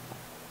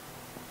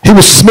 He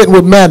was smitten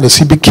with madness.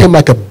 He became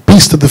like a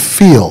beast of the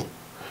field.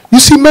 You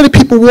see many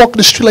people walking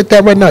the street like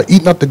that right now,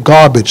 eating up the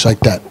garbage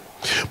like that.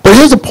 But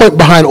here's the point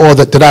behind all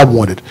that I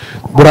wanted.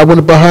 What I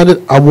wanted behind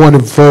it, I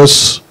wanted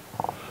verse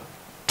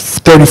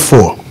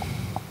 34.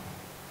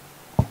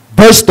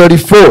 Verse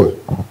 34.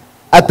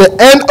 At the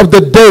end of the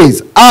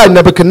days, I,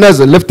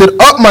 Nebuchadnezzar, lifted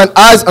up mine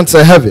eyes unto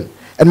heaven,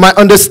 and my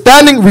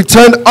understanding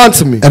returned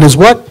unto me. And his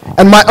what?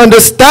 And my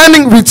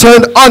understanding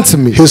returned unto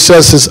me. He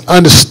says his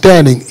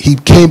understanding, he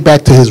came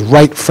back to his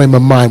right frame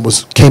of mind,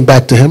 was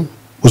returned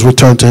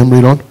to him.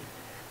 Read on.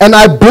 And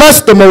I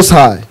blessed the Most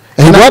High.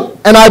 And what?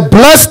 And I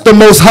blessed the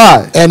Most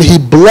High. And he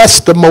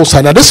blessed the Most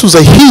High. Now this was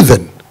a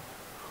heathen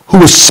who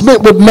was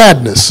smitten with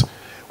madness.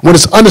 When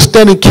his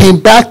understanding came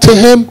back to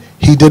him,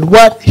 he did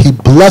what? He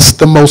blessed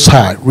the Most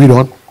High. Read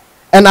on.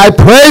 And I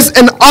praised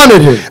and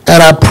honored him.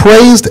 And I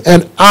praised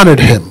and honored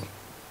him.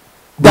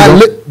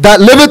 That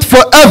liveth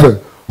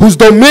forever, whose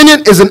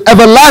dominion is an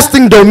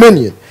everlasting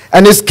dominion,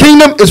 and his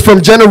kingdom is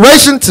from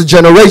generation to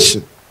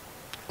generation.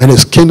 And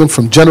his kingdom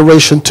from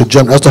generation to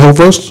generation. That's the whole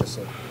verse?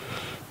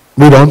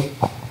 Read on.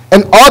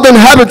 And all the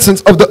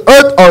inhabitants of the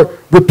earth are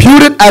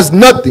reputed as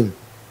nothing.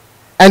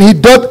 And he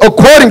doth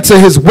according to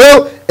his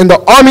will in the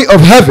army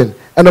of heaven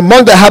and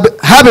among the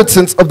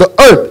inhabitants of the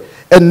earth.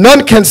 And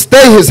none can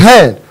stay his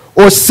hand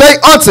or say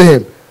unto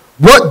him,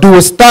 what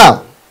doest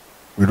thou?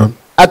 Read on.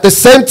 At the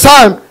same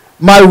time,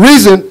 my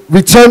reason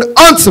returned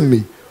unto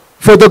me.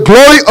 For the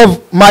glory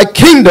of my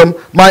kingdom,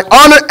 my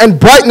honor and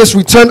brightness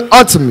returned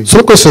unto me. So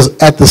look what it says.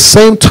 At the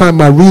same time,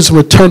 my reason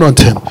returned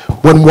unto him.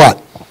 When what?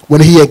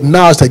 When he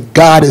acknowledged that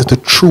God is the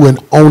true and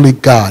only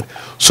God.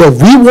 So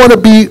if we want to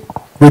be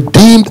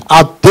redeemed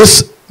out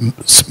this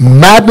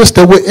madness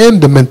that we're in,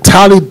 the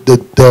mentality,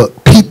 the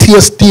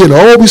PTSD and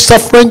all we're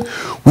suffering,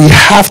 we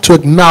have to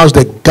acknowledge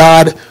that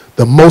God,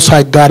 the Most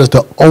High God, is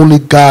the only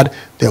God,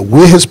 that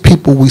we're his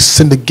people, we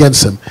sinned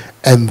against him,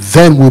 and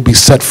then we'll be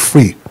set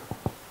free.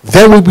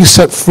 Then we'll be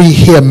set free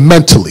here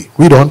mentally.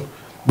 Read on.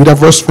 Read that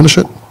verse, finish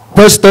it.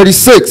 Verse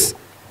 36.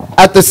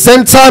 At the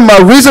same time my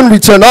reason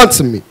returned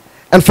unto me,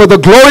 and for the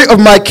glory of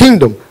my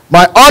kingdom,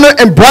 my honor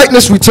and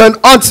brightness returned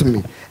unto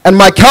me, and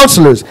my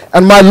counselors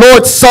and my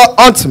lords sought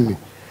unto me.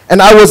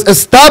 And I was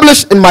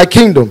established in my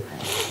kingdom,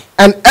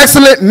 and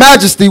excellent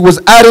majesty was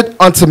added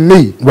unto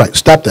me. Right,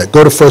 stop that.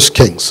 Go to 1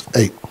 Kings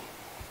 8.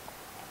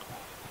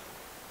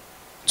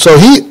 So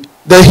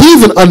the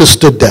heathen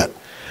understood that.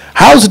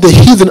 How does the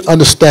heathen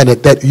understand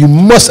it? That you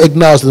must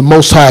acknowledge the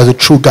Most High as a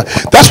true God.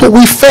 That's what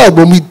we felt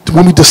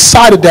when we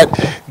decided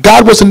that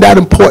God wasn't that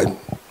important.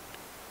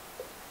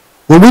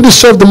 When we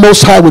just serve the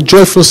Most High with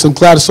joyfulness and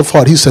gladness of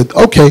heart, he said,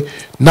 okay,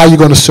 now you're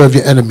going to serve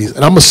your enemies.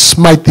 And I'm going to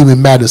smite them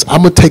in madness.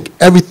 I'm going to take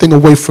everything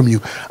away from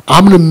you.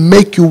 I'm going to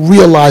make you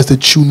realize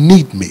that you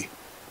need me.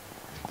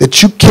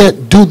 That you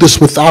can't do this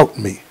without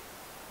me.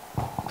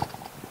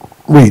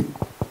 Read.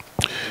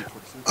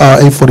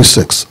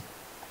 8:46.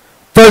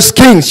 1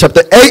 Kings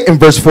chapter 8 and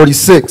verse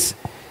 46.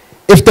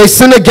 If they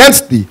sin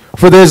against thee,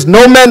 for there is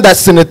no man that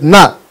sinneth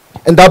not,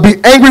 and thou be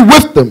angry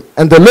with them,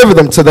 and deliver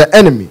them to the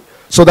enemy,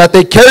 so that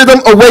they carry them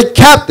away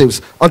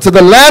captives unto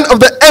the land of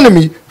the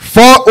enemy,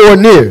 far or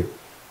near.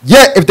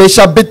 Yet if they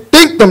shall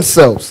bethink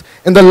themselves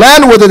in the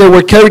land whither they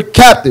were carried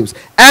captives,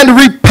 and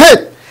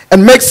repent,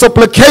 and make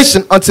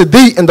supplication unto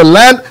thee in the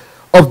land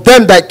of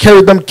them that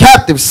carried them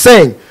captives,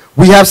 saying,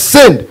 we have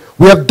sinned,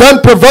 we have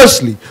done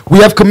perversely, we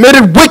have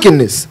committed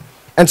wickedness,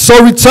 and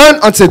so return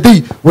unto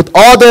thee with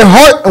all their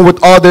heart and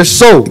with all their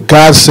soul.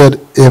 God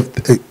said,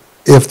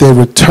 if they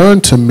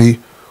return to me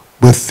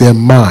with their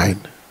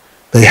mind,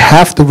 they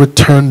have to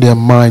return their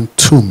mind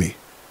to me.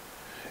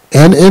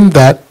 And in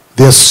that,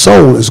 their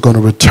soul is going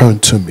to return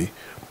to me.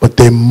 But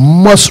they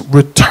must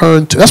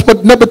return to... That's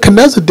what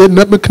Nebuchadnezzar did.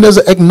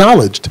 Nebuchadnezzar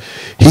acknowledged.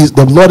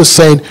 The Lord is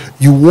saying,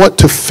 you want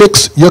to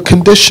fix your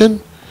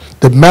condition,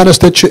 the madness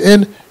that you're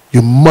in,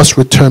 you must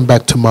return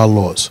back to my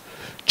laws.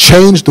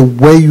 Change the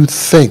way you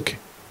think.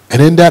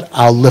 And in that,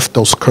 I'll lift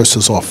those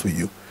curses off of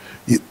you.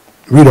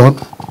 Read on.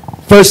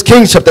 1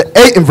 Kings chapter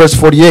 8 and verse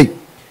 48.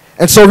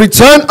 And so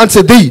return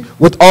unto thee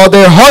with all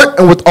their heart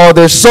and with all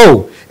their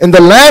soul, in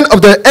the land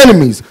of their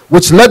enemies,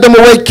 which led them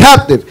away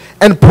captive,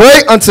 and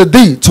pray unto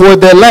thee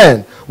toward their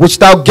land, which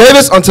thou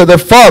gavest unto their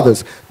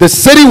fathers, the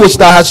city which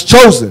thou hast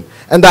chosen,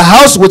 and the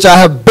house which I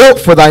have built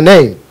for thy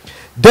name.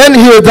 Then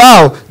hear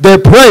thou their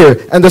prayer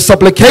and the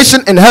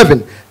supplication in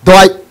heaven,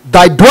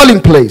 thy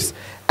dwelling place,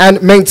 and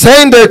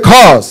maintain their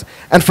cause,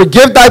 and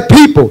forgive thy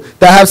people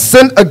that have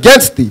sinned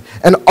against thee,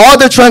 and all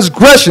their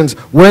transgressions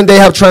wherein they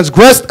have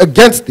transgressed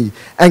against thee,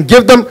 and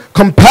give them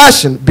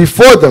compassion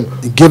before them.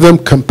 Give them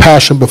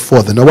compassion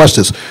before them. Now watch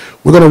this.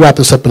 We're going to wrap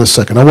this up in a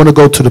second. I want to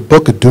go to the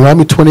book of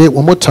Deuteronomy 28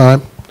 one more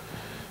time,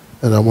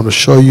 and I want to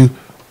show you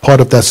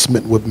part of that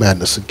smitten with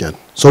madness again.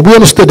 So we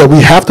understood that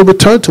we have to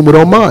return to him with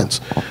our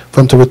minds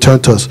for him to return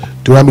to us.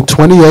 Deuteronomy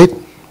 28,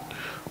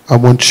 I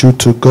want you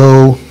to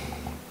go...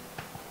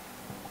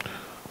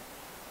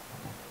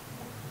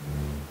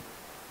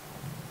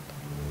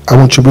 I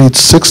want you to read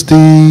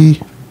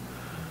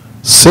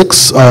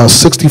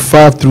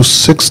 65 through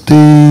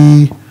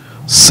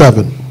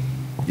 67.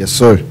 Yes,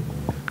 sir.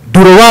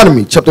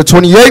 Deuteronomy chapter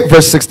 28,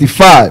 verse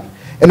 65.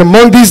 And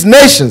among these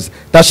nations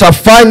thou shalt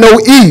find no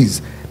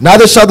ease,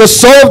 neither shall the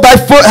sole of thy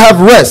foot have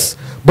rest.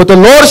 But the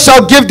Lord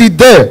shall give thee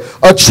there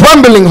a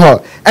trembling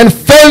heart, and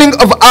failing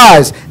of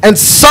eyes, and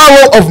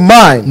sorrow of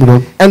mind.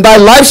 Mm-hmm. And thy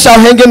life shall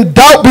hang in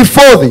doubt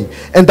before thee,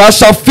 and thou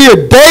shalt fear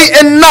day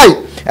and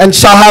night, and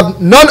shall have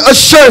none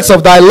assurance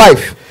of thy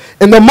life.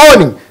 In the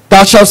morning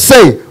thou shalt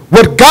say,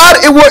 would God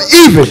it were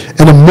even.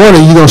 In the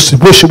morning you're going to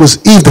wish it was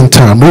evening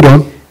time. Read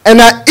on. And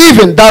at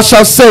even thou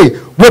shalt say,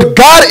 would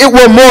God it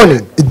were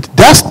morning.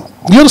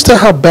 You understand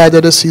how bad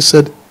that is? He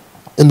said,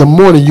 in the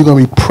morning you're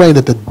going to be praying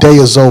that the day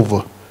is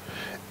over.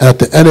 And at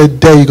the end of the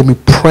day you're going to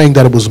be praying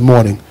that it was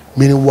morning.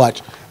 Meaning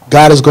watch,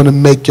 God is going to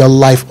make your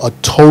life a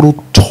total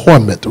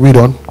torment. Read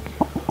on.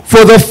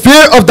 For the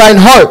fear of thine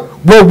heart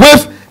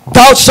wherewith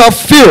thou shalt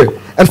fear,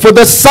 and for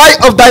the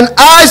sight of thine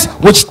eyes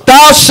which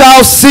thou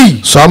shalt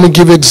see. So I'm going to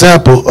give you an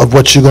example of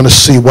what you're going to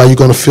see, why you're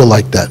going to feel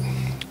like that.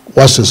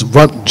 Watch this.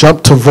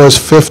 Jump to verse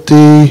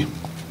 52.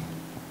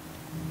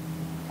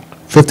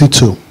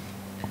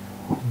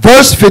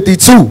 Verse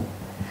 52.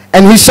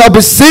 And he shall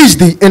besiege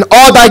thee in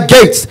all thy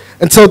gates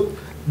until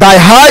thy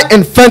high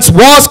and fenced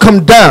walls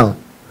come down,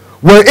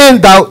 wherein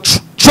thou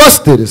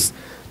trustedest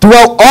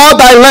throughout all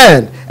thy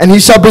land. And he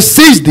shall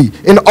besiege thee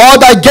in all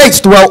thy gates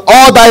throughout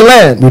all thy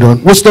land,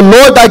 which the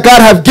Lord thy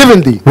God hath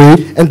given thee.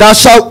 And thou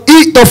shalt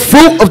eat the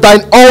fruit of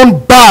thine own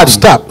body.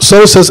 Stop.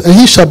 So it says, and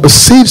he shall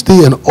besiege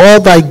thee in all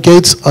thy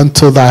gates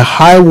until thy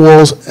high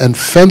walls and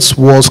fence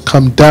walls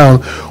come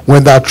down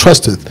when thou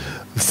trustest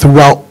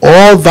throughout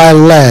all thy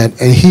land.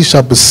 And he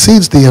shall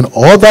besiege thee in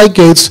all thy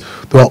gates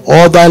throughout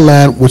all thy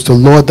land, which the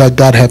Lord thy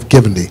God hath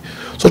given thee.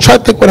 So try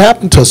to think what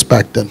happened to us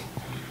back then.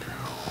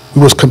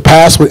 We was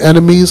compassed with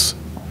enemies.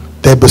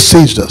 They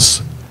besieged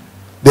us.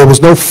 There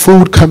was no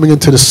food coming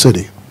into the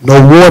city,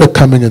 no water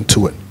coming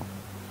into it.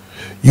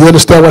 You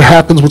understand what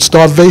happens with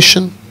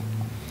starvation?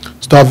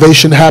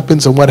 Starvation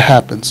happens, and what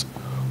happens?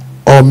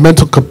 Our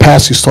mental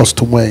capacity starts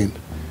to wane.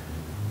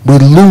 We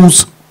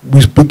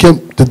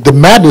begin, the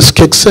madness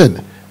kicks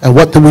in. And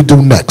what do we do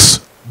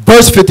next?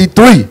 Verse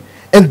 53.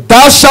 And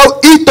thou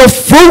shalt eat the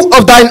fruit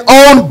of thine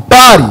own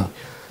body,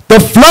 the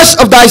flesh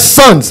of thy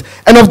sons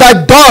and of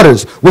thy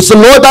daughters, which the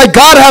Lord thy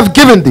God hath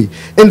given thee,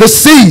 in the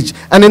siege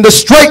and in the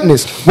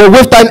straitness,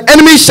 wherewith thine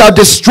enemies shall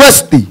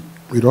distress thee.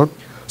 Read on.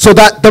 So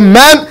that the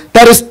man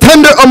that is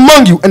tender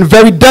among you and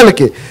very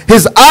delicate,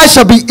 his eye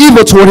shall be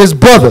evil toward his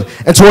brother,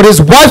 and toward his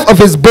wife of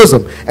his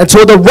bosom, and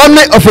toward the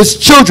remnant of his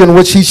children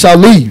which he shall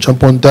leave.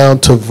 Jump on down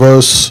to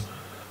verse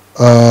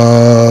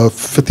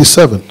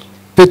 57.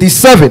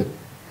 57.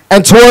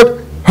 And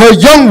toward her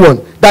young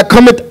one that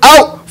cometh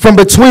out from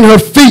between her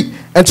feet,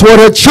 and toward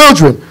her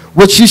children,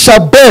 which she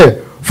shall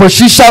bear, for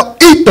she shall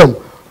eat them,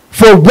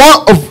 for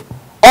want of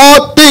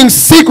all things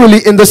secretly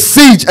in the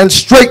siege and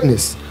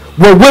straitness,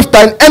 wherewith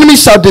thine enemy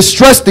shall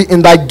distress thee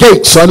in thy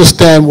gates. So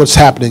understand what's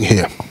happening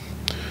here.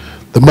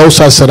 The Most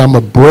High said, I'm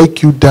going to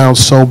break you down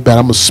so bad,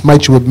 I'm going to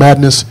smite you with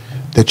madness,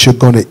 that you're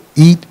going to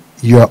eat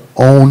your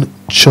own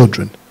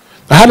children.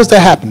 Now how does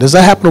that happen? Does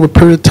that happen over a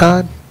period of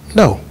time?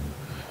 No.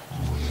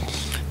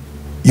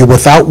 You're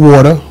without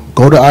water.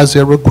 Go to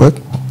Isaiah real quick.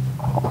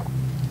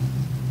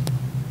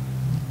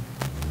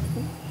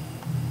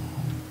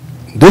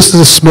 This is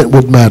a smitten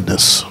with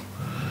madness.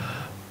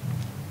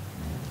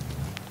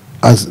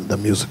 The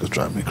music is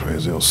driving me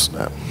crazy. Oh,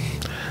 snap.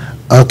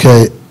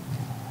 Okay.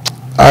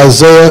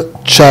 Isaiah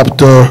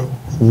chapter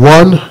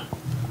 1.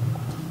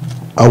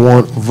 I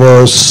want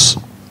verse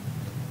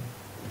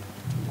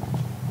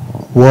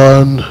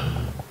 1.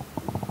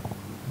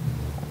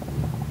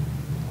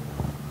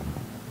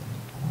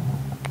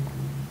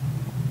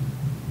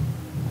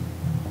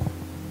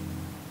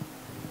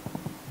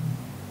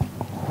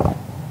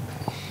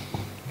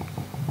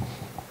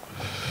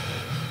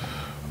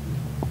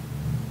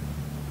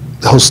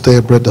 The whole stay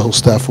of bread, the whole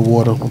staff of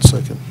water. 1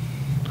 second.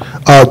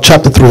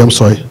 Chapter 3, I'm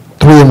sorry.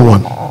 3 and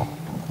 1.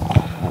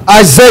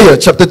 Isaiah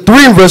chapter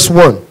 3 and verse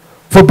 1.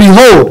 For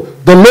behold,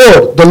 the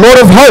Lord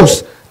of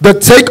hosts, doth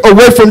take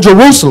away from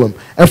Jerusalem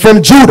and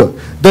from Judah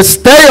the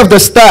stay of the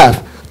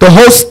staff, the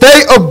whole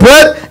stay of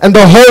bread, and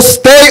the whole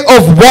stay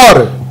of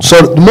water.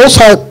 So the Most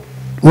High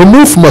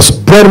remove from us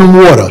bread and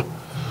water.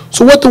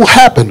 So what will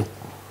happen?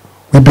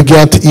 We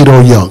began to eat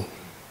our young.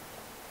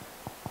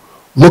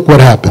 Look what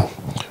happened.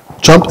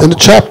 Jump in the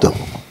chapter.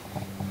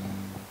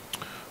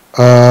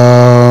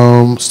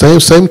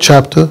 Same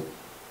chapter.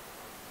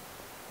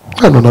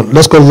 No.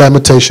 Let's go to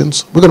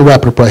Lamentations. We're going to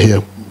wrap it up right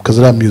here because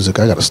of that music.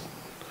 I got to.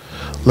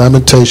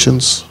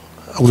 Lamentations.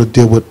 I'm going to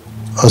deal with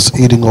us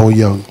eating our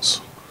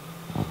youngs.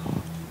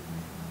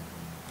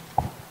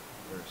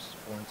 Verse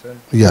 4 and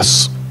 10.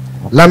 Yes.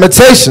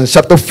 Lamentations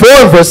chapter 4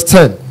 and verse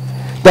 10.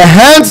 The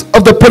hands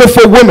of the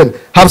pitiful women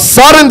have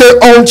sodden their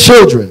own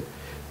children.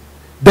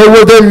 They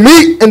were their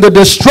meat in the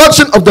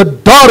destruction of the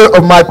daughter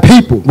of my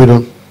people. We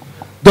don't.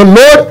 The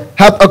Lord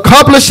hath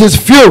accomplished his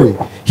fury.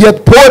 He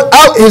hath poured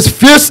out his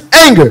fierce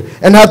anger,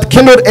 and hath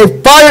kindled a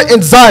fire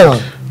in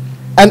Zion,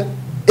 and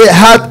it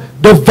hath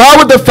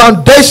devoured the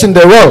foundation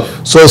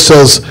thereof. So it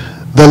says,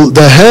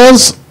 the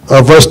hands,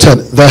 verse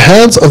 10, the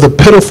hands of the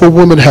pitiful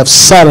women have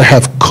sodden,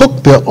 have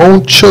cooked their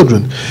own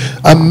children.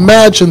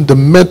 Imagine the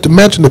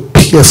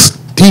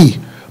PSD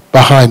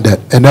behind that,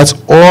 and that's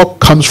all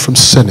comes from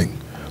sinning.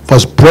 For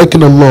us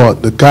breaking the law,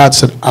 that God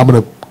said, I'm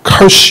going to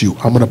curse you,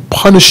 I'm going to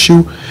punish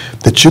you,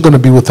 that you're going to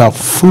be without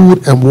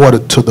food and water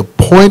to the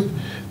point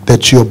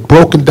that you're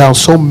broken down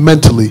so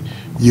mentally,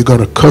 you're going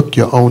to cook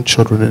your own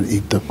children and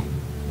eat them.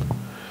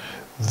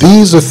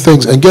 These are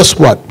things, and guess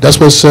what? That's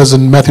what it says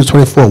in Matthew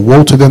 24,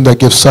 woe to them that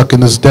give suck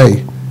in this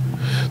day.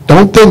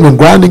 Don't think when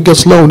grinding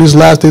gets low in these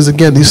last days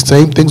again, these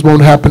same things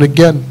won't happen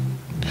again.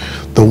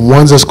 The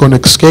ones that's going to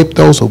escape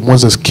those are the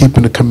ones that's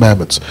keeping the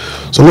commandments.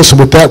 So listen,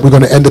 with that, we're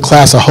going to end the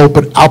class. I hope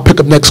it. I'll pick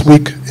up next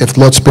week, if the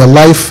Lord spare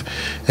life,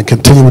 and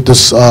continue with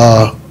this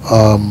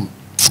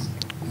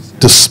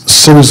this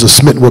series of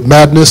Smitten with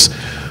Madness.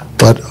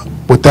 But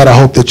with that, I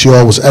hope that you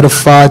all was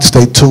edified.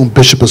 Stay tuned.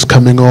 Bishop is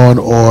coming on,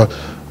 or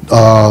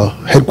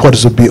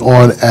headquarters will be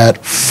on at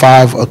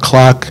 5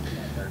 o'clock,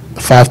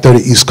 5:30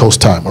 East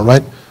Coast time. All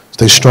right?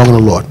 Stay strong in the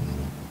Lord.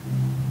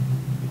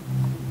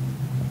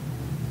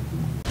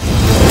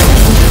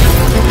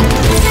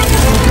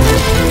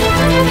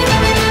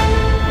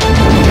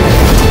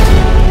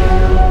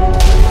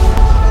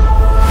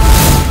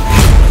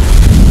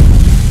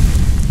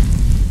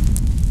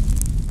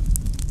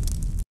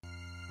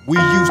 We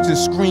used to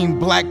scream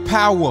black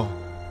power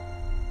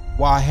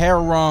while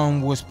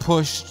heroin was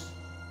pushed.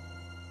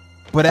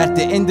 But at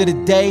the end of the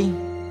day,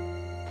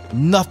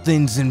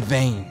 nothing's in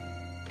vain.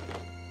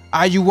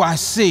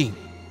 IUIC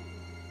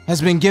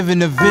has been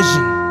given a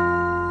vision.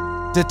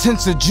 The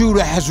tents of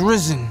Judah has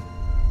risen.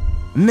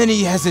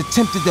 Many has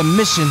attempted the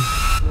mission.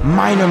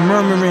 Minor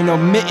murmuring,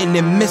 omitting,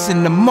 and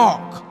missing the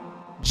mark.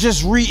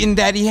 Just reading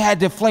that he had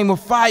the flame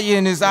of fire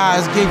in his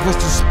eyes gave us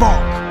the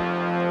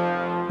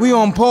spark. We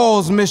on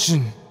Paul's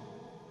mission.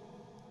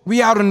 We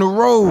out on the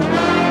road,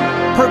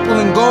 purple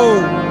and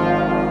gold,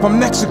 from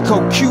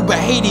Mexico, Cuba,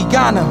 Haiti,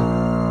 Ghana,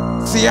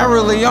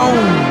 Sierra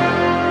Leone.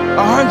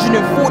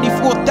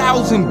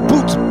 144,000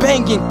 boots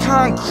banging,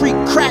 concrete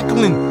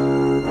crackling.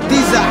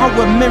 These are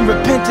our men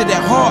repented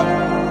at heart.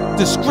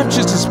 The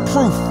scriptures is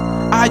proof.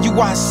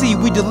 IUIC,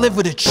 we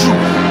deliver the truth.